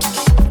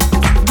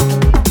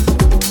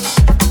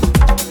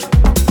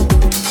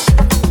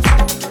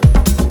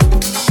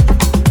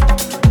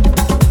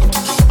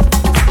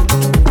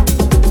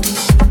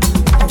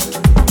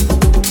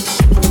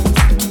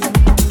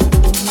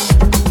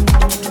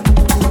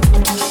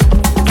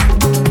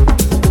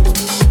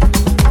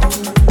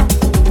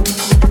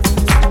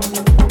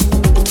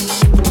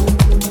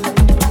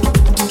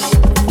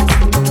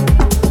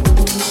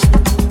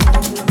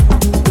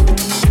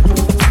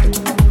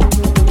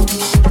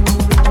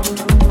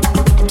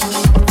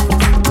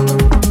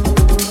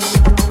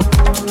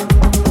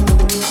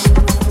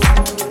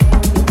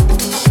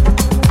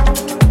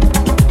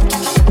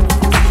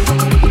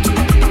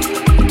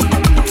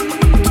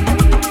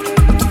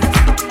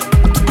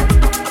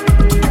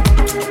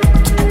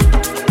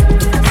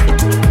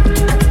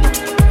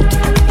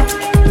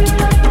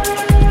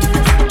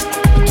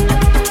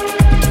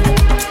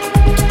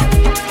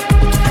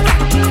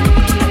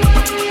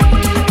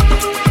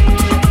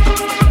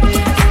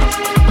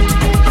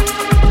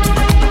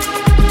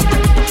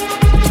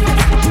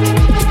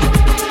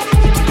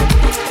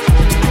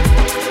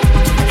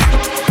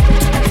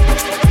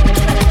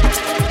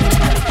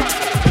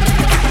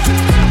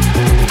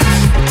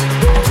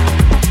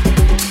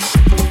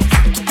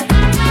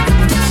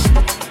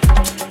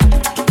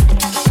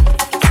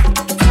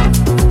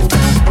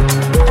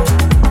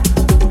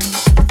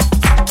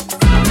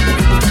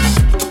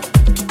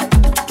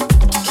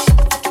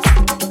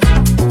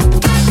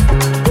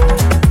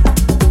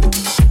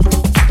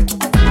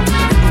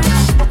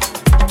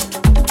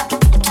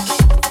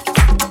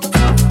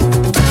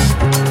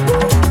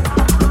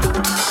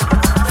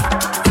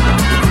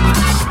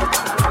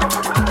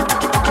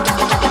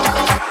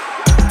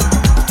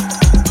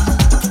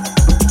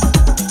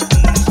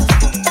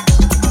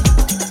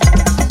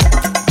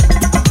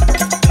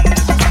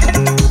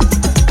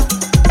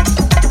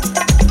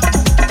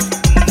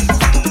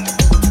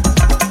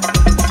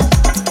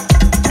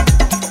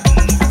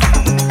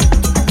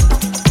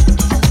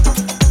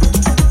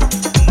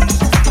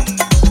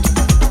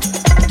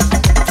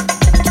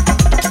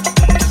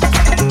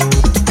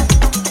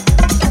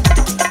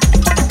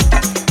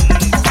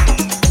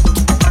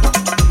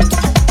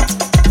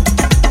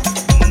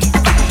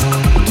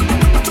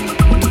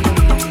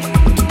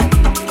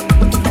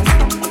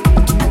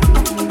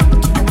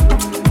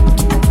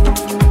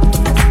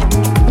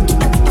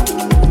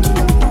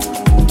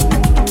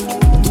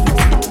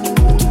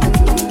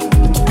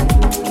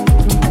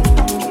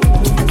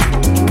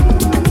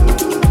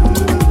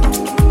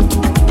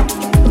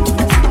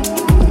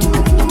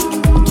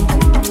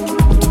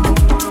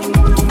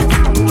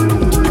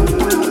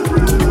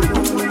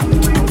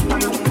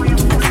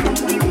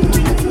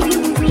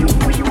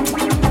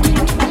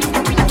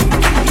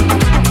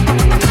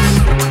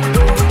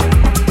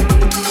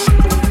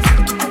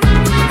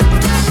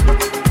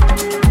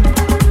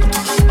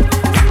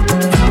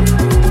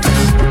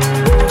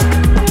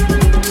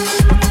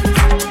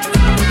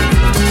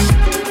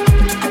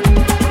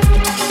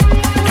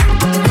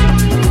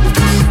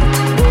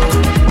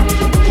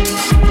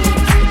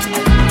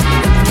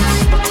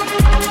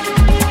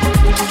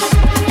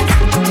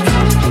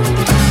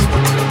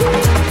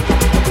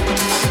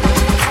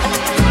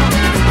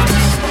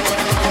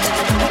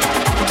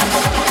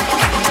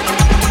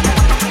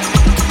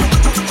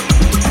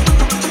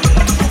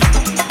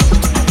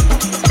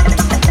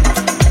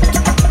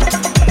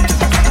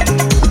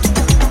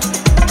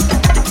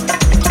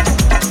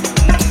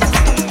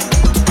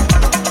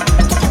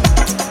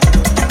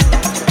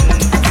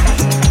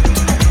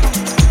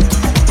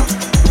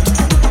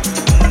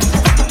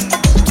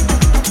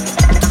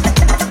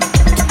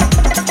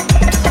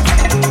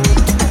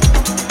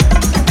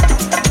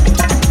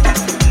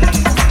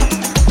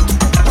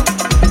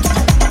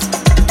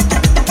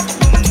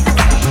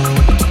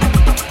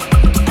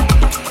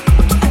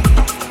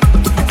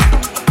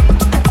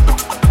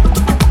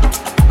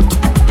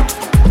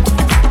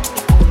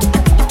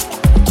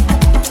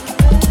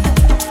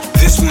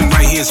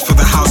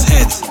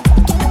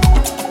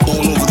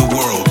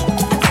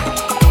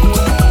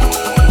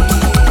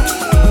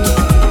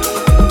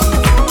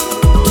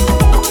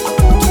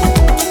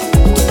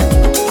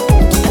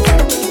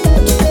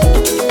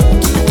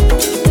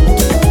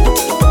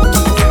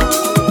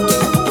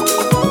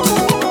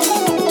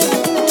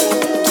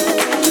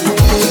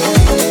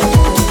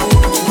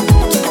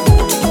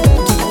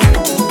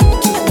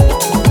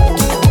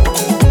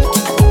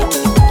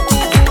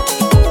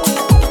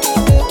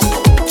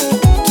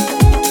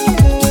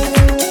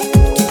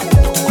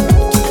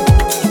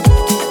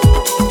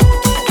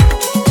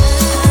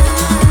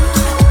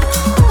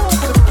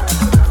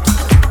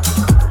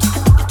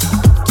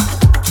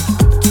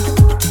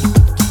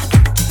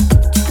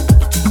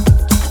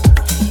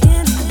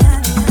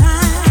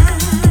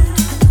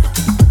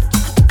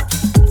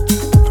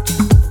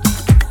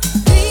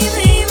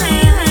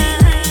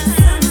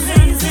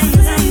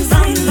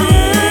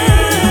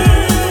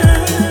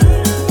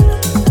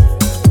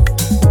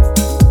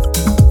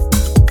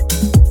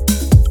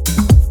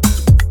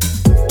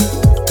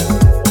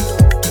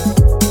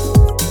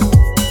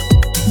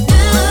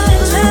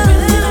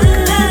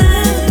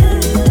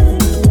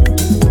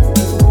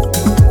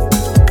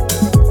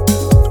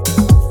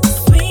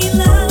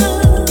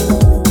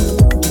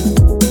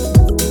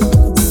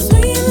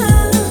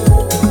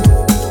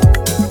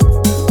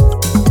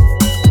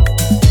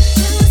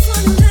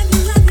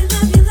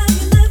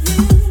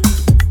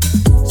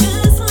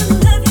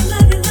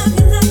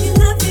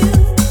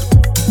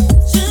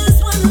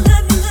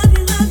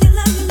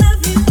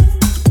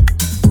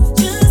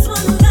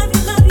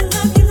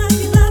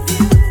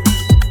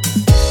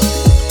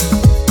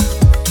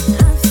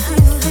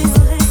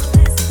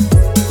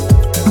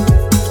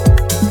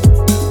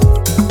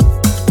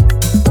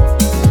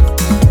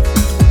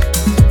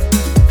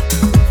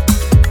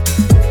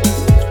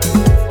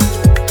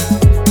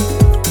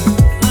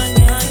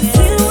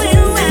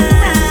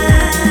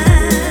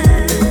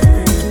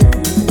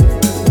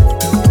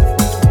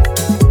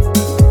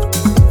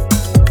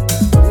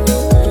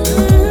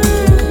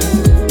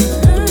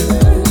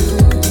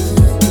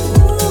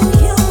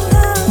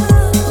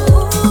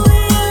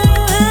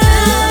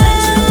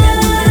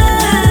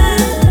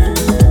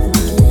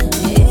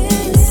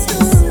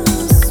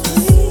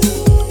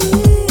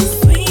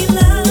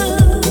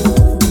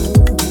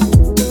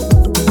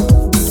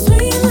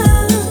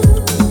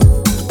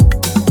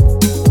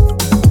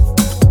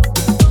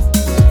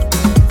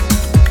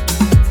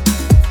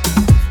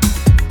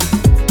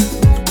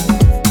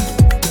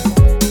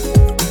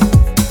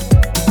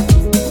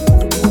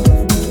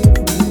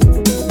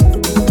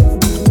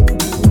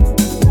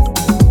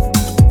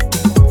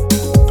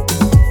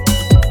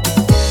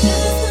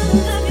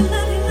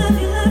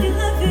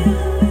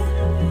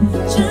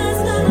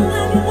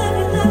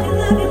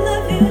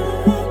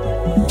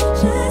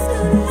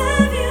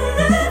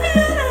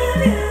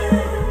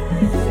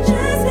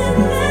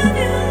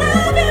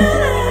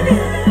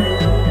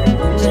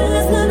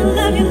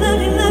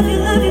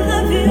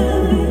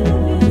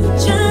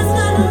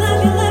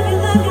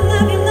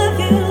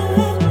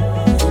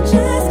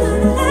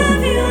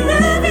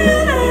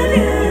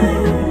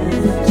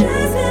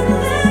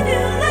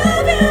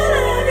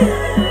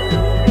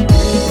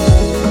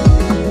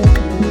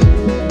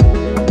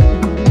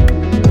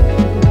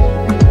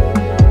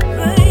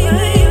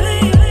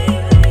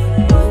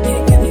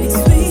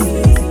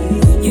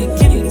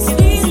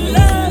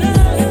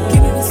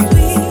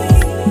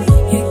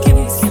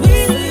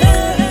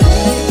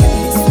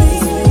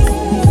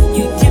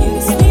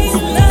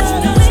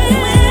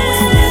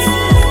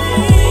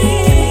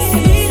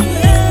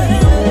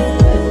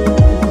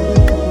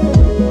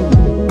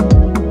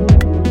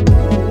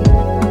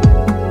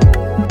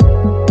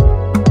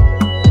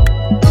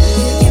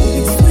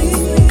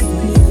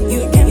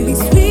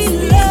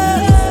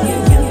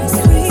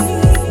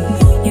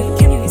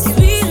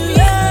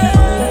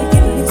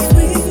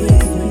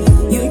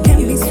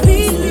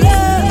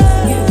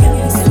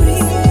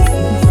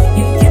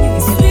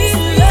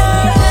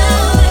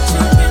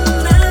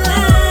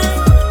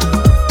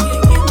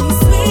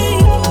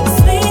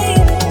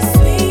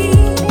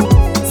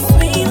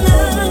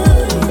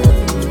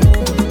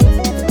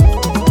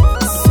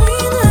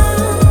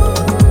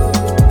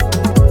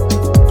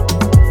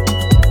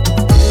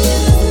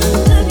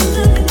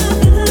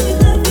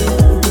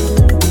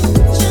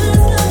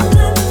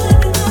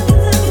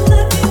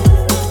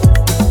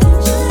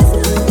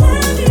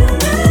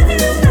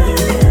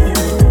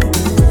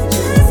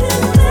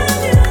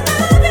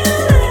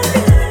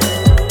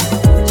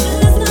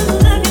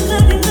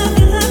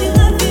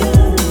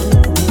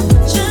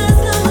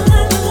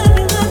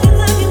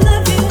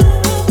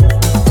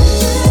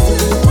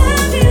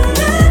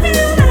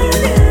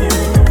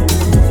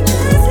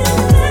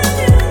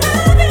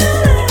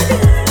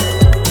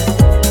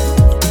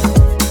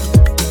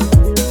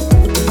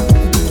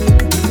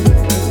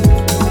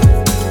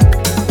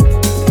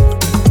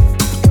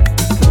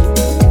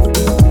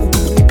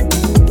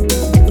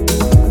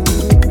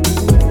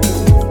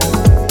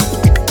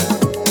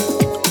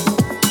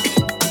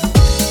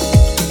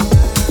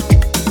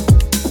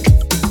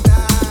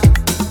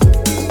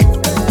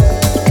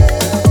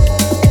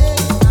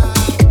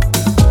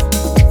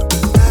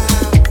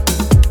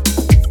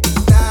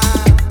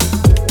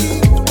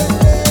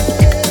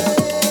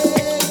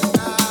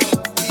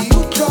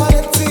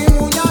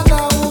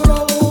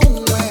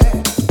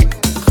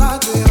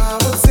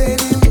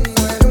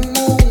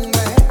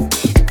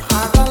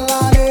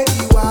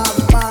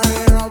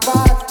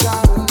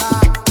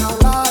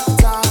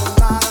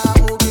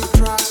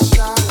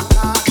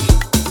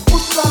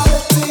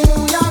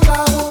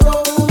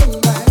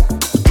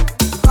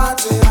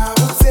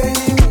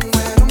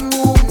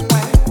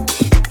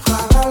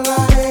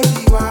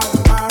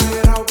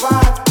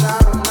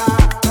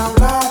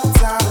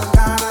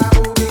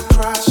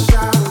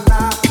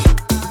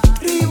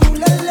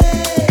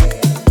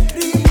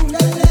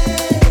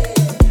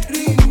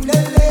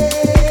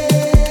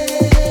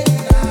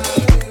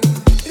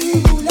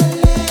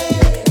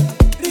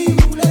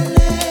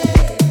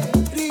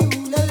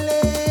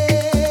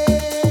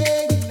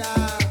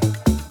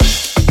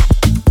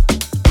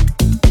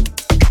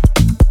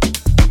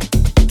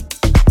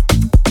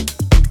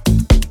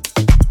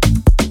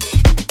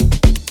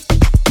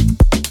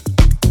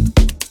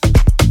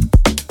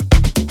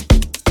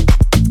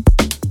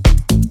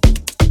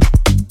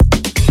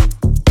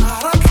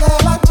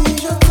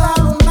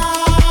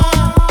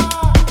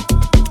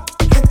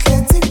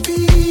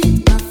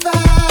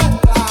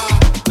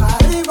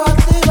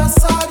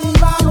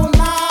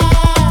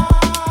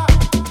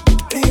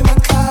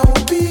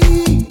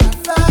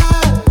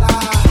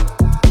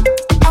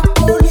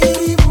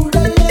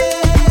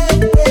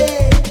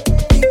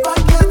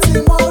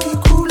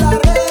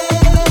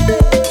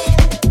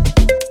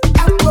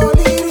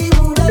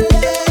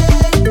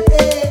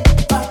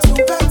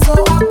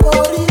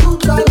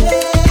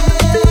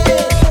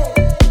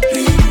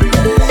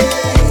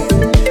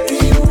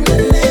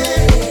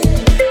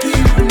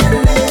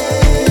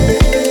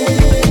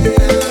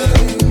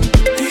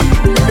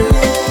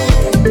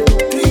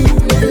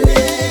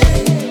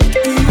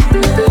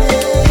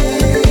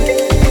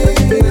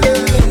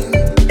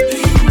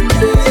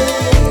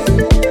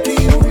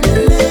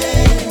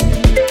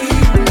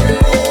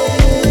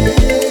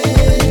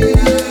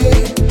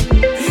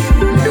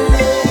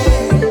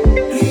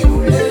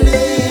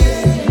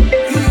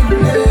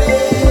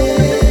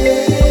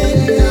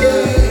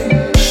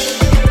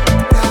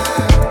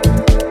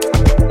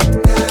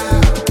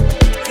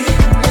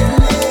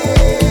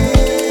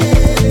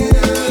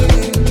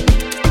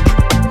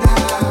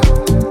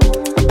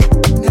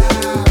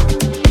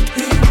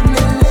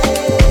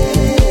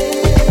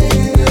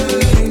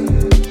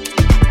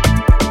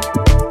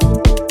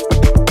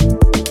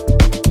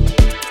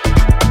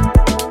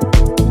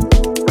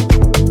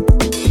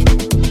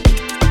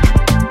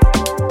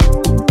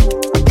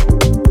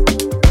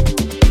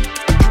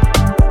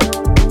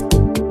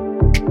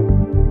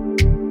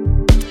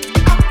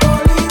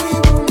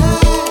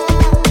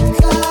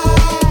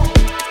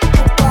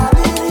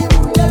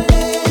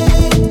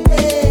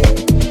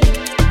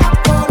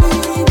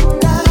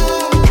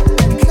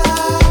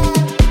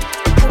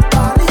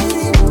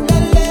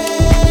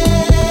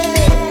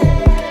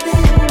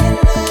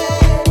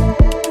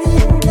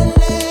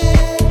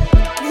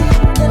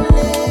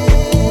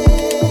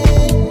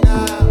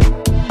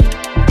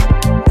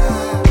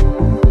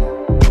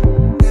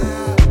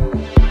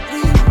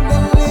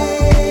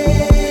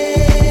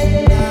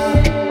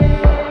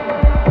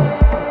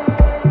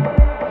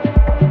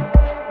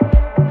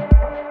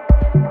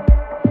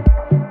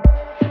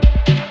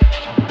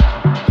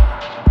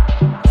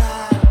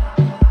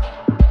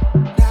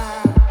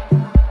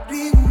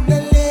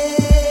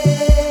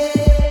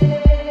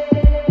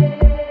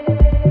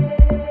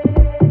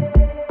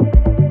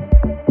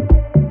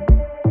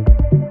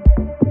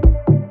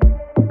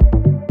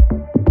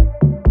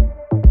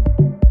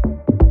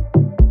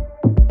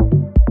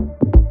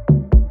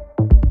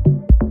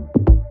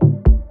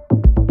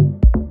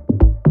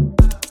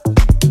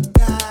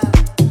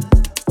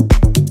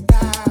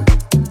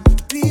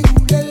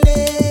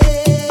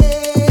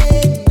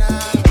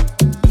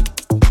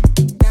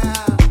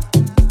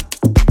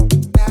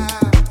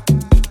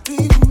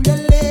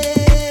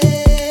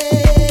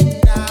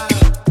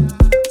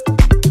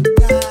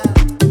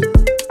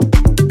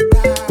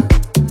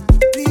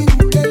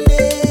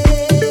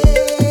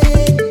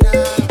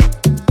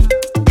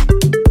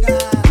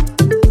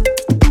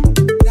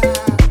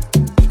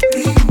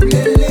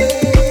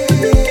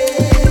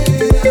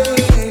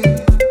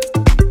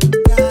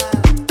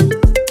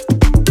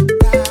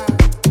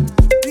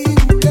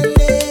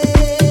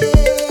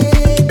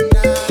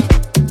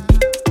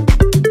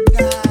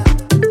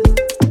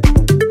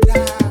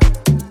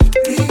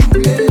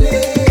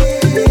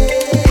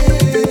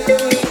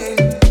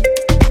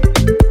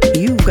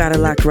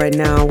 music right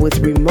now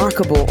with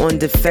Rimarkable on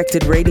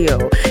Defected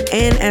Radio.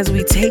 And as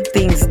we take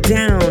things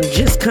down,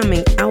 just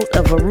coming out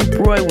of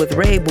Arup Roy with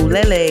Ray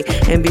Bulele,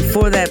 and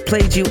before that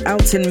played you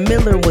Alton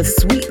Miller with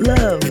Sweet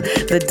Love,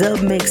 the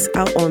dub mix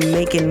out on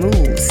Making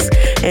Moves.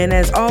 And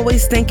as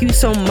always, thank you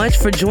so much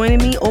for joining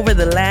me over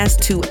the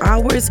last 2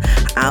 hours.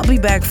 I'll be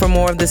back for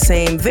more of the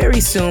same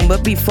very soon,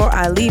 but before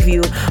I leave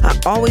you, I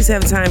always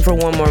have time for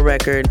one more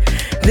record.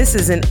 This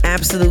is an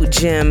absolute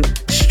gem,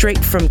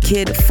 straight from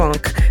Kid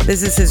Funk.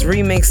 This is his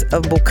remix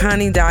of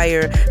Bokani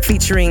Dyer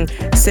featuring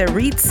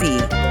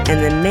Seritzi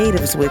and the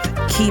Natives with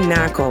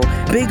Kinako.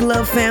 Big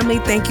love, family.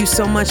 Thank you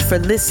so much for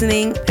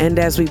listening. And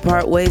as we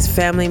part ways,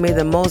 family, may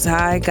the Most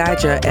High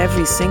guide your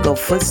every single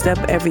footstep,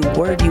 every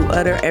word you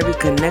utter, every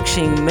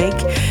connection you make.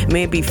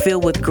 May it be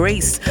filled with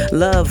grace,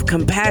 love,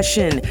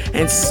 compassion,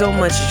 and so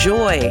much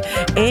joy.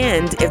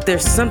 And if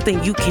there's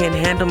something you can't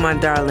handle, my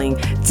darling,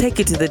 take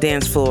it to the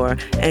dance floor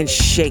and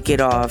shake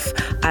it off.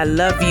 I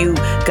love you.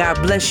 God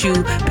bless you.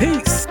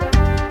 Peace.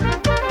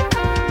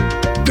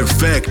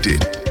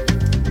 Defected.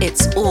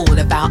 It's all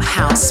about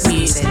house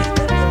music.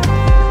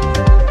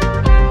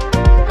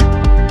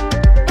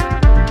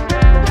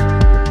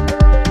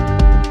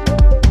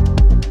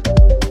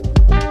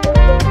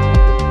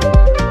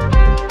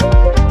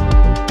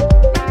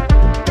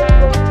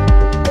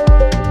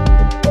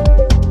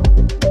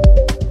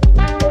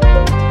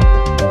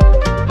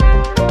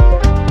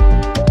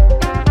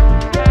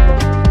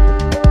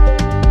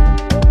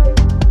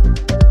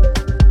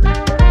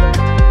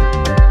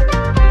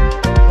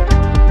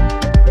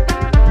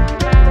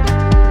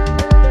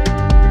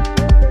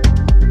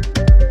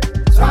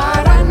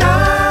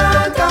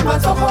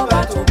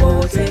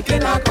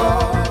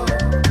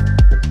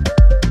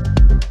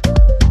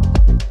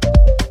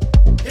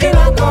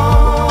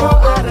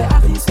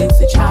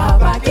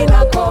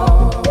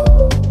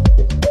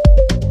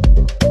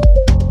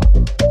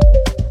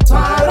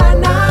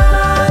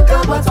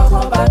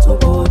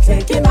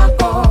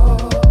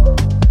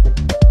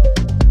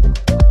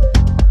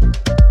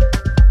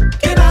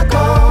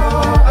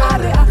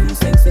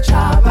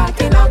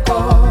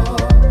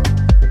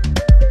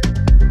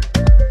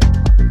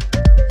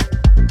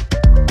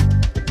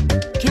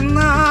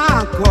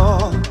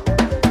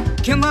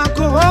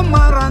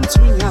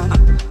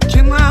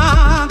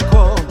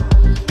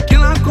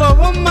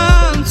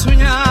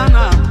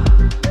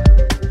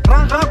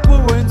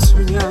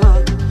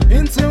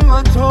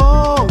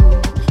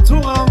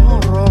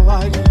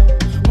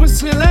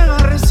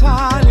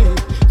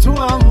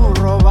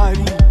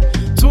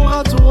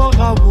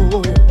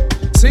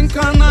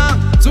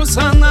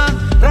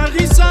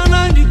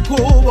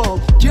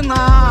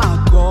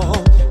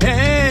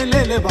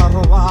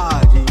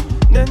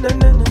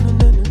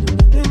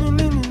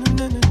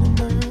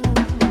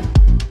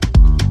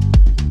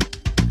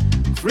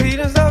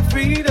 Freedom's not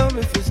freedom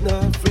if it's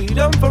not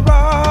freedom for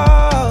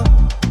all.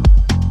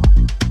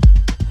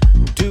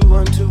 Do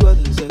unto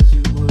others as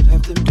you would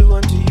have them do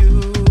unto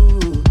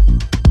you.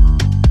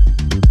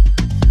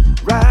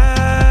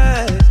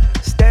 Rise,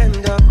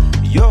 stand up,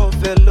 your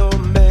fellow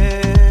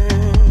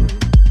man.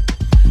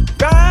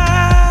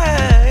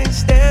 Rise,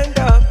 stand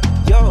up,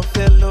 your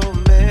fellow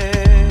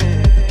man.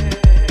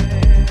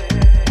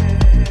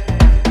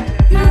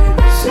 You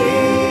will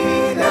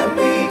see that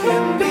we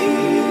can be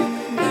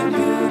in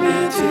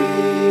unity.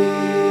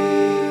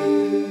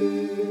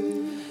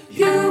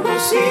 You will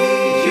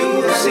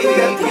see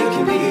that we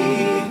can be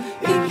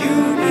in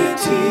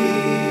unity.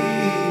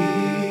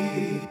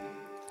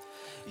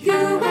 You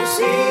will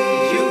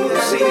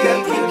see that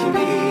we can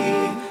be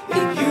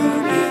in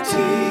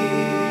unity.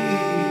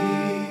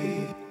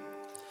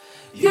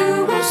 You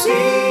will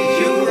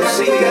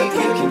see that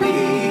we can be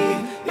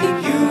in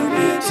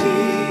unity.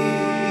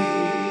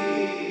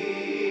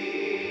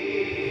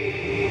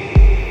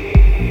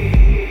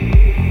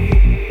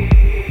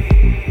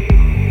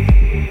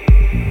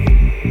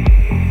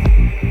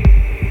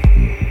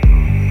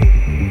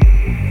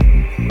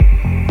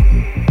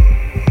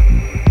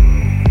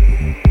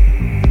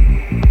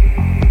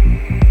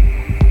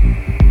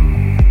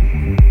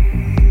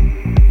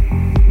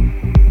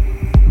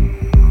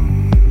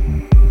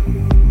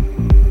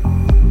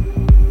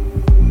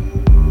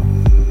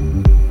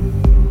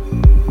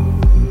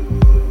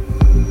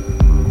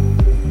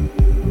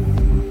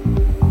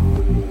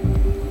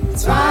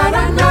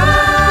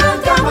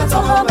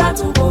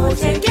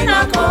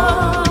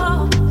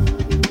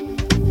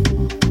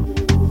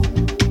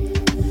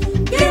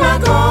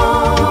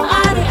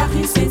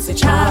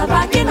 Child